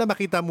 Gusto nila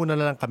makita muna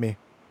na lang kami.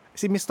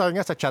 Si Miss Star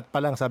nga sa chat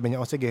pa lang, sabi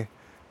niya, sige,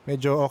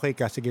 medyo okay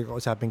ka, sige,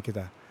 kausapin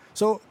kita.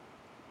 So,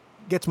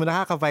 gets mo,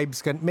 nakaka-vibes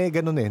ka, may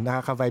ganun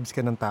nakaka-vibes ka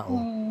ng tao.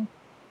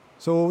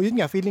 So, yun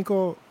nga, feeling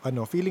ko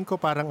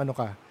parang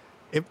ka,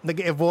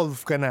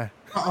 nag-evolve ka na.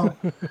 Oo.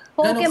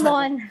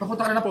 Pokemon.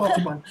 Papunta ka na ng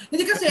Pokemon.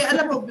 Hindi kasi,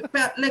 alam mo,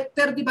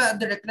 pero di ba,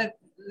 direct,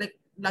 like,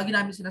 lagi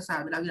namin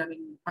sinasabi, lagi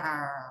namin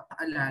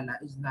paalala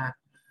is that,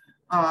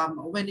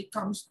 when it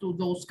comes to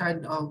those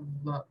kind of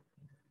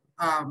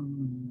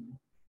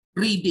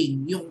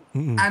reading, yung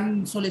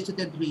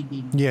unsolicited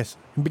reading. Yes.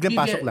 Biglang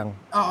pasok lang.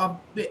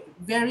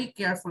 Very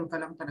careful ka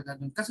lang talaga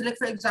dun. Kasi like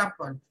for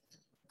example,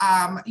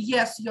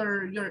 yes,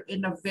 you're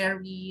in a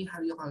very,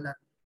 how do you call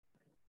that?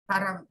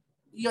 Parang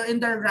you're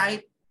in the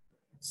right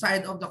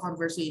side of the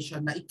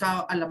conversation na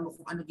ikaw alam mo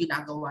kung ano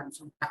ginagawa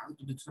ng tao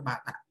dito sa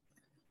bata.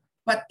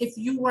 But if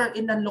you were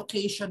in a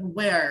location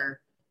where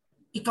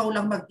ikaw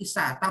lang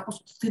mag-isa,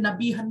 tapos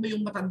sinabihan mo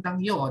yung matandang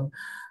yon,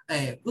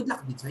 good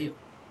luck din sa'yo.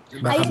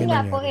 Ayun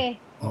nga po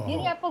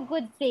Yun nga po,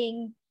 good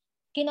thing,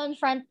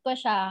 kinonfront ko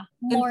siya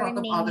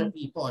morning. In front of other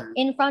people.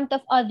 In front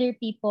of other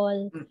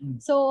people. Mm-mm.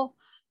 So,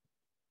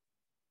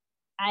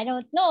 I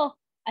don't know.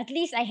 At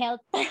least I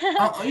helped.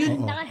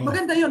 Yun.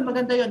 Maganda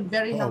yun.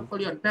 Very helpful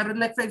yun. Pero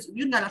like friends,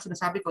 yun nga lang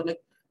sinasabi ko.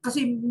 Like,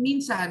 kasi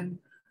minsan,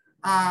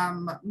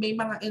 may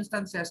mga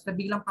instances na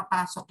biglang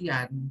papasok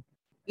yan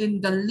in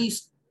the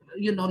least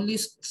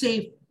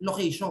safe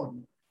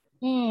location.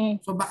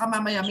 So baka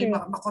mamaya may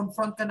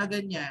ma-confront ka na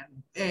ganyan,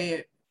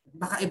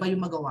 baka iba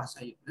yung magawa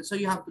sa'yo. So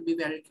you have to be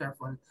very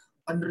careful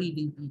on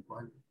reading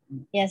people.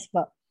 Yes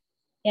po.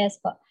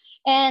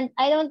 And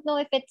I don't know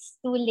if it's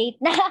too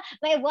late na.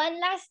 May one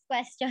last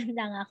question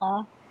lang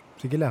ako.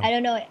 Sige lang. I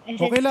don't know if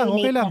it's okay lang.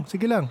 na.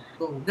 Sige lang.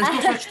 So, there's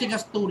no such thing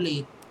as too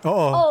late.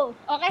 Oo. Oh,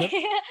 okay.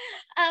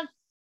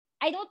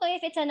 I don't know if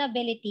it's an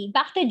ability.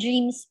 Back to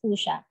dreams po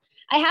siya.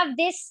 I have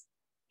this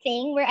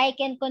thing where I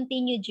can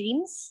continue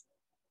dreams.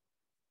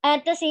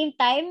 At the same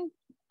time,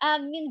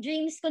 yung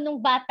dreams ko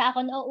nung bata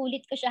ako,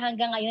 nauulit ko siya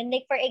hanggang ngayon.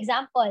 Like for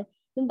example,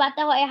 nung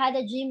bata ko, I had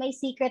a dream, may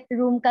secret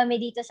room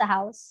kami dito sa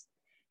house.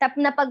 Tapos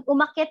na pag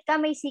umakyat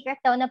ka, may secret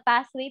daw na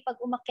pathway.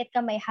 Pag umakyat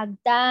ka, may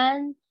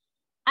hagdan.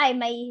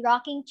 May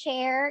rocking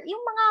chair.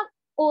 Yung mga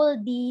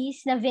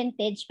oldies na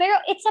vintage. Pero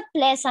it's a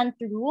pleasant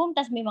room.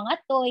 Tapos may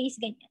mga toys,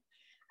 ganyan.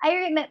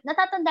 I remember,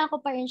 natatandaan ko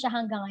pa rin siya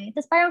hanggang ngayon.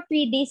 Tapos parang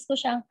 3 days ko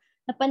siyang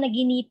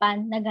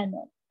napanaginipan na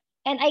gano'n.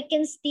 And I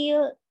can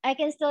still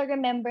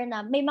remember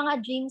na may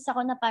mga dreams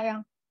ako na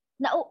parang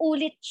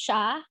nauulit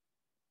siya,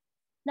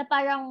 na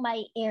parang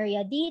may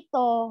area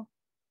dito,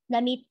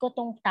 na-meet ko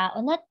tong tao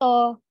na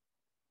to,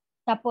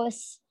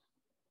 tapos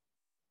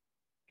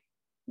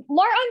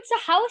more on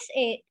sa house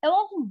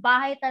ewan kung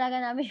bahay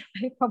talaga namin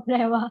may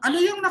problema. Ano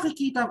yung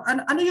nakikita,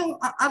 ano yung,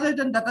 other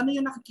than that, ano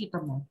yung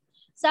nakikita mo?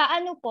 Sa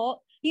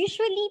po,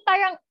 usually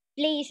parang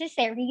places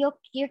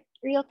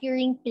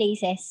reoccurring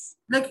places.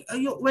 Like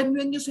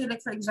when you say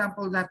like for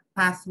example that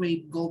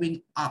pathway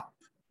going up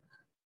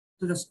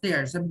to the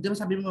stairs, di ba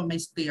sabi mo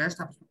may stairs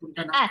tapos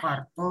pupunta ng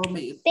kwarto,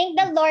 may thank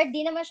the Lord,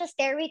 di naman siya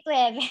stairway to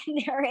heaven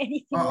or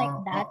anything like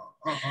that.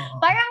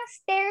 Parang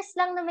stairs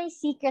lang na may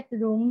secret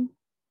room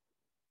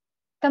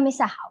kami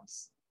sa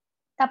house.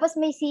 Tapos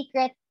may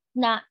secret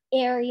na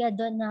area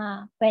doon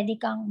na pwede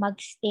kang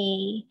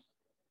magstay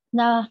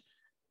na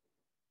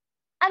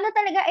ano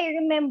talaga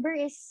I remember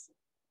is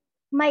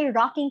my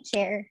rocking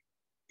chair.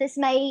 Tapos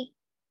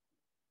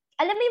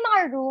alam mo yung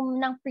mga room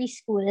ng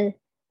preschoolers.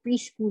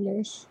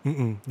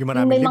 Yung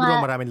maraming libro,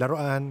 maraming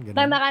laruan. Ganun.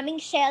 May maraming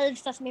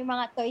shelves, tapos may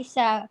mga toys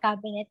sa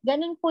cabinet.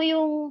 Ganun po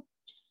yung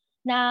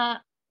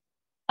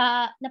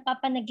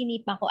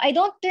napapanaginipan ko. I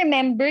don't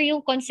remember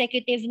yung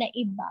consecutive na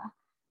iba.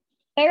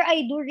 Pero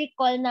I do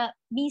recall na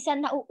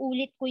minsan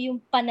nauulit ko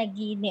yung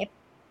panaginip.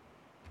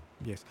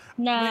 Yes.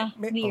 Na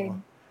weird.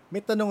 May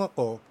tanong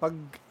ako, pag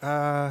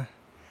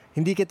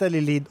hindi kita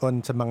li-lead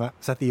on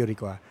sa theory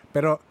ko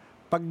pero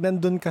pag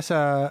nandun ka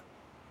sa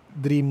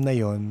dream na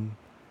yon,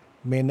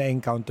 may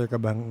na-encounter ka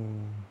bang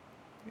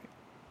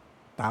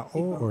tao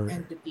or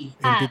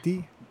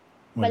entity?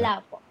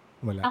 Wala po.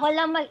 Wala. Ako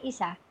lang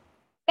mag-isa.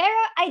 Pero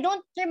I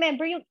don't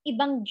remember yung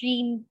ibang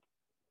dream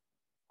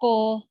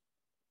ko.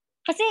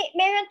 Kasi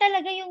meron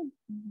talaga yung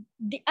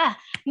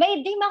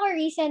may dream ako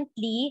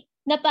recently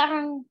na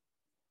parang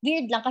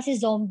weird lang kasi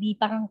zombie,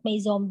 parang may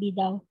zombie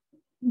daw.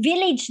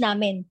 Village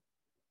namin.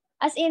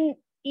 As in,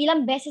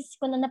 ilang beses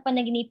ko na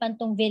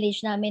napanaginipan tong village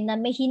namin na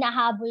may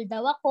hinahabol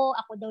daw ako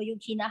daw yung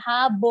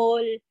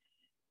hinahabol.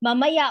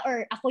 Mamaya,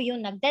 or ako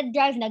yung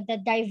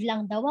nagda-drive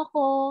lang daw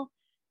ako.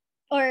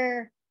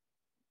 Or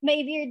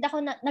may weird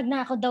ako na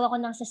nagnakaw daw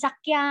ako ng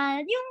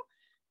sasakyan.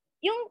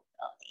 Yung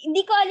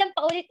hindi ko alam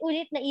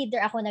paulit-ulit na either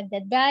ako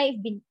nagda-drive,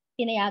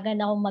 pinayagan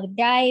ako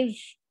mag-drive,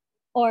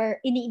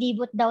 or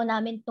iniilibot daw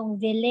namin tong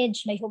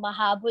village, may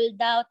humahabol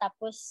daw,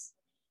 tapos,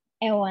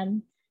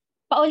 ewan.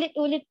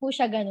 Paulit-ulit po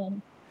siya ganun.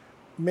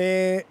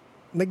 May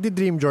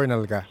nagdi-dream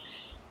journal ka?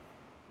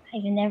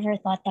 I've never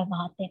thought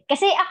about it.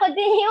 Kasi ako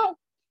din yung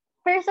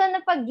person na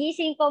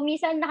paggising ko,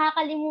 minsan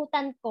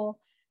nakakalimutan ko,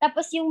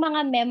 tapos yung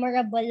mga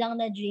memorable lang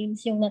na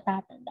dreams yung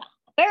natatanda.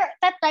 Pero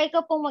tatry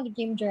ko pong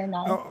mag-dream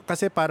journal.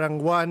 Kasi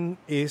parang one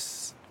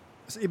is,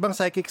 ibang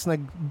psychics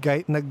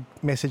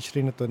nag-message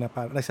rin ito na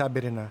parang,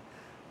 nagsabi rin na,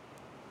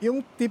 yung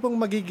tipong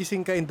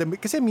magigising ka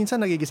kasi minsan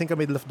nagigising ka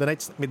middle of the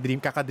night,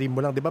 kakadream mo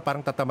lang, di ba?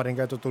 Parang tatamarin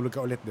ka, tutulog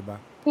ka ulit, di ba?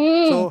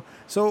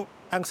 So,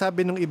 ang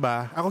sabi nung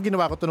iba, ako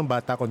ginawa ko to nung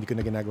bata ko, hindi ko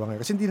na ginagawa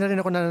ngayon. Kasi hindi na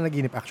rin ako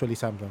nananaginip actually,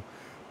 Samsung.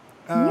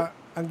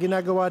 Ang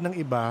ginagawa ng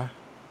iba,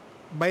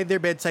 by their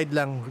bedside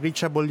lang,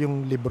 reachable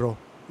yung libro,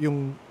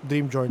 yung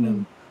dream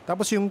journal.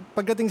 Tapos yung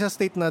pagdating sa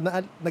state na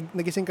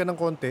nagising ka ng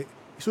konti,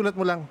 isulat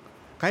mo lang,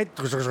 kahit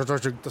tapos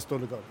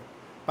tulog ka ulit.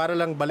 Para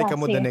lang balik ka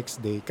mo the next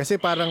day. Kasi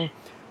parang,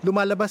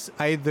 lumalabas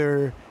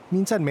either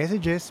minsan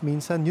messages,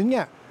 minsan yun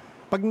nga.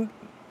 Pag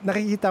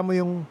nakikita mo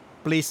yung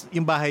place,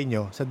 yung bahay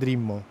nyo sa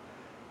dream mo,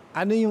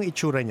 ano yung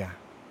itsura niya?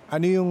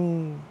 Ano yung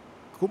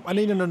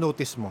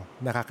nanonotice mo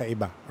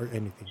nakakaiba or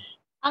anything?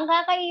 Ang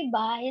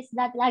kakaiba is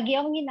that lagi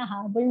akong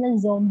hinahabol ng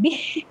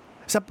zombie.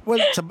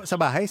 Sa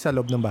bahay? Sa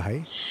loob ng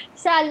bahay?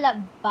 Sa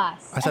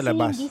labas. Sa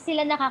labas. Hindi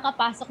sila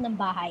nakakapasok ng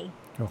bahay.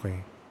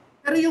 Okay.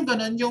 Pero yung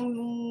ganun,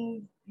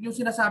 yung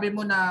sinasabi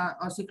mo na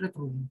secret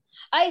room.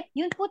 Ay,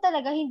 yun po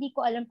talaga, hindi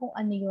ko alam kung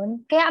ano yun.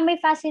 Kaya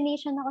may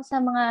fascination ako sa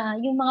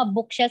yung mga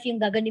bookshelf,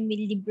 yung gaganin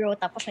may libro,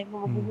 tapos may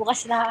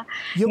mabubukas na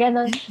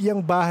gano'n.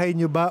 Yung bahay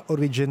nyo ba,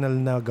 original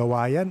na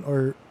gawa yan?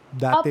 Or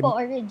dati? Opo,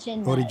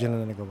 original.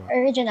 Original na gawa.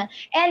 Original.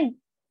 And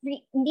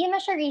hindi na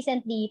siya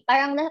recently,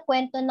 parang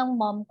nakwento ng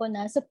mom ko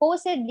na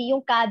supposedly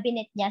yung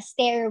cabinet niya,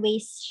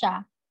 stairways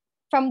siya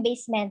from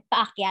basement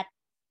paakyat.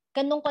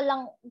 Ganun ko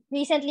lang,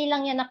 recently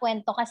lang niya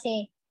nakwento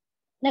kasi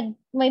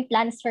may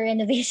plans for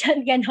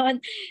renovation, ganon.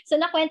 So,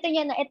 nakwento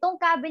niya na itong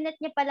cabinet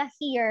niya pala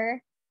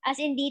here, as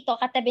in dito,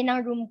 katabi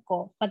ng room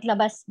ko,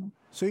 paglabas mo.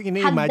 So, yung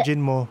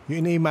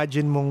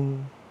ina-imagine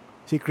mong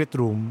secret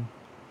room,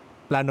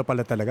 plano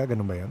pala talaga,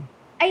 ganun ba yun?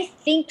 I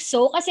think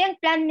so. Kasi ang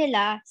plan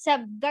nila, sa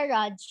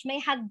garage, may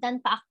hagdan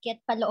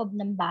paakyat pa loob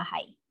ng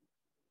bahay.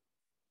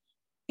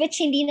 Which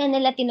hindi na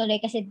nila tinuloy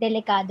kasi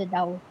delikado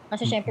daw.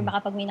 Kasi syempre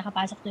baka pag may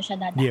nakapasok doon siya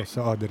dadaan. Yes,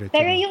 diretso.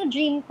 Pero yung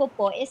dream ko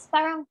po is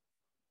parang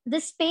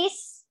the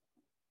space,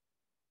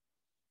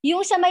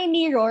 yung sa may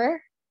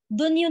mirror,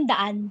 dun yung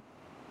daan.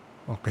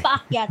 Okay.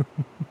 Paakyat.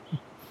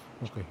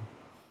 Okay.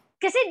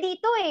 Kasi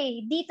dito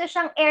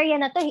siyang area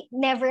na to,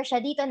 never siya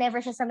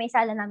sa may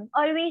sala namin.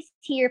 Always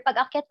here, pag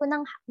akyat ko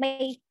ng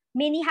may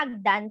mini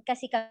hagdan,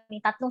 kasi kami,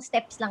 3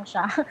 steps lang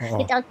siya.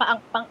 Literal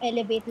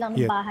pang-elevate lang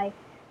ng bahay.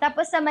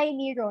 Tapos sa may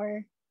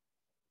mirror,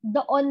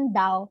 doon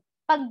daw,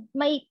 pag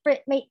may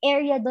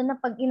area doon na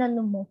pag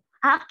inano mo,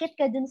 aakyat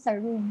ka dun sa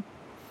room.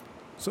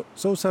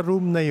 So sa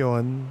room na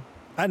yon,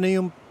 ano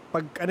yung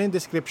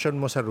description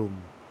mo sa room?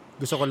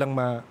 Gusto ko lang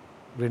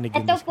marinig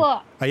yung Ito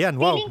po.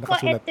 Ayan, wow, feeling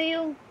nakasulat. Ko ito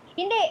yung,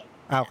 hindi.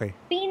 Okay.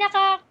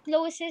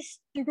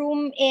 Pinaka-closest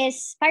room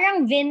is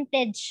parang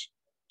vintage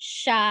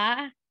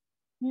siya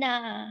na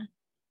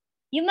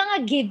yung mga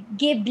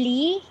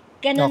Ghibli,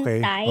 ganun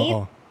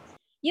type. Oo.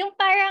 Yung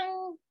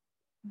parang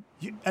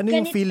ano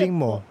yung feeling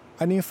mo?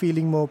 Ano yung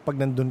feeling mo pag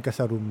nandun ka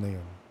sa room na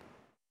yon?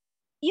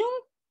 Yung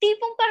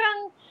tipong parang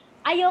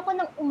ayoko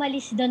nang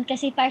umalis doon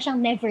kasi parang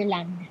siyang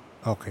Neverland.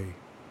 Okay.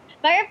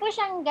 Parang po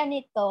siyang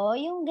ganito,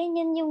 yung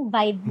ganyan yung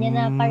vibe niya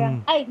na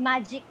parang,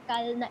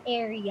 magical na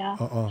area.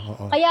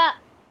 Oo. Kaya,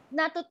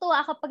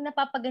 natutuwa ako pag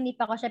napapaganip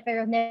ako siya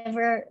pero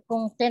never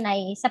kong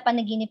tinay sa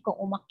panaginip kong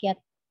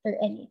umakyat or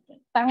anything.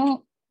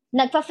 Parang,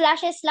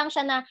 nagpa-flashes lang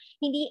siya na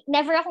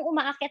never akong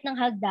umaakyat ng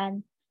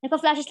hagdan.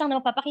 Nagpa-flashes lang na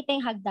mapapakita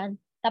yung hagdan.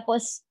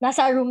 Tapos,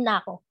 nasa room na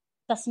ako.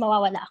 Tapos,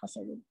 mawawala ako sa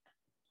room.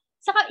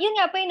 Saka, yun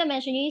nga po yung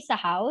na-mention yung sa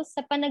house.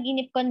 Sa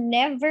panaginip ko,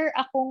 never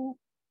akong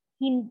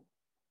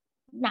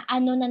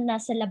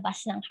nasa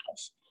labas ng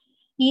house.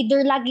 Either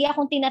lagi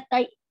akong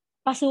tinatry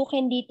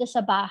pasukin dito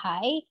sa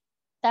bahay,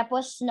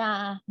 tapos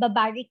na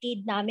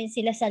babarricade namin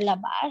sila sa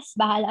labas,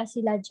 bahala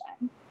sila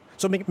dyan.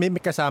 So may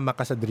kasama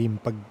ka sa dream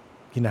pag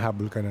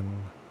hinahabol ka ng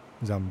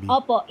zombie?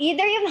 Opo.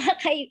 Either yung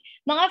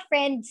mga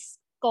friends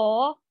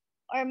ko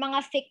or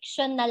mga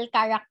fictional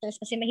characters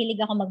kasi mahilig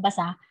ako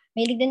magbasa.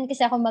 Mahilig din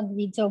kasi ako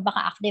mag-read, so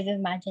baka active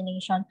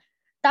imagination.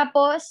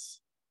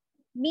 Tapos,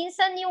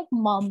 minsan yung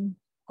mom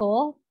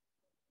ko,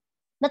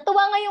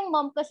 natuwa nga yung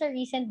mom ko sa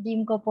recent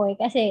dream ko po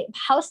kasi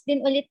house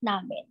din ulit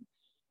namin.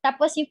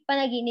 Tapos yung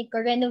panaginip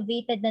ko,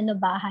 renovated na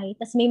bahay,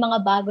 tapos may mga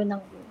bago ng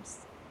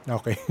rooms.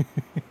 Okay.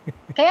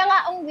 Kaya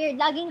nga, ang weird,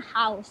 laging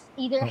house.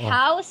 Either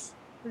house,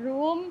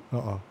 room,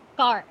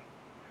 car.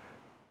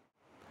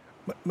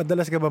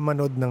 Madalas ka ba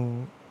manood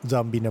ng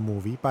zombie na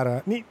movie?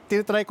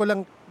 Tinitry ko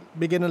lang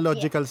bigyan ng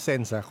logical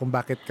sense kung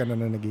bakit ka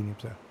nananaginip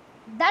sa.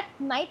 That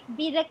might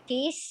be the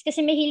case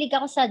kasi mahilig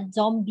ako sa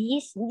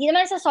zombies. Hindi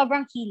naman sa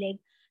sobrang hilig.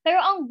 Pero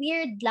ang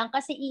weird lang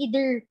kasi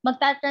either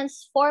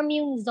magta-transform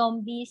yung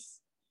zombies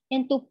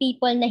into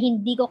people na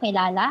hindi ko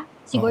kilala.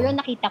 Siguro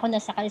nakita ko na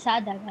sa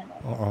kalsada.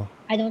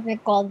 I don't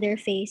recall their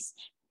face.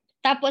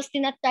 Tapos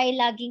tinatry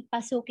laging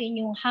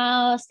pasukin yung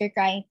house. They're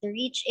trying to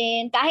reach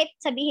in. Kahit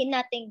sabihin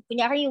natin,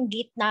 kunyari yung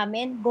gate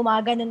namin,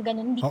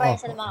 gumaganon-ganon, hindi pa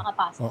rin sila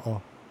makakapasok.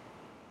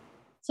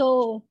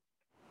 So,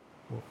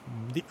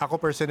 ako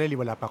personally,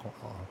 wala pa akong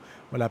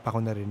Wala pa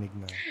akong narinig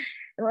na.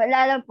 Wala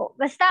lang po.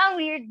 Basta ang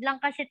weird lang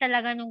kasi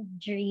talaga nung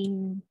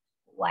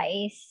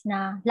dream-wise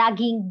na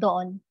laging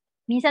doon.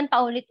 Minsan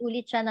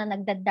paulit-ulit siya na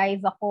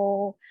nagda-drive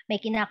ako, may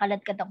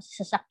kinakalad-kad ako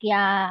sa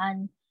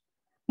sasakyan.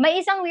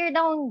 May isang weird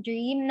akong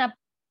dream na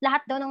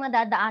lahat daw ng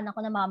nadadaan ako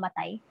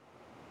namamatay.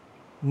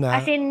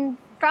 As in,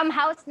 from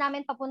house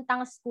namin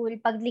papuntang school,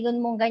 pag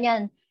lingon mong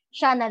ganyan,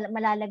 siya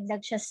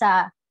malalaglag siya sa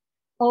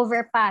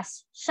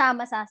overpass. Siya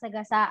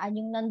masasagasaan.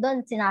 Yung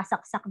nandun,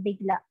 sinasaksak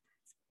bigla.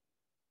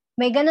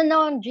 May ganun na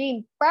akong dream.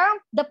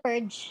 Parang The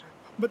Purge.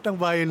 Ba't ang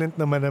violent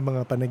naman ang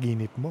mga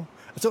panaginip mo?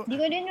 So, Di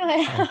ko din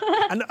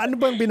ano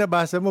bang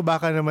binabasa mo?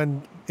 Baka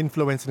naman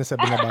influence na sa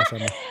binabasa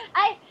mo.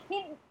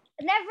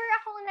 Never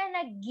akong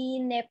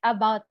nanaginip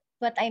about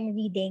what I'm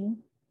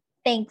reading.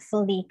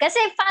 Thankfully. Kasi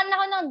fan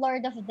ako ng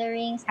Lord of the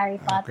Rings, Harry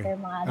Potter,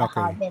 mga The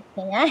Hobbit.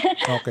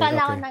 Fan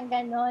ako ng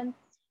ganun.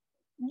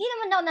 Hindi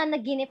naman ako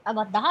nanaginip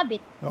about The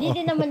Hobbit. Hindi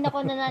din naman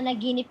ako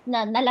nanaginip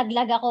na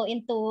nalaglag ako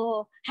into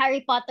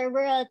Harry Potter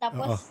world.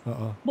 Tapos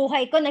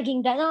buhay ko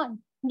naging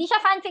ganon. Hindi siya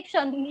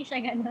fanfiction, hindi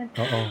siya ganon.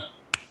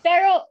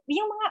 Pero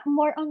yung mga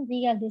more on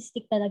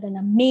realistic talaga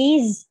na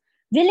maze.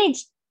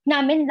 Village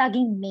namin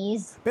laging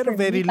maze. Pero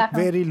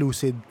very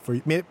lucid for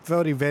you.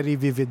 Very, very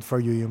vivid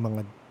for you yung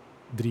mga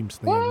dreams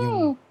na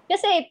yun.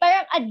 Kasi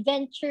parang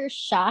adventure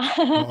siya.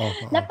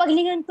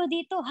 Napaglingan ko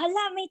dito,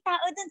 hala, may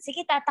tao dun.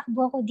 Sige,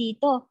 tatakbo ako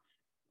dito.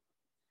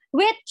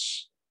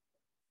 Which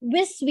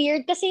was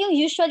weird kasi yung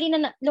usually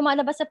na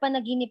lumalabas sa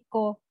panaginip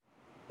ko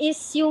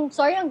is yung,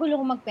 sorry, ang gulo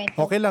ko magkwento.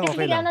 Okay lang.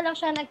 Kasi bigla na lang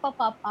siya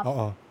nagpa-pop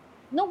up.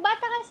 Nung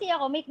bata kasi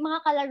ako, may mga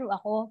kalaro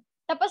ako.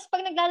 Tapos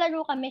pag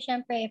naglalaro kami,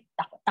 syempre,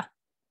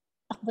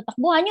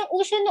 takbo-takbuhan. Yung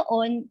uso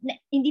noon,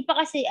 hindi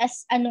pa kasi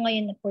as ano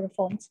ngayon na puro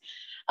phones.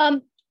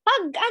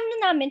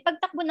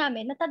 Pagtakbo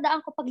namin,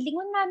 natandaan ko,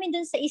 paglingon namin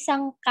dun sa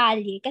isang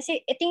kalye,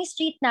 kasi ito yung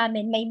street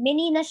namin, may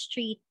Menina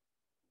Street,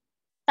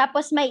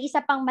 tapos may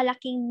isa pang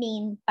malaking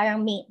main.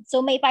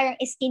 So may parang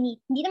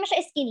eskinita. Hindi naman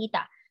siya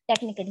eskinita.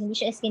 Technically, hindi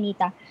siya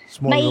eskinita.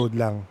 Small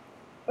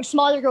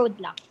road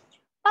lang.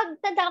 Pag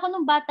tanda ko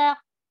nung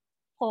bata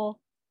ko,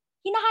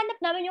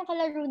 hinahanap namin yung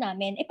kalaro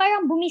namin.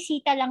 Parang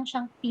bumisita lang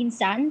siyang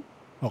pinsan.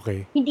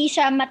 Okay. Hindi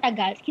siya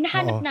matagal.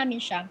 Hinahanap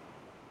namin siya.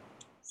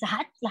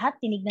 Lahat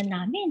tinignan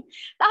namin.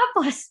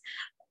 Tapos,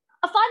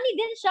 funny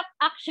din siya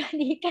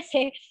actually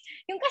kasi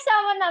yung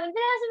kasama namin,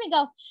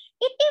 sumigaw,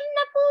 itim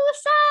na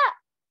pusa!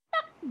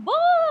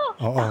 Takbo!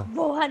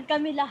 Takbuhan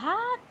kami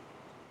lahat.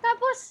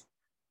 Tapos,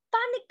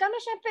 panic kami.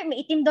 Siyempre,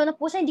 may itim daw na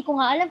pusa. Hindi ko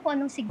nga alam kung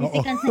anong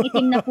significance ng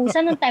itim na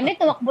pusa. Nung time,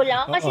 tumakbo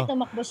lang kasi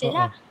tumakbo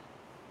sila.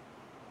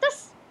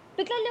 Tapos,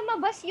 bigla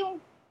lumabas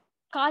yung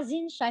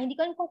cousin siya. Hindi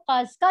ko alam kung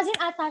cousin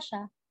ata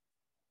siya.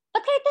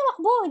 Ba't kayo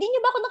tumakbo? Hindi niyo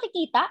ba ako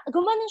nakikita?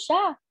 Gumanon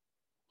siya.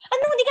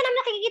 Ano, hindi ka namin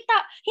nakikita?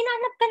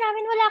 Hinanap ka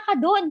namin, wala ka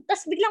doon.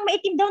 Tapos biglang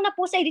maitim daw na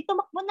pusa. Hindi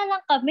tumakbo na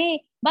lang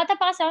kami. Bata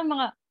pa kasi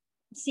mga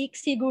 6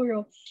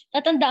 siguro.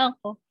 Tatandaan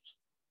ko.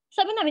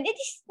 Sabi namin,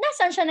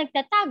 nasaan siya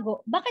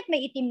nagtatago? Bakit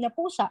may itim na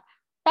pusa?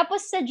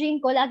 Tapos sa dream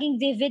ko, laging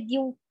vivid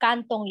yung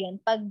kantong yun.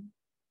 Pag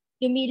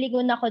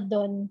lumiligon ako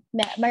doon,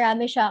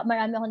 marami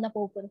ako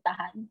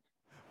napupuntahan.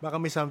 Baka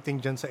may something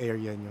dyan sa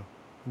area nyo.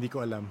 Hindi ko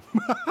alam.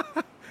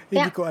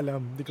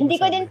 Hindi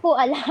ko din po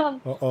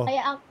alam.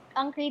 Kaya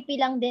ang creepy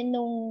lang din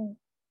nung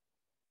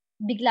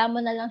bigla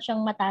mo na lang siyang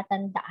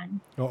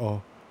matatandaan.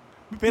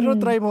 Pero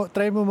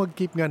try mo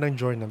mag-keep nga ng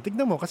journal.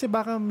 Tignan mo kasi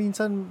baka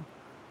minsan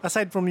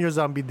aside from your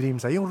zombie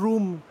dreams, yung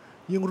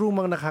room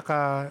ang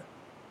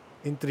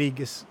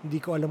nakaka-intrigue is hindi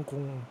ko alam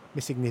kung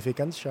may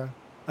significance siya.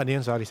 Ano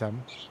yun? Sorry,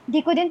 Sam.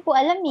 Hindi ko din po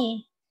alam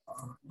eh.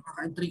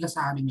 Nakaka-intriga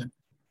sa amin yun.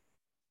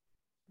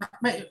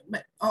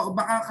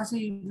 Baka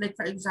kasi like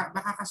for example,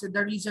 baka kasi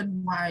the reason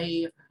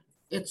why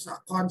it's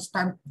a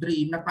constant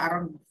dream na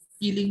parang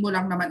feeling mo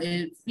lang naman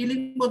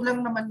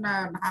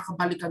na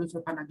nakakabalik ka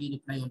sa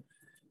panaginip na yun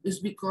is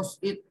because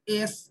it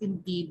is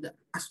indeed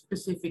a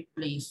specific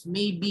place.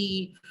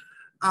 Maybe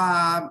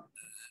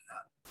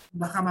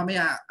baka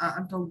mamaya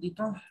ang tawag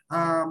dito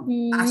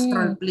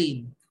astral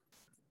plane.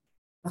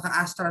 Baka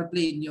astral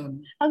plane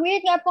yun. Ang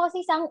weird nga po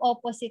kasi isang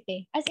opposite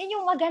eh. As in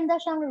yung maganda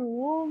siyang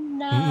room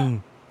na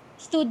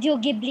Studio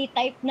Ghibli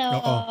type na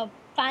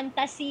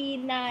fantasy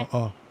na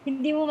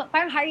hindi mo,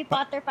 parang Harry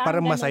Potter.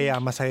 Parang masaya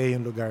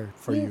yung lugar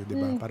for you, di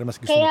ba? Para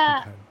mas gusto mo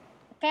puntahan.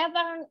 Kaya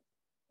parang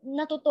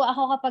natutuwa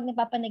ako kapag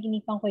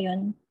napapanaginipan ko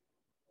yun.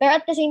 Pero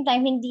at the same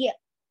time,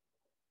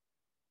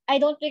 I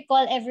don't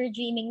recall ever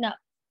dreaming na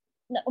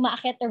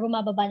umaakyat or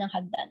bumababa ng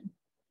hagdan.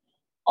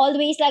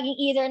 Always laging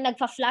either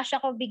nagfa-flash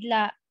ako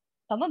bigla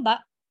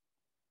pamaba,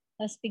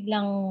 tapos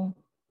bigla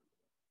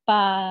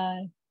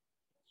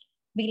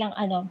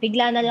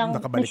na lang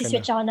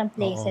nagsiswitch ako ng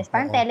places.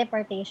 Parang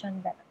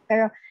teleportation.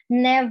 Pero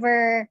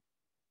never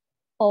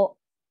po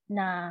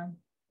na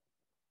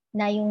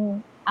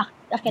yung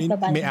akit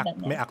baba ng ganyan.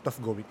 May act of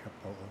going up.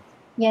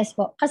 Yes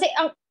po. Kasi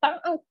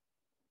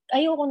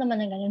ayoko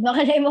naman ng ganyan.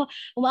 Makalay mo,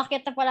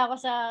 umakyat na pala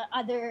ako sa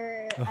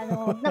other,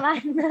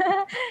 naman.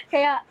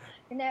 Kaya,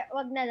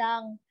 wag na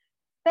lang.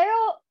 Pero,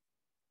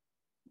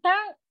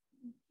 parang,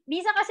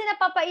 Bisa kasi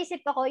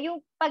napapaisip ako,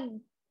 yung pag,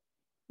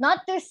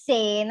 not to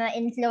say na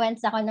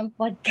influence ako ng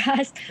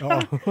podcast, Oo.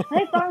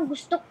 parang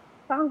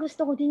gusto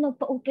ko din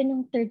magpa-open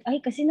ng third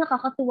eye kasi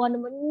nakakatuwa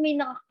naman, may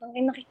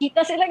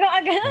nakikita sila ng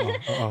agad.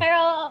 Oo. Pero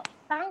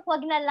parang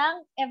wag na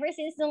lang, ever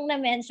since nung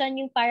na-mention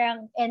yung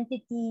parang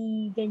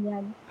entity,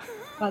 ganyan,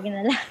 wag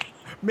na lang.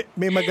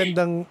 May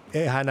magandang,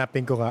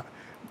 hanapin ko nga.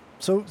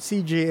 So, si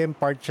JM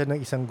part siya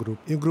ng isang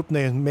group. Yung group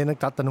na yun, may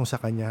nagtatanong sa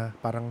kanya,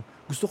 parang,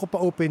 gusto ko pa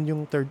open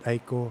yung third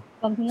eye ko.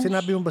 Wag na.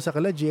 Sinabi mo ba sa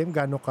kanila, GM,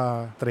 gaano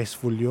ka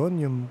stressful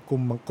yun? Yung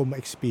kung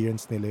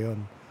ma-experience nila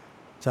yun.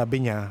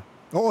 Sabi niya,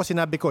 oo,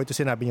 sinabi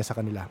niya sa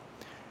kanila.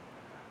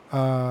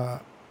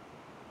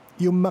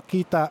 Yung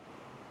makita,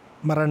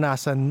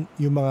 maranasan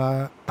yung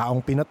mga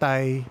taong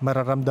pinatay,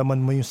 mararamdaman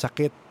mo yung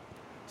sakit,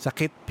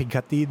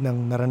 pighati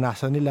ng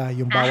naranasan nila,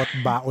 yung bawat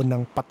baon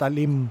ng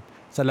patalim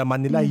sa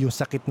laman nila, yung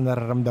sakit na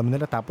nararamdaman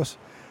nila, tapos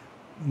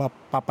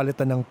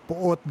mapapalitan ng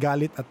puot,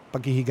 galit at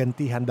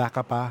paghihiganti, handa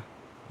ka pa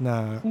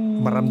na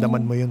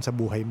maramdaman mo yun sa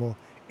buhay mo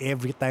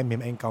every time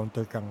may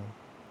ma-encounter kang.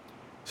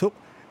 So,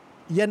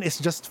 yan is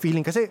just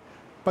feeling. Kasi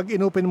pag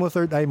inopen mo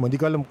third eye mo, hindi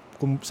ko alam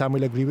kung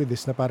Samuel agree with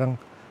this, na parang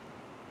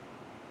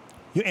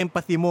yung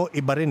empathy mo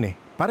iba rin eh.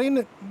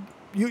 Parang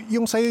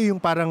yung sa'yo yung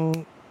parang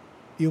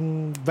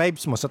yung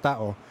vibes mo sa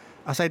tao,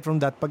 aside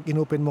from that, pag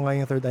inopen mo nga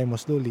yung third eye mo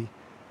slowly,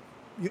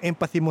 yung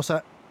empathy mo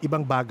sa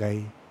ibang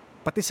bagay,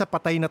 pati sa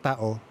patay na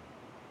tao,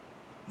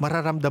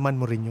 mararamdaman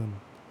mo rin yun.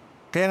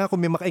 Kaya nga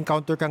kung may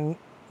maka-encounter kang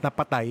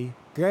napatay,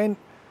 kaya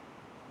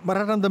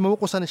mararamdaman mo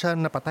kung saan siya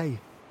napatay.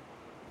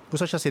 Kung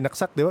saan siya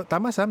sinaksak, di ba?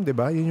 Tama, Sam, di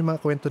ba? Yun yung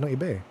mga kwento ng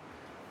iba eh.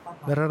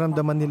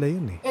 Nararamdaman nila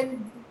yun eh.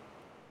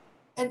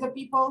 And the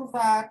people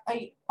that,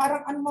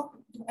 parang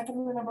I don't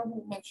remember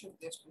who mentioned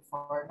this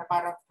before, na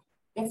parang,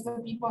 if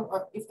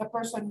the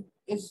person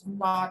is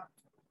not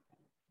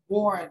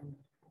born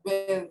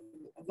with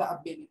the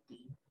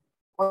ability,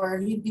 or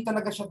hindi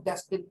talaga siya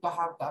destined to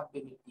have the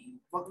ability,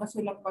 wag na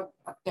silang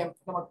mag-attempt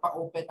na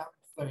magpa-open ng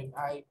third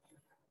eye.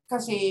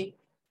 Kasi,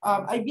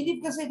 I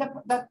believe kasi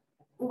that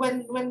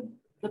when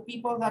the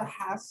people that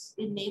has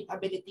innate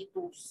ability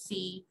to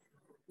see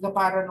the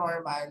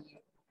paranormal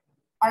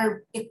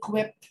are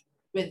equipped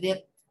with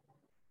it.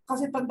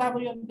 Kasi tanda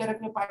mo yung direct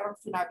na parang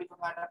sinabi ko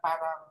nga na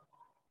parang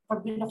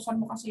pag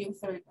binuksan mo kasi yung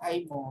third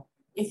eye mo,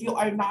 if you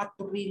are not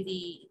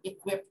really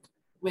equipped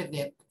with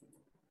it,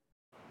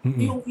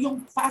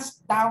 yung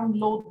fast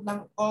download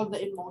ng all the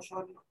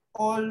emotion,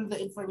 all the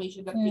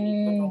information that you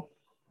need to know,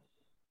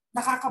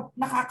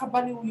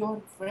 nakakabaliw yun,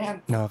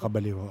 friend.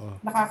 Nakakabaliw, oo.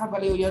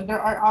 Nakakabaliw yun.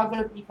 There are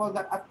other people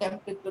that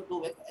attempted to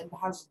do it and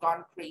has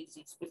gone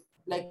crazy,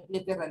 like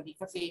literally.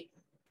 Kasi,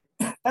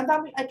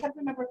 tanda mo, I can't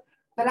remember,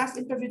 the last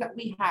interview that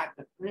we had,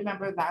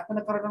 remember that?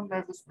 Na nagkaroon ng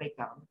nervous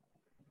breakdown.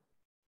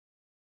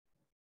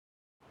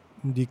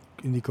 Hindi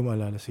ko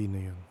maalala sino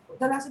yun.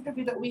 The last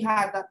interview that we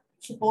had, that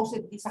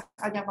supposedly sa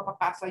kanya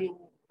mapapasa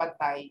yung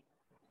bantay.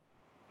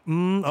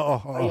 Oo.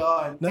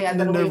 Ayun. Kaya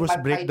nervous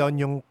breakdown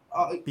yung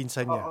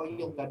pinsan niya. Oo,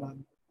 yung ganon.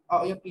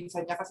 Oo, yung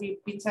pinsan niya. Kasi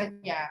yung pinsan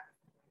niya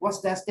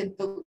was destined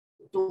to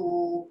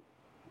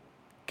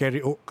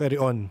carry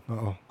on.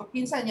 Oo. Yung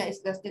pinsan niya is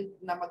destined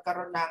na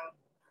magkaroon ng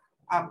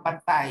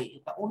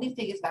bantay. The only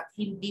thing is that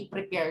hindi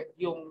prepared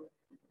yung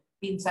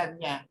pinsan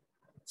niya.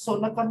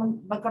 So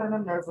nagkaroon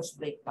ng nervous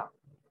breakdown.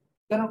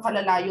 Ganon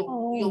kalala yung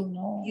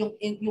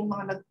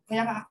mga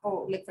kaya nga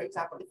ako, like for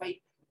example,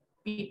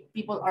 if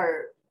people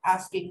are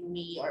asking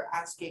me or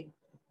asking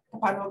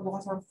paano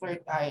magbukas ng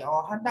third eye,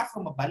 handa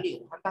ka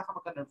mabaliw, handa ka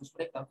magka-nervous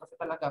breakdown kasi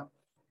talagang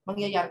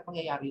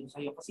mangyayari yun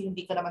sa'yo kasi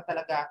hindi ka naman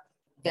talaga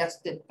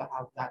destined to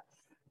have that.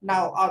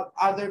 Now,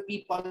 other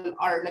people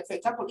are, like for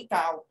example,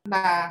 ikaw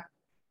na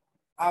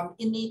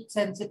innate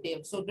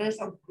sensitive, so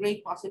there's a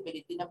great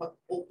possibility na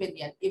mag-open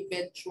yan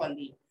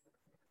eventually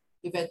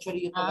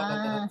yung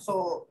talaga.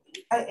 So,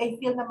 I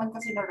feel naman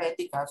kasi na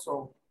ready ka,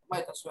 so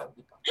might as well.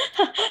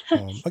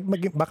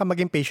 Baka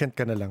maging patient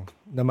ka na lang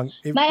na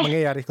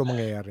mangyayari kung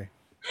mangyayari.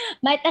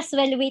 Might as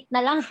well wait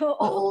na lang.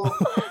 Oo,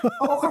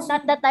 kasi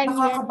not the time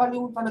yet.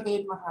 Nakakabaliw talaga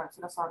yun, mahal.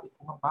 Sinasabi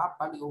ko,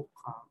 mababaliw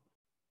ka.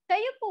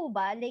 Kayo po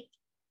ba, like,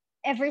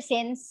 ever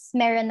since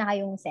meron na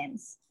kayong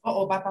sense?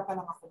 Oo, bata pa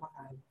lang ako,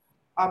 mahal.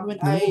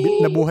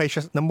 Nabuhay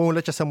siya,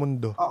 namulat siya sa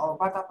mundo. Oo,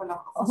 bata pa lang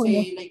ako.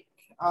 Kasi like,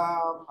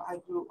 I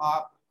grew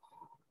up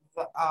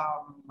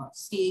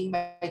seeing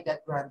my dead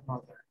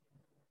grandmother.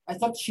 I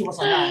thought she was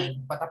alive,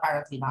 but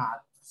apparently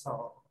not.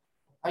 So,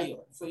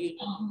 ayun. So,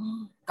 yun yung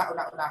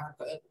kauna-unahan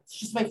ko.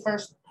 She's my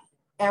first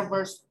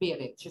ever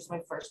spirit. She's my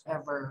first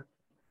ever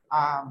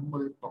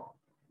multo.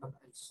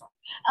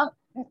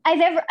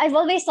 I've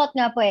always thought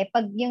nga po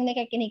pag yung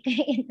nakikinig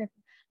kayo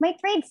interview, may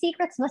trade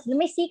secrets ba sila?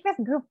 May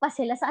secret group pa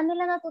sila? Saan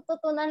nila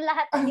natututunan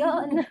lahat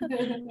yun?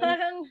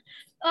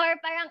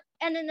 parang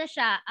ano na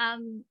siya,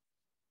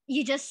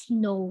 you just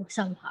know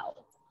somehow.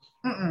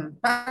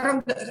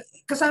 Parang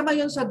kasama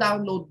yun sa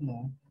download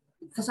mo.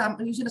 Kasama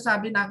yung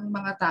sinasabi ng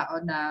mga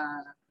tao na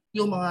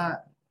yung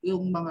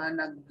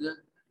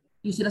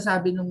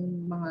sinasabi ng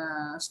mga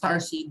star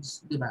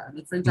seeds, di ba?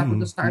 Like for example,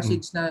 the star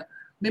seeds na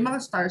may mga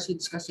star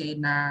seeds kasi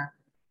na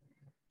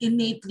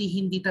innately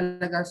hindi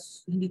talaga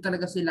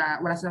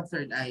sila, wala silang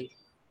third eye.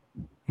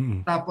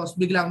 Tapos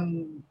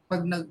biglang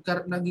pag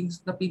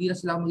napili na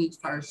sila maging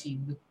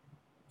starseed,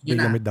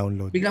 Biglang may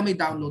download. Biglang may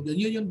download.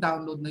 Yun yung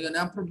download na yun.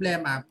 Ang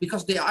problema,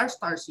 because they are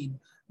starseed,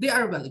 they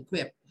are well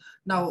equipped.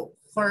 Now,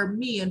 for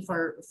me,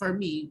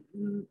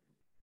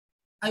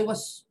 I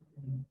was,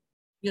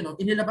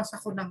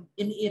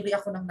 iniiri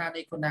ako ng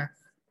nanay ko na,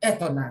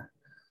 eto na.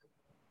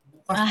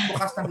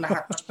 Bukas ng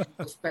lahat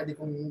ng pwede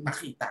kong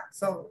makita.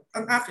 So,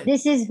 ang akin.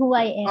 This is who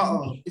I am.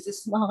 Oo. This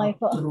is okay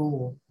po.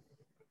 True.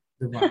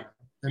 Diba?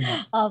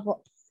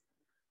 Opo.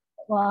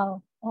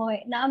 Wow.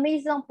 Okay.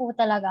 Na-amaze lang po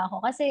talaga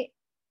ako. Kasi,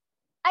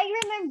 I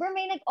remember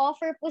may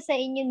nag-offer po sa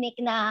inyo, Nick,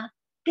 na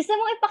gusto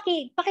mo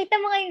pakita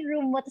mo nga yung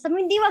room mo. Tapos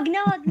hindi, wag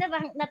na.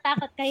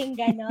 Natakot kayong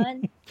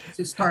ganon.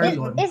 Si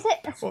Starlord. Is it?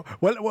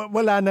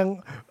 Wala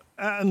nang,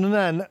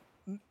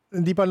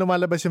 hindi pa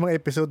lumalabas yung mga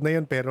episode na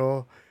yun,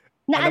 pero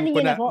alam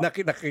ko na,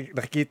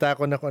 nakikita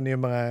ko na kung ano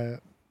yung mga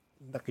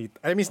nakita.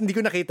 I mean, hindi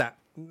ko nakita.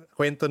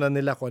 Kwento na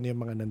nila kung ano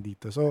yung mga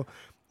nandito. So,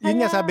 yun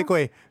nga sabi ko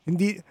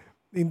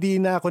hindi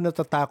na ako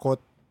natatakot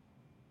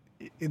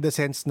in the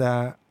sense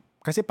na,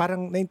 kasi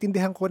parang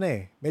naintindihan ko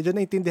na Medyo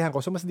naintindihan ko.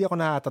 So, mas di ako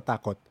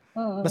nakatatakot.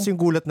 Mas yung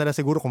gulat na lang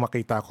siguro kung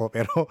makita ko.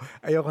 Pero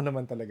ayoko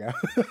naman talaga.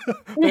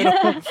 Pero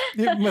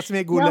mas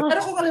may gulat.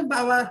 Pero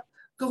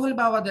kung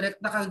halimbawa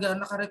direct,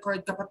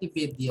 naka-record ka pati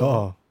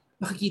video,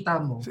 makikita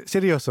mo.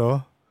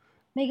 Seryoso?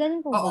 May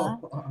ganun po ba?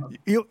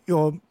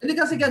 Hindi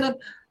kasi ganun.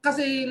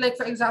 Kasi like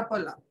for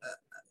example,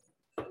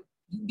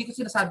 hindi ko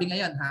sinasabi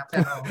ngayon ha.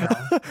 Pero,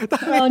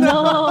 oh no!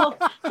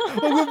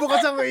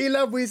 Magbubukas ang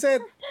ilaw,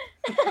 buisit.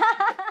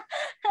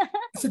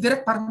 Kasi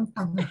direct parang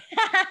tanga.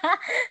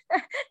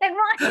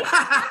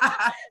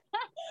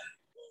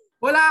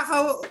 Wala ako,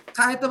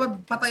 kahit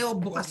naman patay o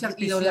bukas yung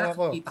ilaw niya,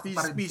 nakikita ko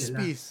pa rin sila.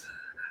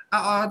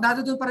 Oo,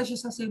 nandun pa rin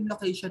siya sa same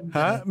location.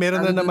 Ha?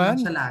 Meron na naman?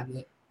 Siya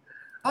lagi.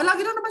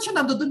 Lagi na naman siya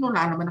nandun.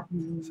 Wala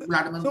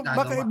naman so,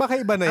 gagawa. Baka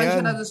iba na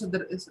yan.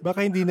 Baka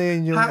hindi na yan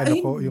yung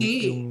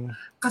hindi.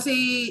 Kasi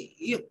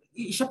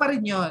siya pa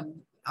rin yun.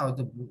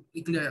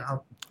 I-clear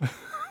out.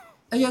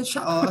 Ayan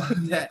siya,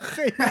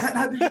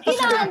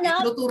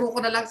 Tinuturo ko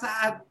na lang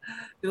saan.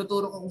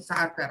 Tinuturo ko kung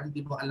saan, pero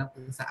hindi mo alam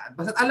kung saan.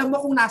 Basta alam mo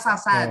kung nasa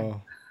saan.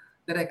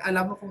 Direct,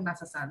 alam mo kung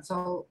nasa saan.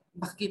 So,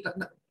 makikita,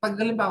 pag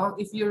halimbawa,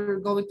 if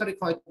you're going to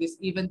record this,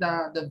 even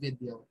the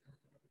video,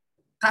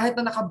 kahit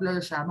na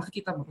naka-blur siya,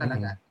 makikita mo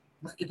talaga.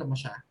 Makikita mo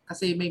siya.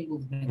 Kasi may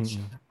movement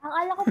siya. Ang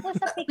ala ko po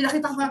sa picture.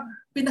 Pinakita ko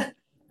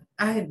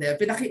hindi.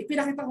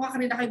 Pinakita ko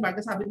kanina kay Marga.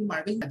 Sabi ni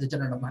Marga,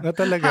 nandiyan na naman.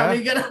 Talaga?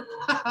 Sabi gano'n.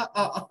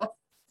 Oo.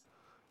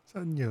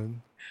 Saan yun?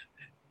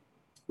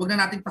 Huwag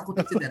na natin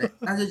pakutin si Derek.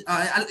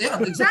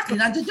 Exactly.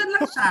 Nandiyan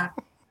lang siya.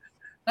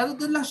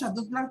 Doon lang siya.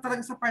 Doon lang talaga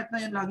sa part na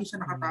yun. Lagi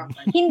siya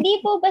nakatapay. Hindi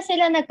po ba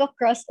sila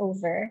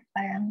nagko-crossover?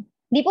 Parang,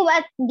 hindi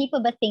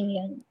po ba thing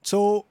yun?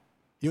 So,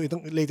 yung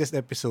itong latest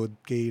episode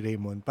kay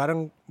Raymond,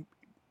 parang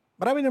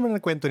marami naman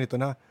nagkwento nito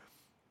na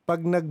pag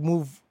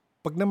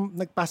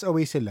nag-pass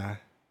away sila,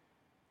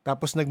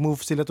 tapos nag-move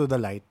sila to the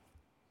light,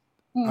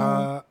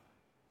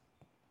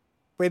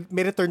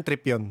 may return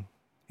trip yun.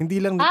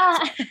 Hindi lang,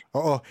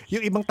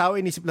 yung ibang tao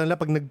inisip lang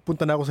pag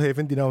nagpunta na ako sa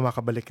heaven, hindi na ako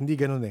makabalik. Hindi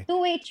ganun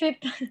Two-way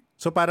trip.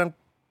 So parang,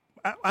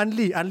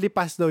 only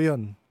pass daw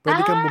yun.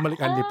 Pwede kang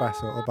bumalik only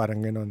pass. O parang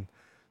ganun.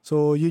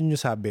 So yun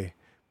yung sabi.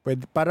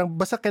 Pwede, parang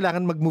basta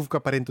kailangan mag-move ka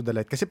pa rin to the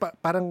light. Kasi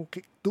parang,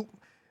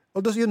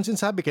 although yun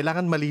sinasabi,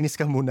 kailangan malinis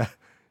ka muna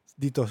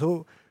dito.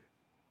 So,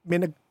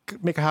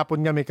 may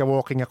kahapon nga, may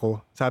ka-walking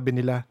ako. Sabi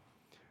nila,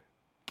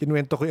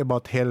 kinuwento ko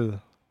about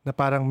hell, na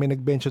parang may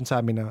nag-mention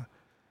sa amin na,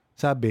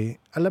 sabi,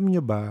 alam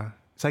nyo ba,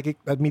 psychic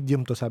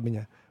medium to, sabi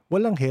niya,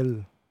 walang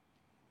hell.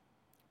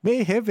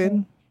 May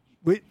heaven.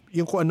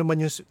 Yung kung ano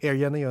man yung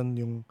area na yun,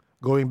 yung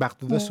going back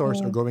to the source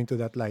or going to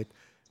that light,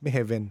 may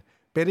heaven.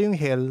 Pero yung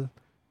hell,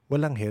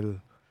 walang hell.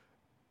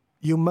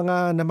 Yung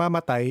mga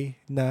namamatay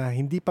na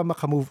hindi pa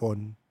makamove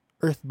on,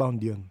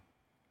 earthbound yun.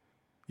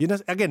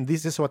 Again,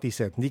 this is what he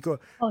said. Hindi ko,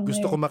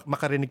 gusto ko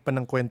makarinig pa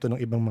ng kwento ng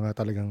ibang mga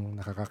talagang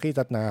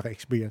nakakakita at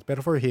nakaka-experience.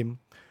 Pero for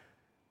him,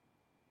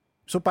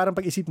 so parang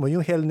pag-isip mo,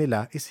 yung hell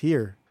nila is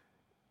here.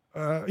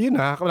 Yun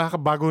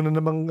nakakabago na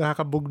naman,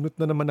 nakakabugnot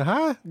na naman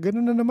na,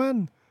 ganun na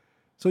naman.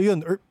 So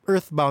yun,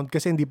 earthbound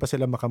kasi hindi pa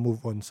sila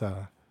makamove on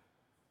sa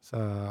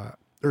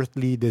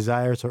earthly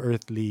desires or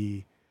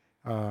earthly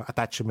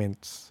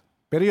attachments.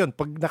 Pero yun,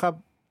 pag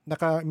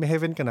may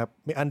heaven ka na,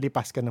 may only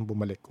pass ka nang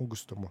bumalik kung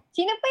gusto mo.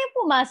 Sino pa yung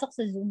pumasok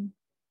sa Zoom?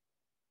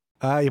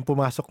 Yung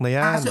pumasok na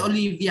yan. Si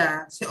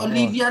Olivia.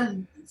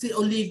 Si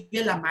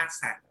Olivia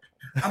Lamasan.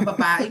 Ang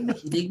babaeng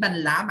mahilig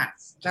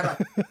manlamas.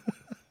 Charot.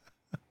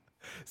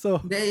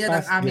 So, hindi, yan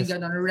ang aming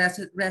ganon.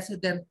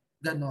 Resident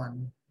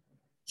ganon.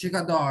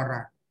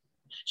 Chikadora.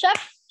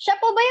 Siya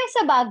po ba yung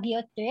sa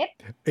Baguio trip?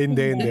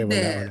 Hindi.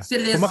 Wala. Si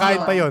Liz,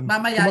 kumakain pa yun.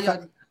 Mamaya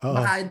yun.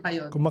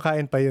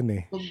 Kumakain pa yun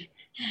eh.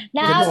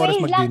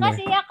 Na-amaze lang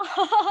kasi ako.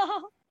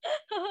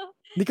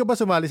 Hindi ka ba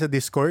sumali sa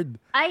Discord?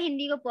 Ay,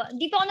 hindi ko po.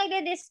 Hindi po ako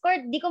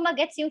nagde-Discord. Hindi ko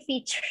mag-gets yung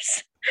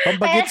features.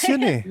 Pambagets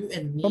yun eh. You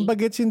and me.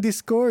 Pambagets yung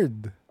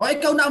Discord. O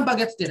ikaw na ang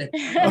bagets direct.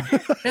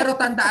 Pero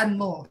tandaan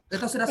mo,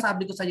 ito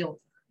sinasabi ko sa'yo,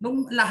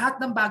 nung lahat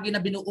ng bagay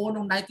na binuo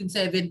nung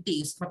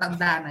 1970s,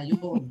 matanda na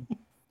yun.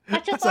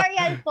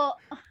 Pa-tutorial po.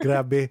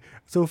 Grabe.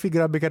 Sophie,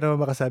 grabe ka naman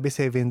makasabi.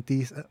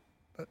 70s.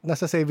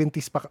 Nasa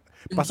 70s pa.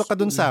 Pasok ka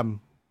dun, Sam.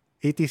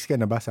 80s ka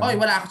na ba, Sam? Oy,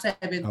 wala ako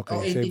 70s. Okay,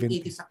 O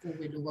 80s ako.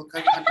 Huwag ka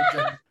dyan.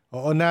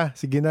 Oo na.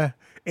 Sige na.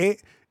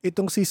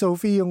 Itong si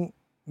Sophie, yung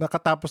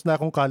nakatapos na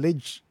akong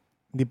college,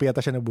 hindi pa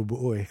yata siya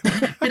nabubuo eh.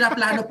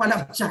 Pinaplano pa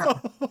lang siya.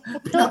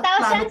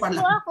 2000s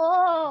po ako.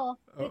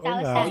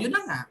 Yun 2000.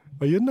 na nga.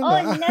 Yun na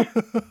nga.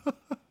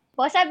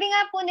 Po, sabi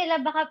nga po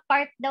nila baka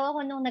part daw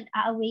ako nung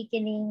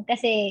nag-awakening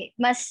kasi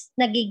mas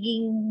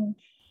nagiging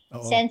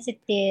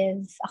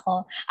sensitive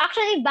ako.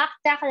 Actually,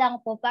 backtrack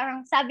lang po.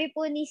 Parang sabi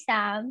po ni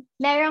Sam,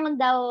 meron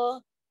daw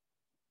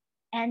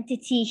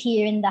entity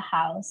here in the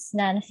house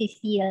na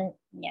nafe-feel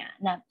niya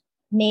na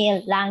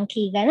male,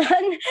 lanky,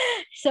 gano'n.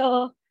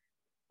 So,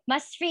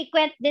 mas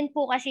frequent din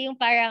po kasi yung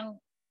parang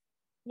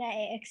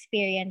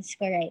na-experience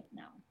ko right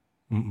now.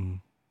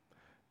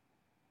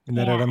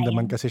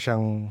 Nararamdaman kasi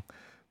siyang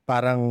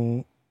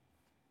parang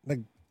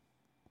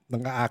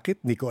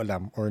nag-aakit, hindi ko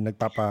alam, or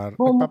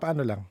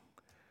nagpapaano lang.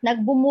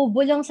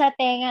 Nagbumubulong sa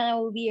tenga na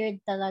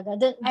weird talaga.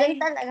 Doon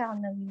talaga ako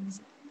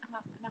na-music.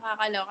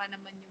 Nakakaloka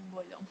naman yung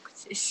bulong.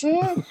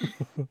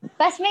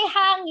 Pas may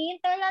hangin,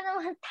 wala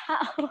naman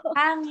tao.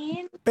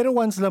 Hangin? Pero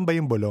once lang ba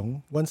yung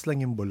bulong? Once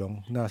lang yung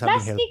bulong na sabing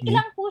last help week me?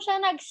 lang po siya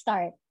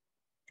nag-start.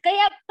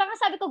 Kaya parang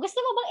sabi ko, gusto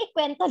mo bang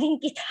ikwento din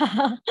kita?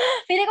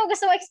 Feeling ko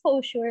gusto mo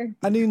exposure.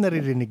 Ano yung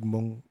naririnig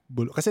mong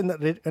bulong? Kasi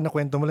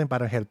nakwento mo lang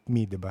parang help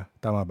me, di ba?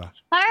 Tama ba?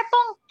 Parang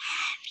pong,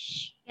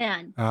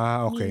 yan.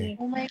 Okay.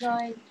 Oh my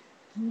God.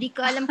 Hindi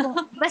ko alam kung,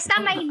 basta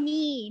may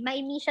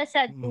me siya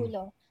sa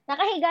dulo.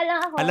 Nakahiga lang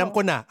ako.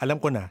 Alam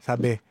ko na.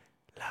 Sabi,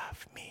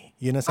 love me.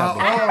 Yun ang sabi.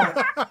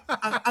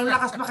 Ang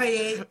lakas pa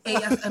kay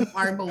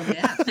ASMR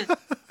moment.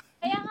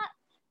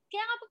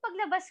 Kaya nga po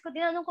paglabas ko,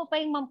 tinanong ko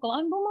pa yung mom ko,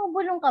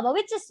 bumubulong ka ba?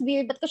 Which is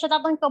weird, ba't ko siya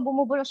tatanong ko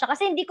bumubulong siya?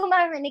 Kasi hindi ko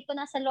marinig ko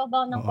nasa loob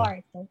ako ng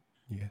kwarto.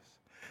 Yes.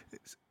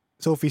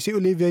 Sophie, si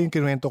Olivia yung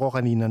kinuwento ko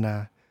kanina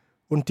na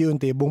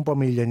unti-unti, buong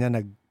pamilya niya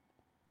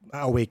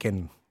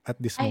nag-awaken at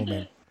this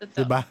moment.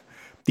 Diba?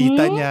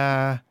 Tita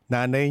niya,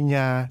 nanay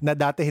niya, na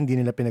dati hindi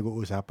nila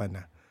pinag-uusapan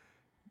na.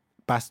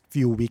 Past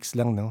few weeks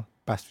lang, no?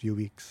 Past few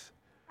weeks?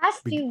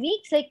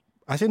 Like,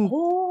 as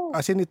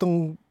in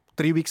itong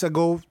 3 weeks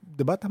ago,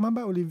 diba? Tama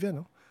ba, Olivia,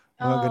 no?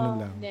 Mga ganun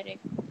lang.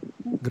 Direct.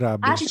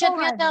 Grabe. Chat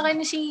nga sa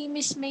akin si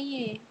Miss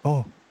May eh.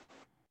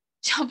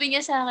 Sabi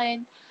niya sa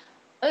akin,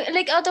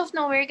 like out of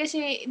nowhere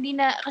kasi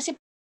kasi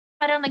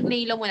parang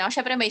nag-laylo muna ako.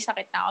 Syempre may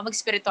sakit na ako.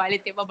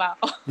 Mag-spirituality pa ba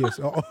ako? Yes,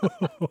 oo.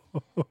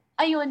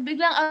 Ayun,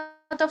 biglang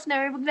out of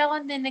nowhere, bigla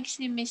akong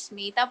next ni Miss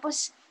May.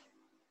 Tapos,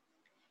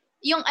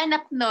 yung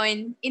anak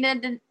nun,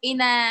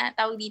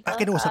 tawag dito.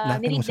 Kinuusap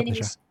na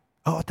siya?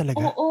 Oo, talaga?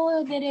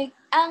 Oo, direct.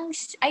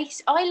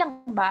 Okay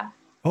lang ba?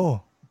 Oo.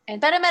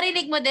 Para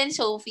marinig mo din,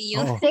 Sophie,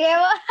 yung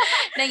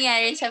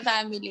nangyari sa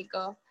family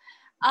ko.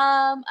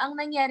 Ang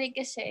nangyari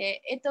kasi,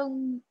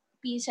 itong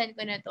pinsan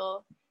ko na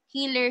to,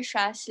 healer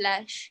siya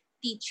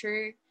 /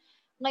 teacher.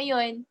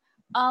 Ngayon,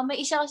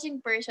 may isa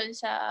kasing person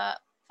sa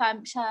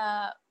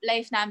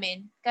life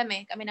namin,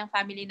 kami ng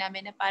family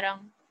namin na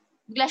parang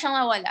bigla siyang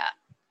nawala.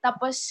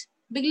 Tapos,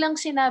 biglang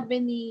sinabi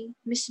ni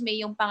Miss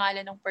May yung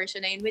pangalan ng person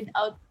na yun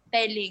without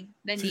telling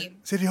the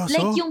name. Seryoso?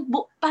 Like yung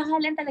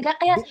pangalan talaga.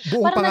 Kaya,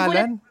 buong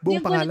pangalan?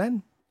 Buong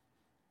pangalan?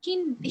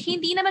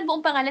 Hindi naman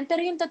buong pangalan,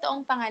 pero yung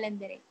totoong pangalan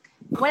direct.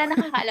 Wala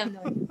nakakaalam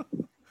nun.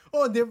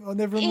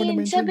 Never mo na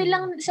mention.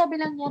 Sabi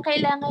lang niya,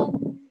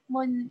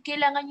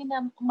 kailangan niyo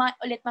na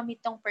ulit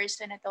ma-meet tong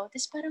person na to.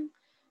 Tapos parang,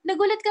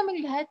 nagulat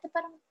kami lahat.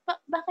 Parang,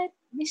 bakit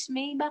Miss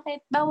May?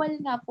 Bakit? Bawal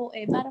nga po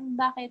eh. Parang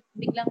bakit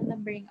biglang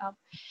na-bring up?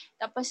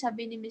 Tapos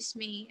sabi ni Miss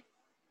May,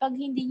 pag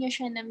hindi niyo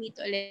siya na-meet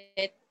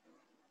ulit,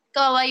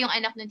 kawawa yung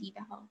anak ng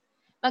tita ko.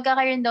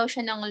 Magkakaroon daw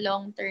siya ng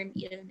long-term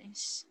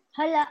illness.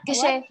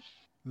 Kasi,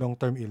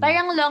 long-term illness?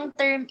 Parang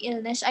long-term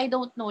illness. I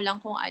don't know lang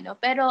kung ano.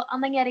 Pero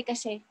ang nangyari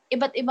kasi,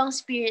 iba't ibang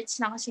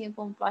spirits na kasi yung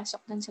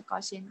pumapasok dun sa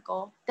cousin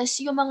ko. Tapos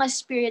yung mga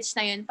spirits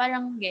na yun,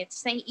 parang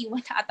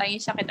naiiwan na ata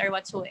yung sakit or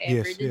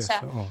whatsoever.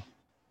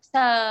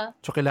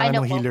 So,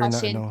 kailangan ng healer na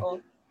ano? Ko.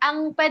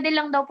 Ang pwede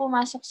lang daw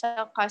pumasok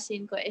sa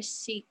cousin ko is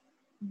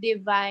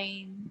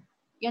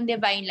yung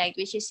divine light,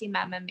 which is si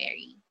Mama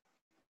Mary.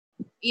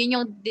 Yun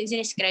yung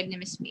describe ni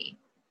Miss May.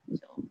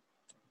 So,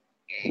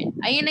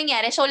 ayun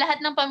nangyari. So,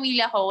 lahat ng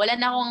pamilya ko, wala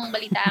na akong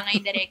balita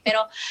ngayon direct.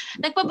 Pero,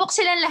 nagpabook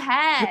sila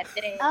lahat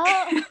direct.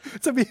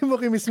 Sabihin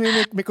mo kay Miss May,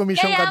 may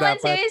commission ka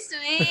dapat. Kaya si Miss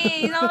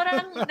May.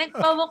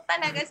 Nagpabook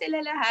talaga sila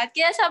lahat.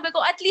 Kaya sabi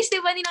ko, at least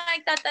diba nila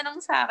nagtatanong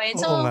sa akin.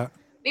 So,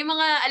 may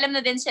mga alam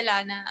na din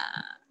sila na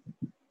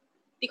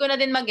di ko na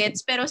din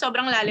magets, pero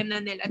sobrang lalim na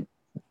nila.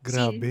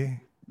 Grabe.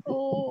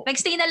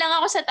 Nagstay na lang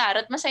ako sa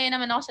tarot. Masaya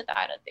naman ako sa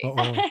tarot eh.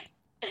 Oo.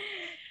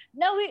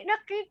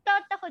 Na-creeped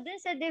out ako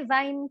dun sa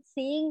divine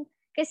thing.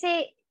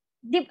 Kasi,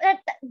 di ba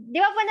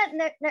po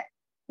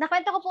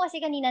nakwento ko po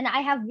kasi kanina na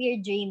I have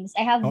weird dreams.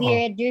 I have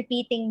weird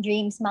repeating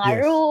dreams.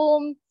 Mga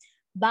room,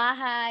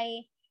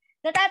 bahay.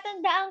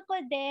 Natatandaan ko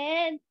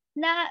din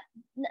na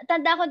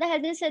tanda ko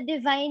dahil dun sa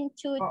Divine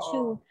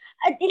Chuchu.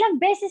 At ilang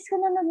beses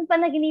ko na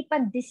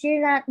panaginipan this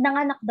year na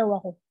nanganak daw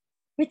ako.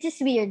 Which is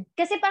weird.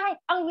 Kasi parang,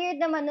 ang weird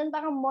naman nun,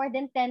 parang more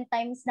than 10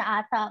 times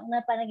na ata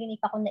na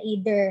panaginip ako na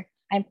either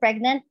I'm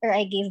pregnant or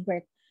I gave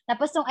birth.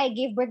 Tapos nung I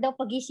gave birth daw,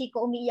 pagising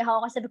ko, umiiyak ako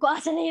kasi sabi ko,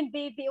 asan na yung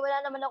baby? Wala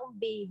naman akong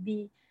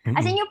baby.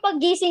 As in, yung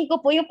pagising ko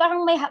po, yung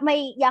parang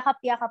may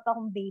yakap-yakap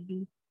akong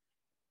baby.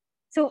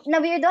 So,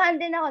 na-weirdohan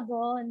din ako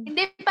doon.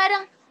 Hindi,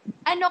 parang,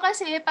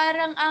 kasi,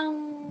 parang ang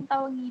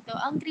tawag dito,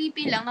 ang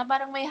creepy lang na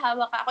parang may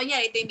hawak ka.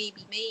 Kunya, ito yung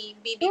baby. May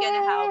baby ka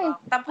na hawak.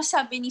 Tapos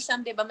sabi ni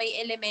Sam, diba, may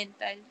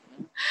elemental.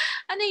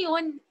 Ano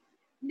yun?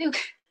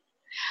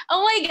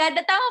 Oh my God,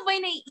 tama ba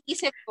yung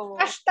naiisip ko?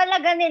 Crush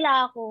talaga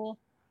nila ako.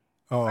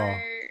 Oo. Or,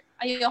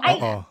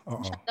 ayoko.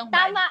 Oo.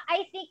 Tama,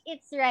 I think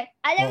it's right.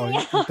 Alam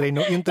niyo,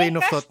 yung train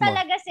of thought mo. Crush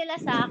talaga sila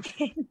sa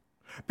akin.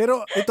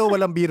 Pero ito,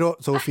 walang biro,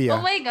 Sophia.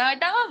 Oh my God,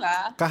 tama ba?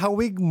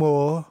 Kahawig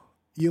mo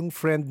yung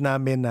friend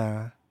namin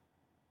na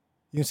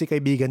yung si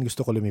kaibigan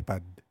gusto ko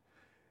lumipad.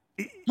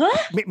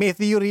 May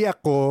theory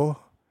ako,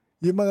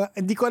 yung mga,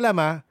 hindi ko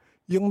alam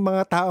yung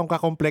mga taong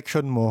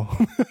ka-complexion mo,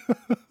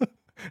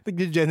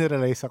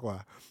 nag-generalize ako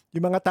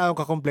yung mga taong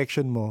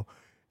ka-complexion mo,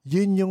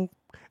 yun yung,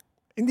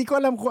 hindi ko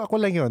alam kung ako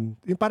lang yun,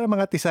 yung parang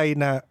mga tisay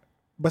na,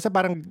 basta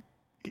parang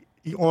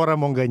yung aura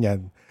mong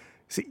ganyan.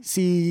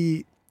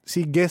 Si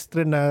guest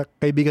rin na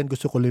kaibigan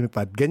gusto ko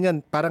lumipad,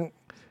 ganyan, parang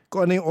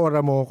kung ano yung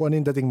aura mo, kung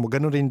ano yung dating mo,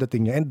 ganun rin yung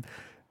dating niya. And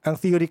ang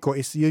theory ko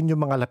is yun yung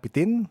mga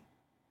lapitin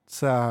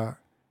sa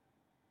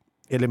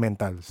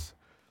elementals.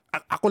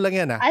 Ako lang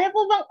yan Ano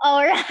po bang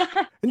aura?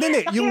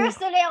 Hindi. Yung,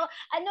 tuloy ako.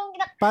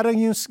 parang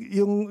yung,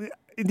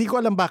 hindi ko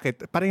alam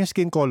bakit, parang yung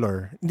skin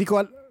color.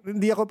 I'm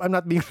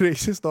not being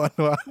racist o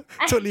ano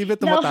So leave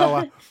it to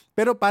matawa.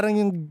 Pero parang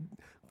yung,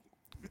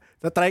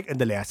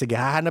 sige,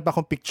 hahanap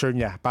akong picture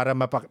niya para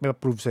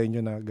ma-prove sa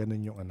inyo na ganun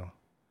yung ano.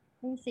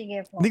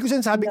 Sige po. Hindi ko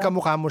sinasabing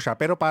kamukha mo siya,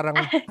 pero parang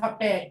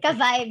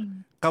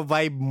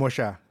ka-vibe mo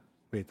siya.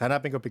 Wait,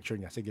 hanapin ko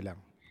picture niya. Sige lang.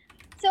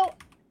 So,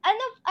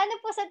 ano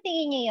po sa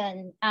tingin niyo yun?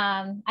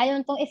 I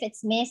don't know if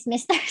it's Miss,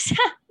 Mr.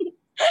 Sam.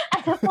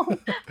 Ano pong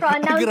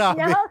pronouns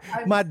niyo?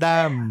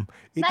 Madam.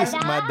 It is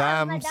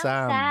Madam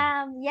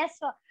Sam. Yes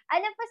po.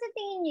 Ano po sa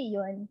tingin niyo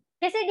yun?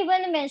 Kasi di ba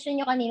na-mention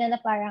niyo kanina na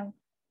parang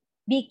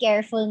be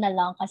careful na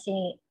lang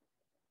kasi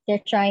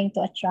they're trying to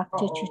attract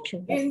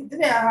chuchu.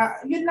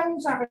 Yun lang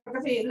yung sa akin.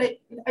 Kasi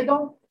like, I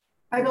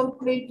don't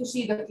claim to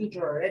see the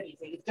future or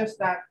anything. It's just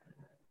that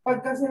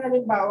pag kasi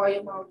halimbawa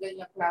yung mga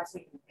ganyang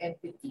klaseng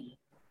entity,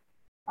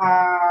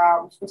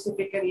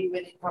 specifically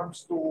when it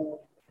comes to,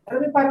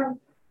 alam mo parang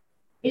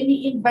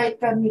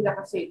ini-invite ka nila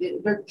kasi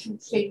they're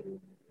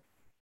choosing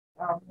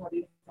what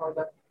do you call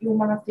that? Yung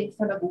mga things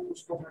na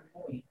nagugustuhan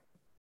mo eh.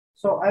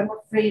 So I'm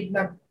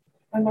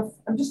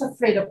just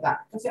afraid of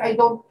that. Kasi I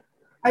don't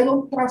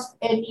trust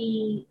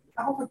any,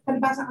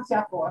 palibasa kasi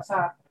ako as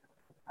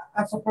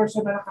a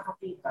person na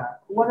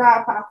nakakakita,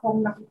 wala pa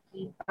akong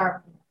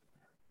nakikita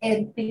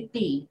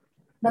entity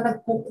na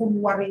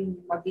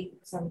nagkukunwaring maging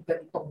isang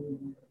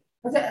ganitong.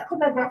 Kasi ako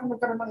never ako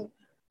nagkaroon ng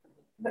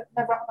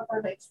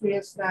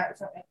experience na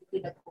isang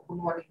entity na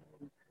nagkukunwaring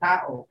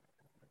tao.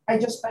 I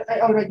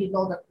already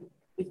know that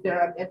if they're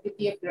an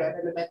entity, if they're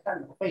an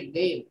elemental, okay,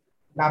 game.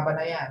 Laban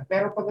na yan.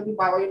 Pero pag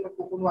halimbawa yung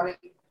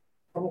nagkukunwaring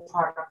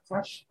kamukha ng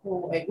crush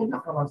ko, good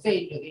luck naman sa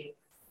inyo eh.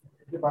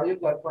 Di ba?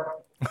 Yung parang,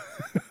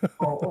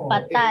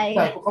 patay.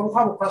 Kung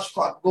kamukha mo crush ko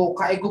at go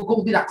ka, go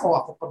din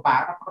ako pa ba?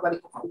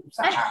 Napakadali ko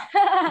kausap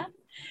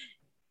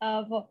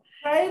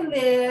Hi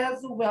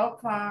Liz,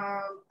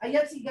 welcome.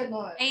 Ayan si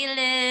Ganon. Hey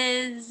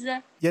Liz.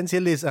 Yan si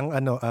Liz ang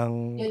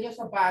Yan yung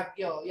sa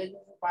Baguio. Yan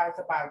yung para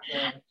sa Baguio.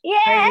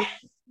 Yeah!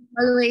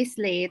 Always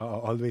late.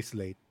 Oo, always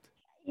late.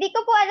 Di ko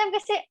po alam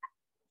kasi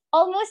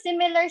almost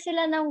similar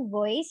sila ng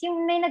voice.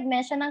 Yung may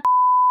nag-mention ng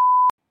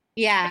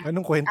Yeah.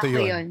 Anong kwento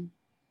yun?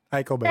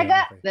 Ay, ikaw ba yun?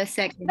 The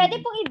second.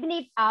 Pwede pong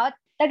i-bleep out.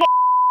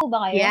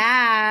 Ba kayo?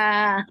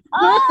 Yeah.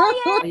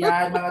 Oh,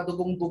 yeah. Ayan, mga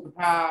dugong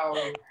bughaw.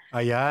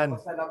 Ayan.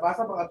 Sa labas,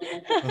 mga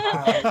dugong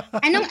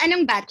bughaw.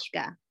 Anong batch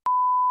ka?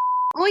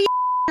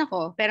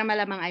 Ako, pero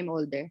malamang I'm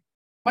older.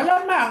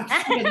 Malamang.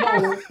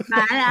 Malamang.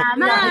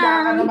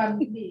 Kaya ka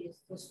naman, please.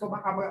 Gusto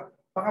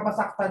baka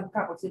masaktan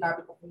ka pag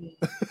sinabi ko kung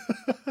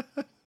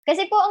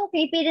Kasi po ang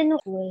creepy din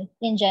ng school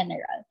in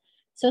general.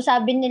 So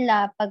sabi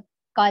nila pag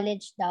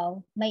college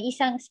daw, may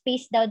isang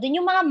space daw.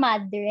 Doon yung mga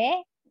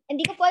madre.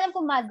 Hindi ko po alam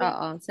kung madre.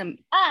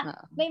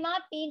 May mga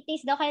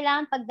paintings daw.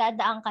 Kailangan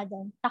pagdadaan ka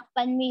doon.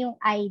 Takpan mo yung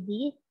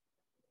ID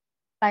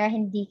para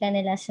hindi ka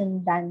nila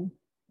sundan.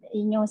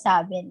 Yun yung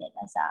sabi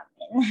nila sa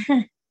amin.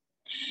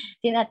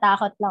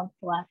 Tinatakot lang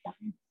po ata.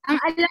 Ang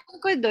alam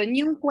ko doon,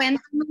 yung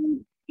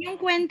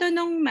kwento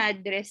ng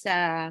madre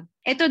sa,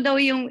 ito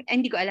daw yung,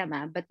 hindi ko alam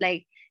but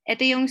like,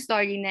 ito yung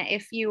story na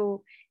if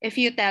you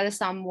tell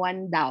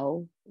someone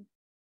daw,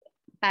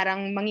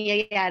 parang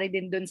mangyayari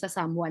din dun sa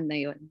someone na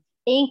yun.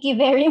 Thank you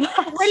very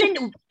much.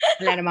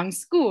 Wala namang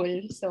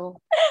school.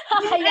 So,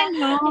 Kaya,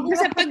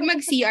 basta pag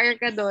mag-CR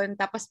ka doon,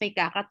 tapos may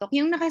kakatok,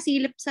 yung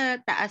nakasilip sa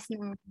taas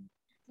ng...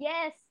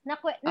 Yes,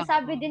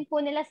 nasabi din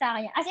po nila sa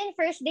akin. As in,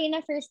 first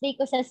day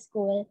ko sa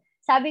school,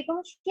 sabi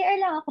ko, CR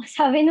lang ako.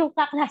 Sabi nung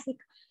kaklase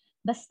ko,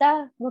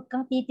 basta, huwag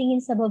kang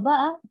titingin sa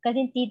baba, huwag ka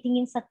din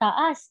titingin sa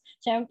taas.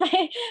 Siyempre,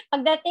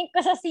 pagdating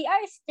ko sa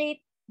CR,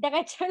 straight,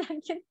 diretso lang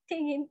yung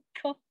tingin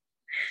ko.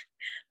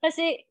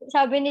 Kasi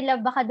sabi nila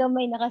baka daw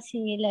may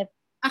nakasilip.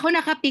 Ako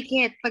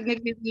nakapikit pag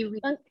nag-viewing.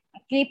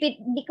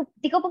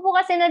 Di ko pa po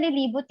kasi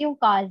nalilibot yung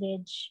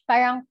college.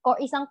 Parang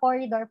isang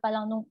corridor pa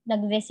lang nung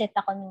nag-visit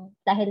ako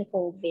dahil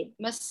COVID.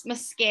 Mas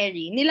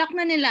scary. Nilak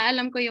na nila,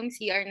 alam ko yung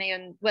CR na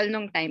yun. Well,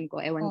 nung time ko,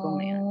 ewan ko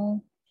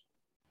ngayon.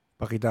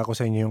 Pakita ko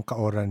sa inyo yung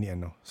kaora ni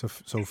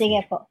Sophie.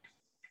 Sige po.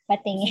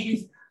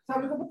 Patingin.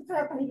 Sabi ko, ba't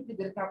kaya tahimik ni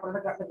Derek para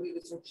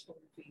nag-research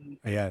itong thing?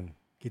 Ayan.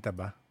 Kita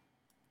ba?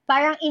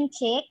 Parang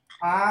in-check?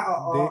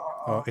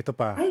 Oo. Ito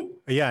pa. Ay.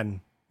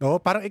 Ayan. Oo,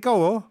 parang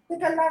ikaw,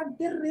 Teka lang,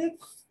 Derek.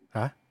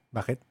 Ha?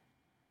 Bakit?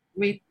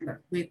 Wait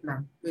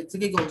lang.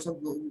 Sige, go. So,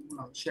 go.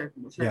 Share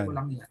ko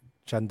lang yan.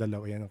 Siyan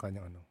dalaw. Ayan ang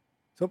kanyang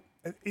So,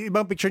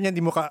 ibang picture niya,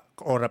 hindi mo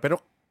ka-aura. Pero,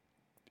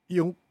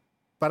 yung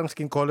parang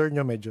skin color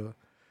niyo medyo,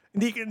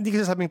 hindi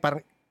kasi sabing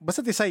parang,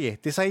 basta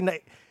tisay Tisay na,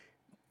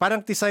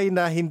 parang tisay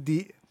na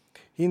hindi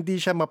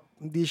siya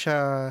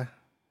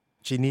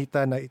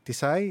chinita na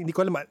tisay. Hindi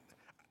ko alam.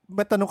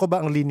 Matanong ko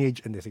ba ang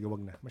lineage? Hindi, sige,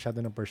 wag na. Masyado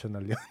ng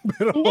personal yan.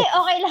 Pero, hindi,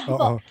 okay lang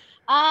po.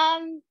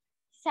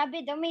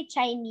 Sabi daw may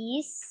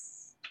Chinese.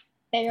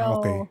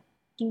 Pero,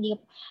 hindi.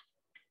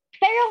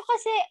 Pero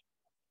kasi,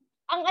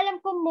 ang alam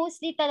ko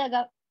mostly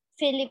talaga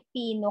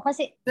Filipino.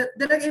 Kasi,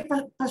 Direk,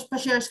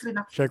 pa-share screen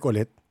ako. Share ko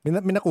ulit. May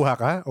nakuha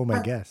ka? Oh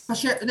my gosh.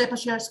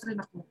 Pa-share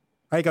screen ako.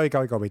 Ay,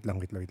 ikaw. Wait lang.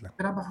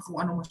 Pero baka kung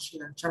ano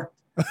ma-share. Charot.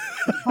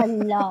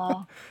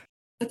 Hala.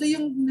 Ito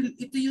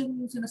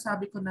yung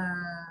sinasabi ko na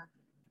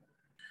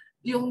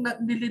yung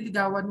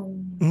nililigawan nung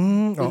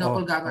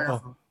pinapulganger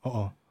ako.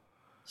 Oo.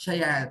 Siya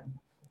yan.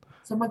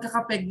 So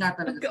magkakapeg nga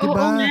talaga. Oo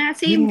nga,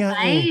 same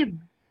vibe.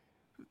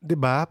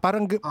 Diba?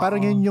 Parang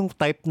yun yung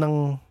type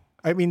ng,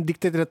 I mean, di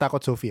kita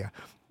tinatakot, Sophia.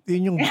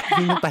 Yun yung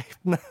type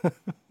na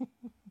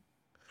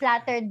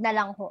flattered na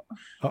lang ho.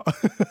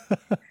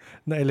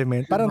 na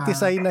element. Parang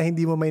tisay na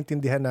hindi mo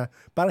maintindihan na,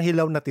 parang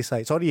hilaw na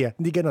tisay. Sorry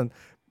hindi ganun.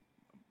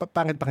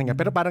 Pangit pakinggan.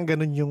 Pero parang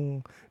ganun yung,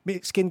 may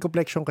skin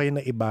complexion kayo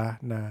na iba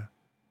na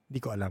hindi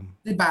ko alam.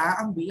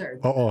 Diba? Ang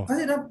weird. Oo.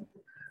 Kasi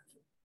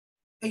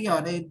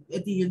ayun,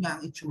 edi yun nga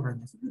ang itsura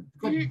niya.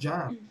 Good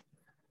job.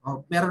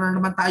 Meron na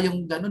naman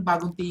tayong ganun,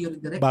 bagong theory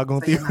direct.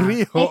 Bagong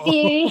theory. May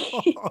theory.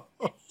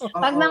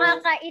 Pag mga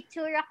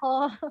ka-itsura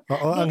ko,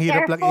 ang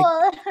hirap lang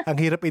ang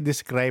hirap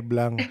i-describe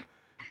lang.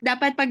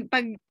 Dapat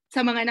pag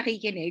sa mga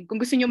nakikinig, kung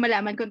gusto niyo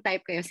malaman kung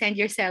type kayo, send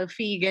your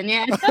selfie,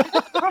 ganyan.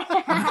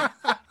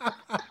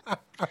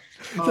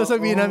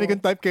 Sasabihin namin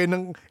kung type kayo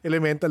ng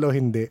elemental o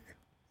hindi.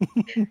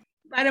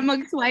 Para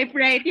mag-swipe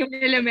right yung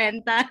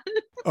elemental.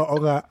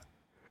 Oo nga.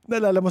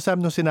 Naalala mo,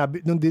 Sam, nung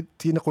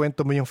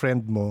sinakwento mo yung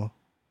friend mo,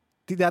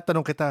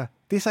 tinatanong kita,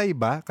 tisay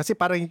ba? Kasi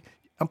parang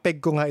ang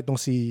peg ko nga itong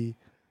si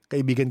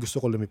kaibigan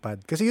gusto ko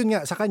lumipad. Kasi yun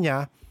nga, sa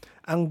kanya,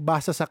 ang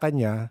basa sa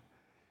kanya,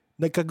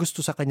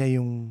 nagkagusto sa kanya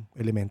yung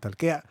elemental.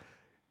 Kaya,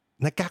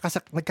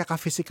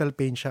 nagkaka-physical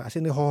pain siya. As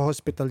in,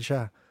 hospital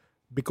siya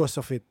because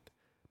of it.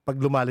 Pag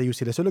lumalayo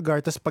sila sa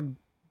lugar, tapos pag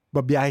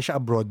babiyahe siya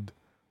abroad,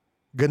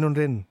 ganun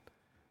rin.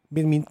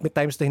 May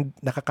times na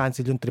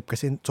nakaka-cancel yung trip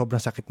kasi sobrang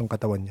sakit ng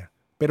katawan niya.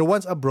 Pero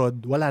once abroad,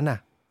 wala na.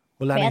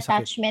 May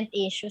attachment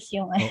issues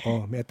yung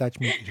Oo, may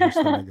attachment issues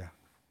talaga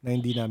na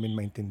hindi namin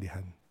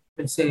maintindihan.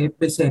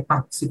 Pese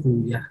pak si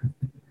Kuya.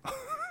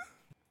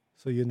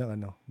 So yun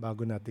ang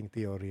bago nating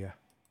teorya.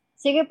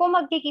 Sige po,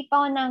 magkikip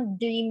ako ng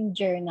dream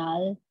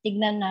journal.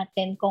 Tignan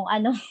natin kung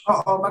ano.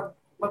 Oo,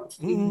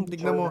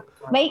 tignan mo.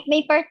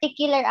 May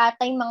particular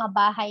ata yung mga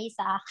bahay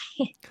sa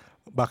akin.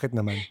 Bakit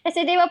naman?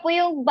 Kasi di ba po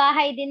yung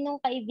bahay din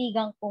nung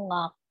kaibigan ko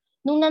nga.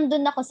 Nung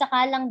nandun ako,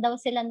 saka lang daw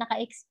sila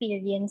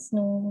naka-experience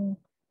nung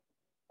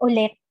yung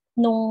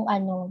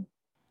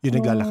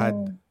naglalakad.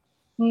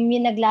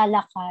 Yung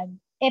naglalakad.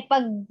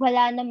 Pag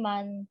wala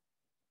naman,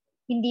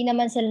 hindi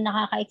naman sila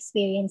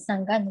nakaka-experience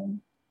ng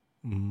ganun.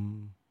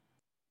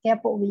 Kaya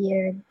po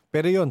weird.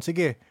 Pero yun,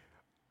 sige.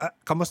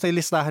 Kamusta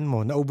yung listahan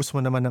mo? Naubos mo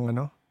naman ng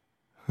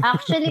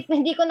Actually,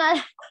 hindi ko na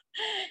alam.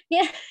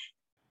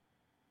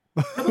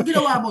 Ano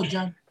ginawa mo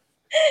dyan?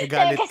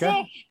 Nagalit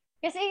ka?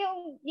 Kasi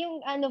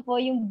yung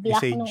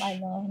black Visage. nung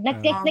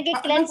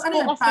nag-cleanse po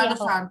kasi Palo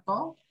ako. Santo?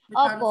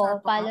 Opo,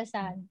 Palo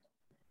Santo.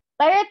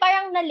 Pero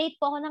parang na-late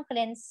po ako ng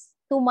cleanse.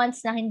 2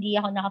 months na hindi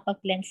ako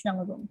nakapag-cleanse ng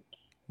room.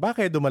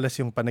 Bakit dumalas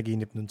yung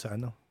panaginip nun sa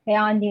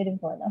Kaya hindi rin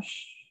po alam.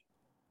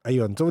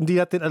 Ayun. So, hindi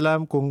natin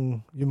alam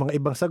kung yung mga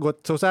ibang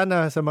sagot. So,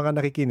 sana sa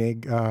mga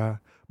nakikinig,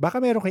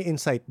 baka meron kayong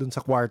insight dun sa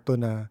kwarto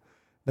na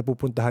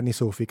napupuntahan ni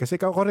Sophie. Kasi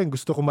ako rin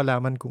gusto ko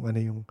malaman kung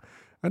ano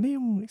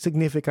yung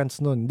significance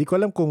nun. Hindi ko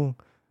alam kung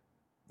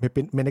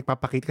may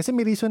nagpapakita. Kasi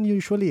may reason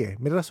usually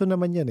May rason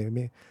naman yan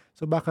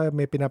So, baka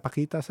may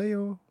pinapakita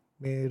sa'yo.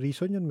 May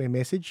reason yun, may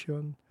message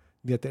yun.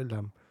 Hindi natin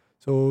alam.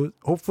 So,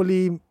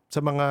 hopefully, sa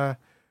mga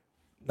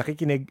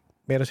nakikinig,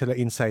 meron sila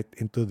insight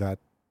into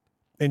that.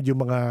 And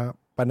yung mga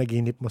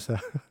panaginip mo sa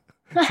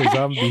sa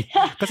zombie.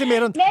 Kasi may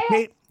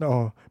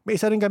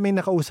isa rin kami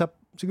nakausap,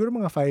 siguro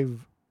mga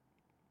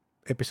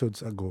 5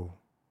 episodes ago,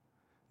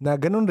 na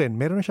ganun rin.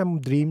 Meron siyang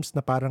dreams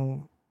na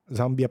parang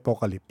zombie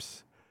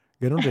apocalypse.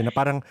 Ganun rin, na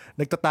parang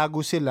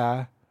nagtatago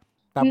sila,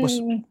 tapos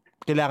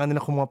kailangan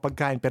nila kumuha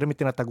pagkain, pero may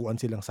tinataguan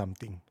silang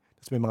something.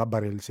 Tapos may mga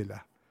baril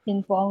sila.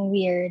 Yun po ang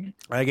weird.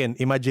 Again,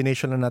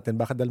 imagination na natin.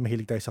 Baka dahil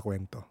mahilig tayo sa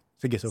kwento.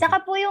 Sige, Sophie.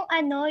 Saka po yung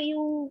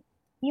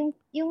yung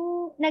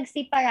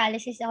nag-sleep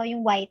paralysis ako,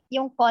 yung white,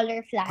 yung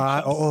color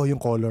flashes. Oo,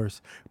 yung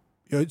colors.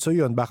 So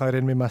yun, baka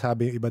rin may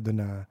masabi yung iba doon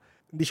na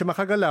hindi siya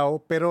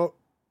makagalaw, pero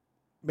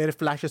may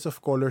flashes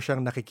of color siyang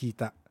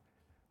nakikita.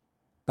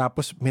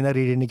 Tapos may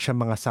naririnig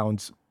siyang mga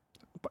sounds.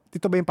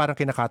 Ito ba yung parang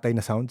kinakatay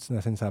na sounds na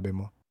sinasabi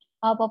mo?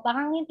 Opo,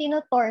 parang yung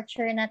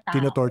tino-torture na tao.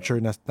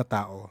 Tino-torture na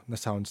tao, na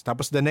sounds.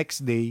 Tapos the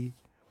next day,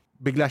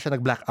 bigla siya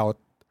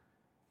nag-blackout.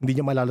 Hindi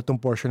niya malala tong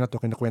portion na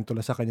to. Kinakwento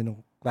lang sa kanya ng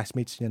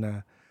classmates niya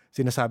na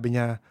sinasabi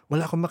niya,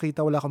 wala akong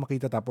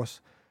makita.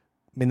 Tapos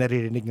may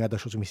naririnig nga daw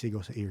siya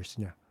sumisigaw sa ears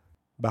niya.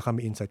 Baka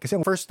may insight. Kasi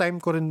ang first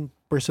time ko rin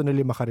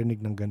personally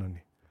makarinig ng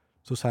ganun eh.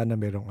 So sana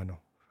merong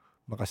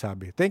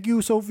makasabi. Thank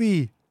you,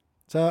 Sophie,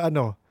 sa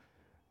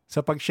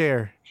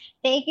pag-share.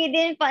 Thank you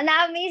din po.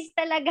 Na-amaze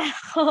talaga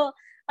ako.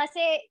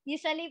 Kasi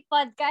usually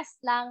podcast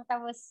lang,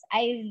 tapos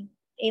I'm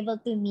able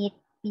to meet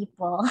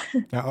people.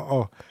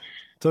 Oo.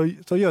 So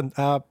yun,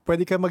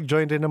 pwede ka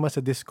mag-join rin naman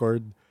sa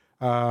Discord.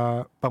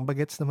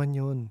 Pang-bagets naman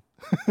yun.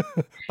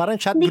 Parang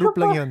chat group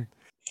lang yun.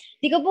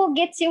 Di ko po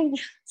gets yung...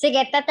 Sige,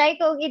 tatry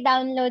ko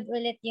i-download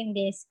ulit yung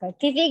Discord.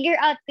 I-figure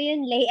out ko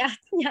yung layout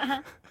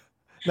niya.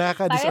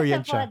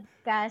 Nakaka-disorient siya. Para sa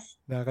podcast.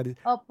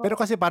 Opo. Pero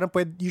kasi parang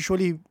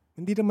usually,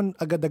 hindi naman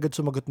agad-agad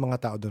sumagot mga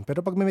tao doon.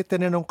 Pero pag may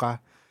tinanong ka,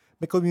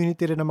 may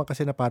community rin naman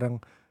kasi na parang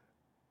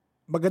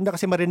maganda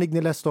kasi marinig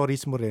nila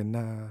stories mo rin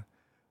na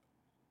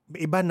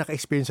may iba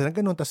naka-experience na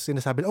ganun, tapos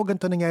sinasabi,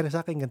 ganito nangyari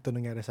sa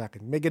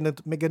akin.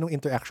 May ganung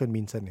interaction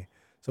minsan eh.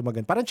 So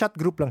maganda. Parang chat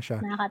group lang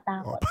siya.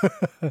 Nakakatakot.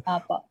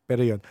 Opo.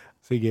 Pero yun.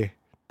 Sige.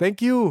 Thank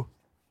you.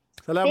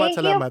 Salamat.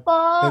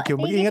 Thank you.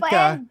 Mag-ingat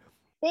ka.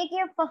 Thank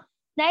you po.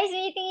 Nice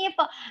meeting you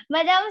po.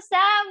 Madam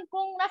Sam,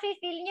 kung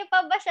nafe-feel niyo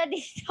pa ba siya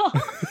dito?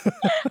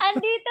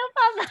 Andito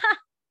pa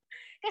ba?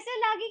 Kasi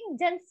laging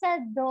dyan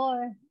sa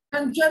door.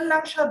 Andyan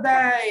lang siya,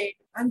 Day.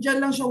 Andyan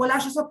lang siya. Wala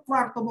siya sa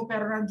kwarto mo,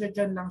 pero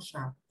nandyan lang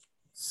siya.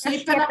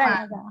 Safe ka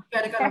naman.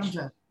 Pwede ka lang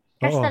dyan.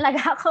 Kasi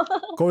talaga ako.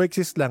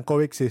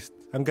 Coexist.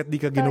 Hanggat di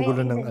ka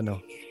ginugulo ng ng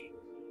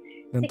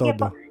Sige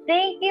todo. Po.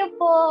 Thank you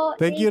po.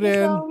 Thank you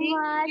rin. So much.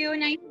 Thank you.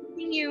 Nice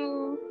meeting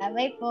you.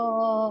 Bye-bye po.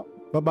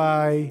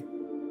 Bye-bye.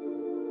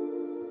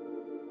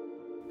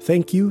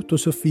 Thank you to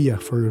Sophia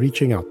for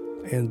reaching out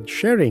and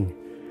sharing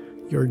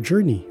your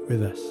journey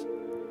with us.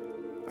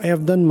 I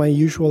have done my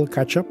usual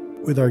catch-up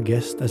with our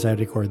guest as I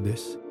record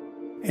this,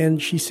 and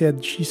she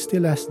said she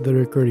still has the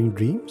recurring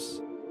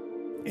dreams.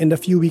 And a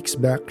few weeks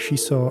back, she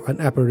saw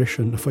an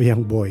apparition of a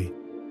young boy.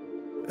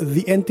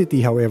 The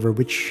entity, however,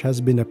 which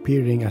has been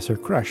appearing as her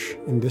crush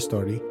in this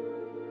story,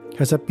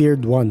 has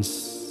appeared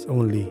once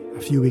only,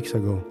 a few weeks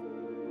ago.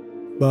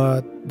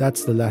 But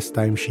that's the last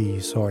time she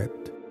saw it.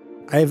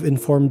 I've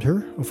informed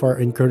her of our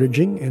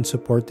encouraging and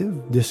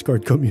supportive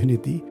Discord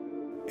community,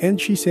 and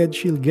she said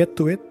she'll get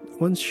to it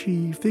once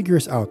she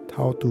figures out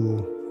how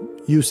to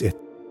use it.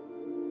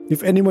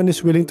 If anyone is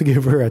willing to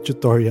give her a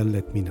tutorial,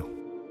 let me know.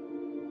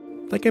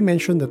 Like I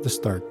mentioned at the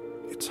start,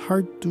 it's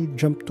hard to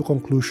jump to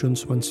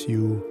conclusions once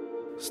you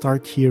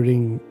start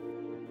hearing,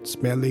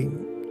 smelling,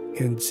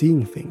 and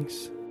seeing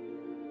things.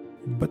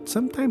 But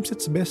sometimes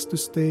it's best to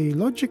stay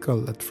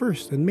logical at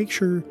first and make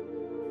sure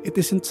it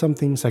isn't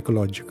something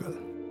psychological.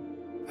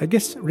 I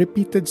guess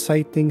repeated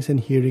sightings and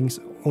hearings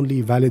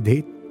only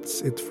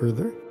validates it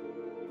further.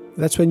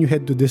 That's when you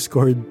head to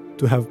Discord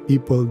to have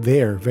people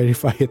there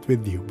verify it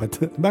with you. But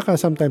baka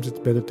sometimes it's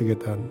better to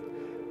get a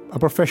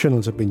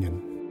professional's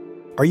opinion.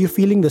 Are you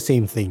feeling the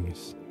same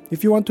things?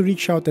 If you want to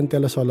reach out and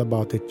tell us all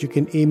about it, you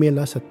can email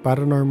us at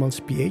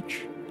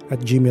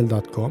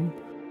paranormalsph@gmail.com,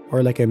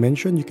 or like I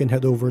mentioned, you can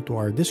head over to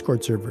our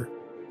Discord server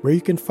where you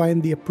can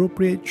find the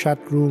appropriate chat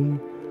room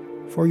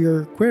for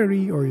your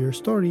query or your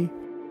story.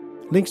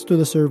 Links to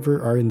the server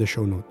are in the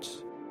show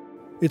notes.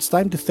 It's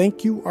time to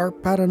thank you, our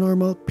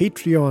paranormal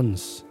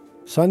Patreons,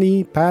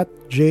 Sunny, Pat,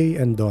 Jay,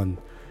 and Don.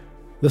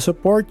 The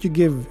support you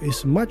give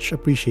is much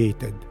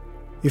appreciated.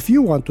 If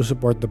you want to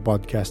support the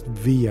podcast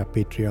via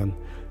Patreon,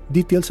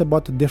 details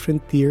about the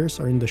different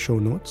tiers are in the show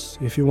notes.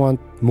 If you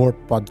want more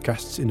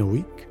podcasts in a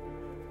week,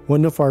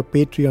 one of our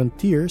Patreon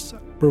tiers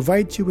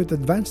provides you with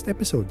advanced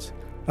episodes,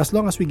 as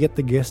long as we get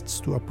the guests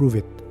to approve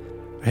it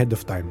ahead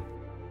of time.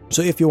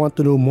 So if you want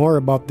to know more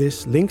about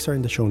this, links are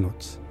in the show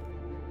notes.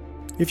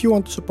 If you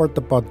want to support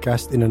the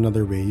podcast in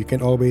another way, you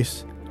can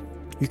always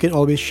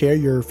share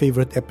your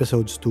favorite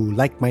episodes to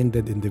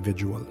like-minded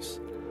individuals.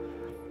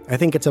 I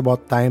think it's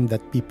about time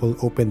that people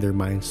open their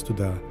minds to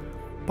the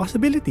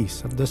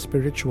possibilities of the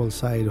spiritual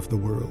side of the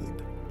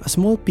world. A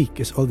small peek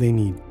is all they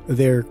need.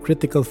 Their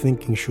critical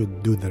thinking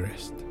should do the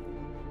rest.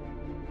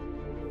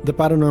 The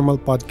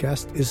Paranormal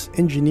Podcast is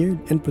engineered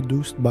and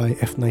produced by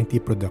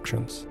F90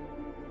 Productions.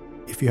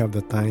 If you have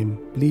the time,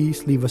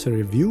 please leave us a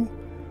review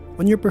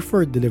on your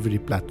preferred delivery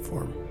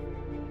platform.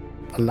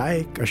 A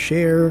like, a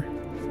share,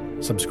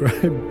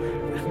 subscribe,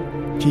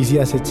 cheesy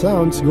as it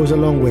sounds, goes a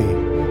long way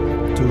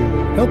to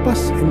help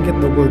us and get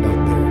the word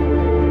out there.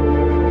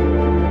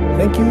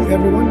 Thank you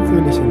everyone for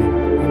listening,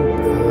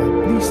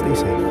 and please stay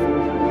safe.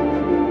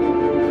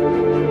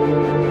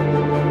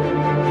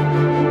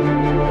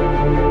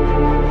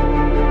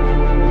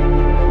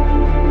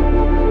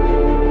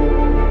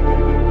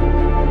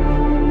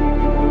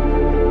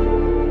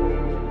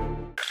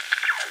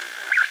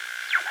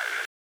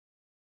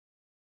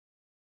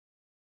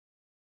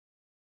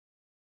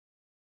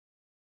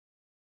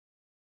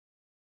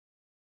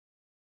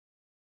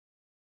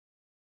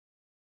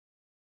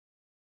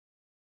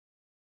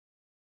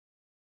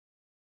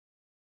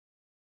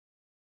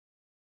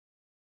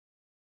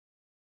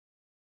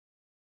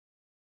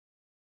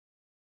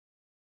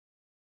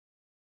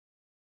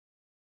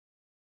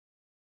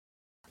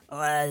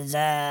 What's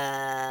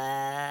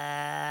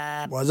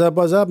up?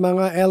 What's up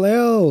mga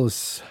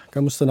LLs?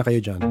 Kamusta na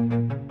kayo dyan?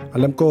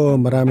 Alam ko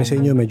marami sa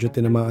inyo medyo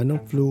tinamaan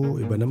ng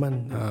flu, iba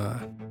naman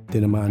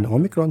tinamaan ng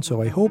Omicron,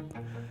 so I hope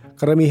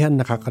karamihan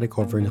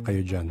nakaka-recover na kayo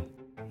dyan.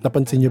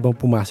 Napansin nyo bang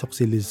pumasok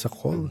si Liz sa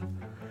call?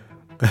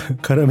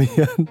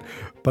 Karamihan,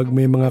 pag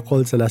may mga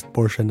call sa last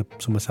portion na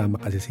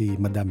sumasama kasi si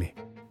Madam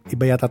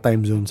Iba yata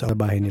time zone sa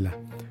bahay nila.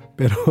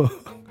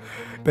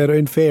 Pero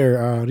in fair,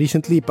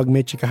 recently pag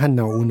may chikahan,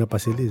 nauuna pa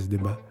si Liz,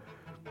 di ba?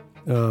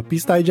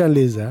 Peace tayo dyan,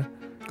 Liz, ha?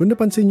 Kung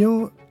napansin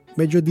nyo,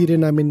 medyo di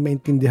rin namin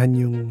maintindihan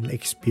yung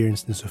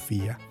experience ni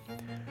Sofia.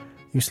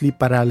 Yung sleep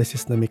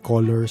paralysis na may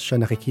colors, siya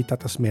nakikita,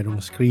 tapos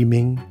merong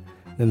screaming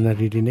na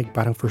naririnig.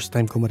 Parang first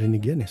time ko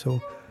marinig yan,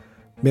 So,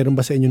 meron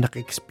ba sa inyo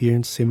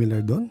naka-experience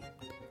similar doon?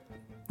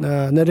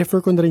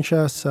 Na-refer ko na rin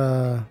siya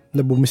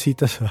na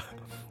bumisita sa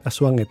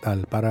Aswang et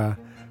al. Para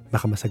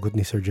makamasagot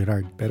ni Sir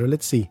Gerard. Pero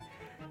let's see.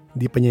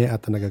 Hindi pa niya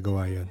ata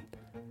nagagawa yun.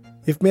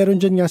 If meron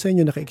dyan nga sa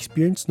inyo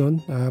naka-experience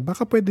nun,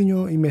 baka pwede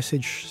nyo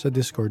i-message sa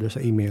Discord o sa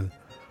email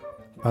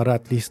para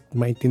at least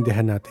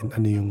maintindihan natin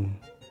ano yung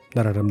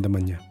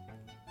nararamdaman niya.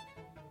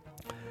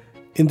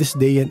 In this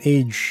day and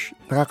age,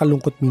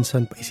 nakakalungkot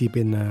minsan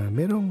paisipin na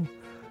merong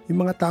yung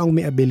mga taong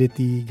may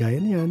ability gaya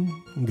niyan,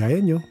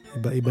 gaya nyo,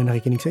 iba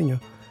nakikinig sa inyo,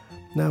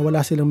 na wala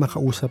silang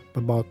makausap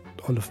about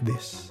all of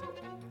this.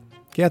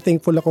 Kaya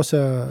thankful ako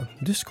sa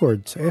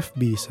Discord, sa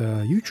FB,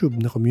 sa YouTube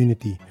na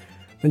community.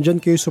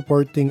 Nandyan kayo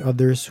supporting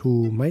others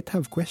who might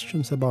have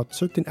questions about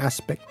certain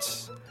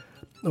aspects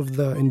of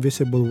the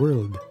invisible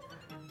world.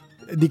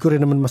 Di ko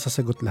rin naman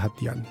masasagot lahat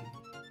yan.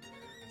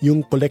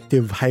 Yung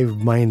collective hive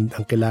mind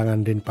ang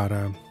kailangan rin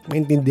para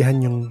maintindihan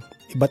yung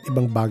iba't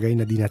ibang bagay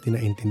na di natin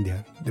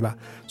naintindihan. Diba?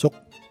 So,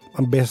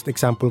 ang best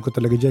example ko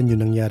talaga dyan,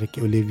 yung nangyari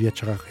kay Olivia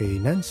tsaka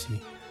kay Nancy.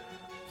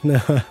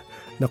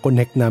 Na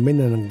connect namin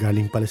na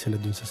nanggaling pala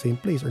sila dun sa same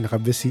place or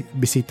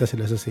nakabisita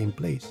sila sa same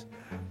place.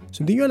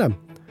 So, hindi nyo alam.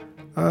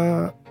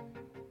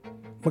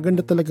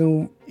 Maganda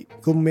talagang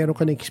kung meron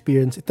ka na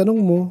experience,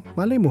 itanong mo,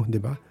 malay mo, di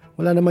ba?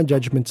 Wala naman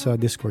judgment sa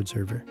Discord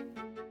server.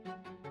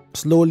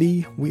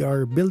 Slowly, we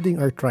are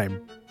building our tribe.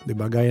 Di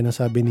ba? Gaya ng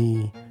sabi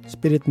ni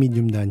Spirit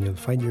Medium Daniel,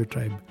 find your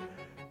tribe.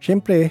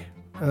 Siyempre,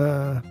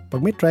 pag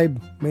may tribe,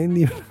 may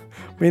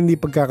hindi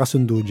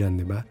pagkakasundo dyan,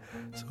 di ba?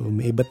 So,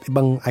 may iba't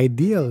ibang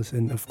ideals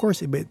and of course,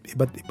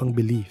 iba't ibang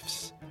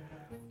beliefs.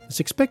 As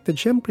expected,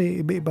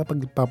 siyempre, iba-iba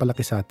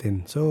pagpapalaki sa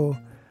atin. So,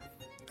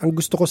 ang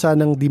gusto ko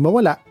sanang di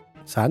mawala,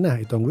 sana,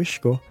 ito ang wish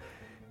ko,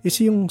 is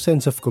yung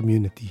sense of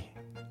community.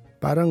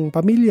 Parang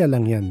pamilya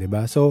lang yan, di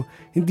ba? So,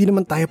 hindi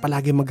naman tayo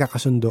palagi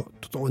magkakasundo.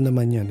 Totoo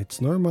naman yan. It's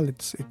normal.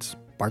 It's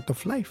part of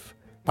life.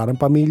 Parang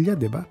pamilya,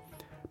 di ba?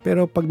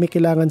 Pero pag may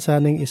kailangan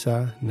sana yung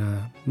isa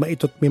na may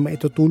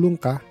maitutulong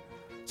ka,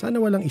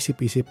 sana walang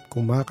isip-isip.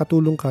 Kung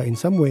makakatulong ka in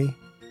some way,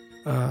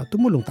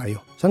 tumulong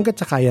tayo. Hanggat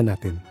sa kaya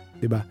natin,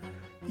 di ba?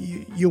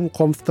 Yung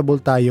comfortable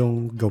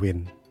tayong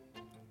gawin.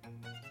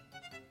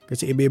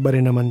 Kasi iba-iba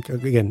rin naman,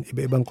 again,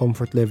 iba-ibang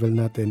comfort level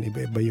natin,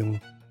 iba-iba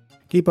yung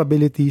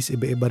capabilities,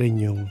 iba-iba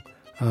rin yung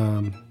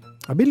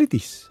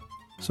abilities.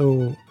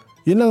 So,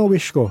 yun lang ang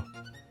wish ko.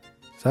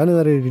 Sana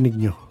naririnig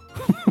nyo.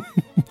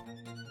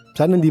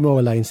 Sana hindi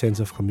mawala yung sense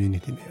of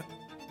community na yun.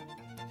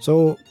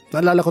 So,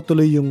 naalala ko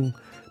tuloy yung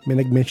may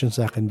nag-mention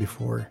sa akin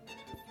before.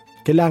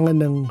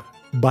 Kailangan ng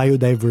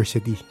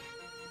biodiversity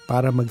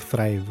para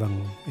mag-thrive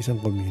ang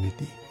isang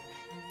community.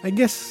 I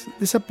guess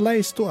this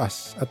applies to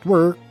us at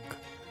work,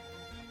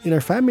 in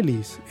our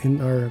families,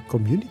 in our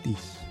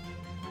communities,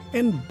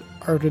 and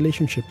our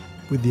relationship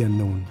with the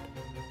unknown.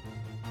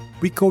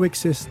 We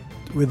coexist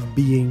with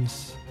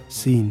beings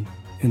seen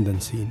and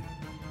unseen.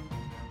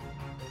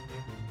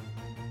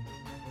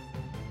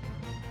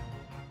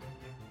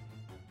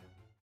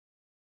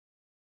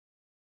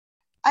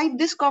 I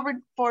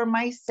discovered for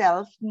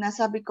myself na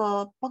sabi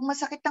ko, pag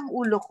masakit ang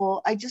ulo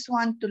ko, I just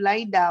want to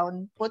lie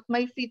down, put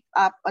my feet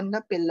up on the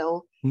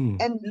pillow,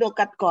 and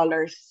look at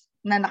colors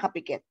na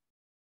nakapikit.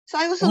 So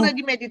I was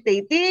already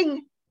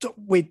meditating. So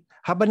wait,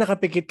 habang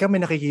nakapikit ka,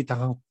 may nakikita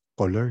kang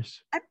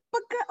colors? At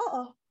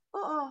oo.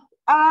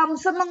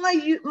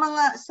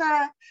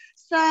 Sa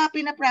sa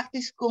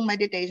pina-practice kong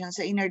meditation,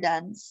 sa inner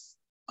dance,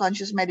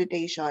 conscious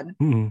meditation,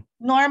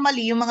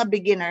 normally, yung mga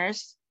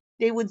beginners,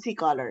 they would see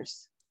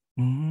colors.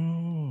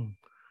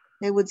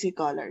 They would see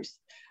colors.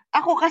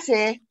 Ako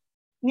kasi,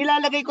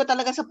 nilalagay ko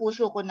talaga sa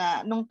puso ko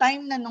na nung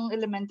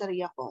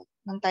elementary ako,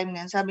 nung time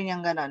na yan, sabi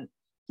niya ganon.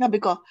 Sabi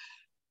ko,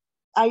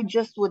 I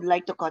just would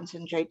like to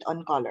concentrate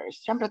on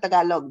colors. Siyempre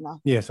Tagalog, no?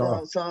 Yes,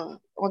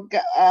 So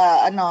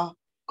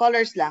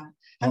colors lang.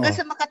 Hanggang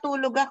sa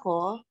makatulog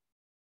ako,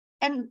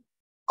 and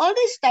all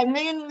this time,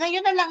 ngayon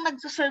na lang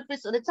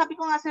nagsusurface ulit. Sabi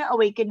ko nga sa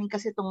awakening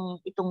kasi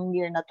itong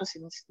year na to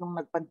since nung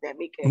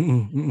nag-pandemic eh.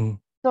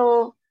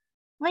 So,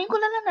 ngayon ko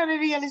lang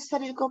nare-realize sa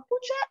sarili ko,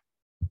 pucha,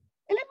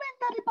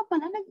 elementary pa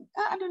pala,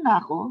 na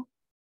ako.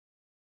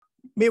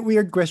 May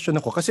weird question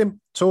ako. Kasi,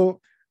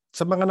 so,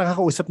 sa mga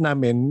nakakausap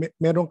namin,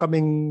 meron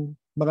kaming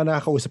mga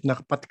nakakausap na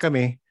pati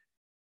kami,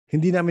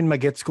 hindi namin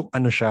magets kung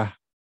ano siya.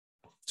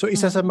 So,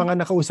 isa sa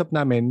mga nakausap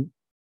namin,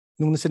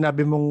 nung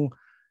sinabi mong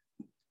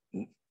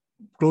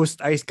closed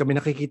eyes kami,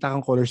 nakikita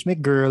kang colors, may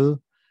girl,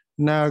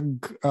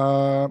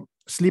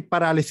 sleep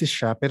paralysis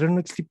siya, pero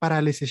nung nag-sleep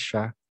paralysis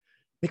siya,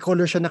 may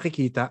color siya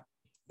nakikita.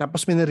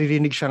 Tapos may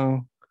naririnig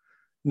siyang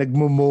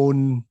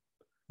nagmo-moan,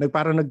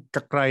 parang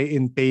nagka-cry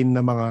in pain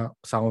na mga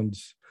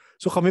sounds.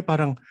 So kami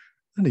parang,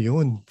 ano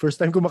yun? First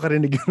time ko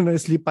makarinig yun na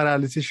sleep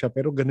paralysis siya,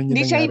 pero ganun yun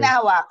nangyari.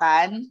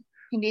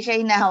 Hindi siya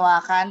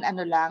hinahawakan,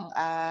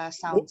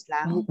 sounds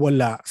lang?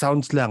 Wala,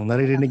 sounds lang.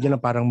 Naririnig niya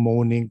lang parang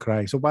moaning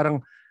cry. So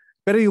parang,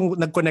 pero yung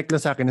nag-connect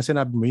lang sa akin na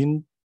sinabi mo,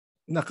 yun,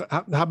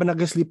 habang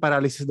nag-sleep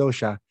paralysis daw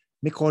siya,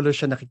 may color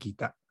siya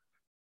nakikita.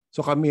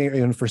 So kami,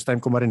 ayun, first time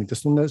ko marinig.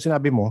 Tapos nung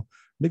sinabi mo,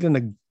 biglang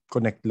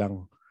nag-connect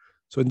lang.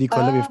 So hindi ko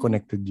alam if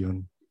connected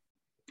yun.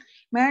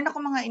 Meron ako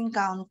mga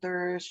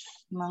encounters,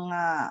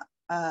 mga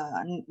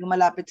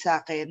lumalapit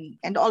sa akin,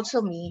 and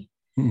also me,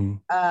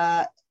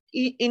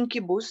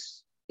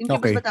 incubus.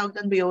 Incubus ba tawag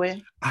ng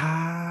BOE?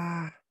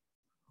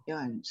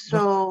 Yun.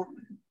 So,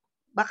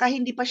 baka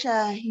hindi pa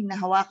siya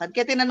hinahawakan.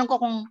 Kaya tinanong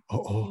ko kung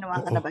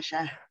hinahawakan na ba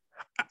siya.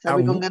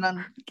 Sabi ko gano'n.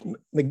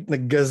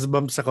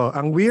 Nag-gazbumps ako.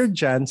 Ang weird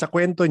dyan, sa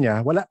kwento niya,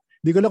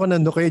 di ko lang kung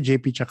nandun kayo,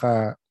 JP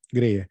tsaka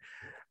Gray.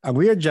 Ang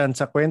weird dyan,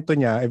 sa kwento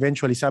niya,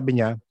 eventually sabi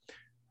niya,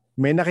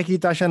 may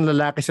nakikita siyang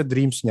lalaki sa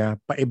dreams niya,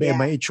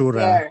 paiba-iba yung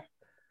itsura.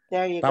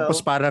 There you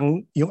Tapos go.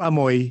 parang yung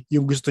amoy,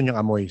 yung gusto niyang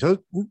amoy.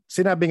 So,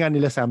 sinabi nga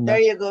nila Sam na,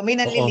 there you go. May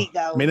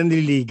nanliligaw. May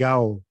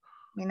nanliligaw.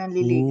 May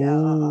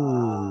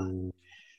nanliligaw.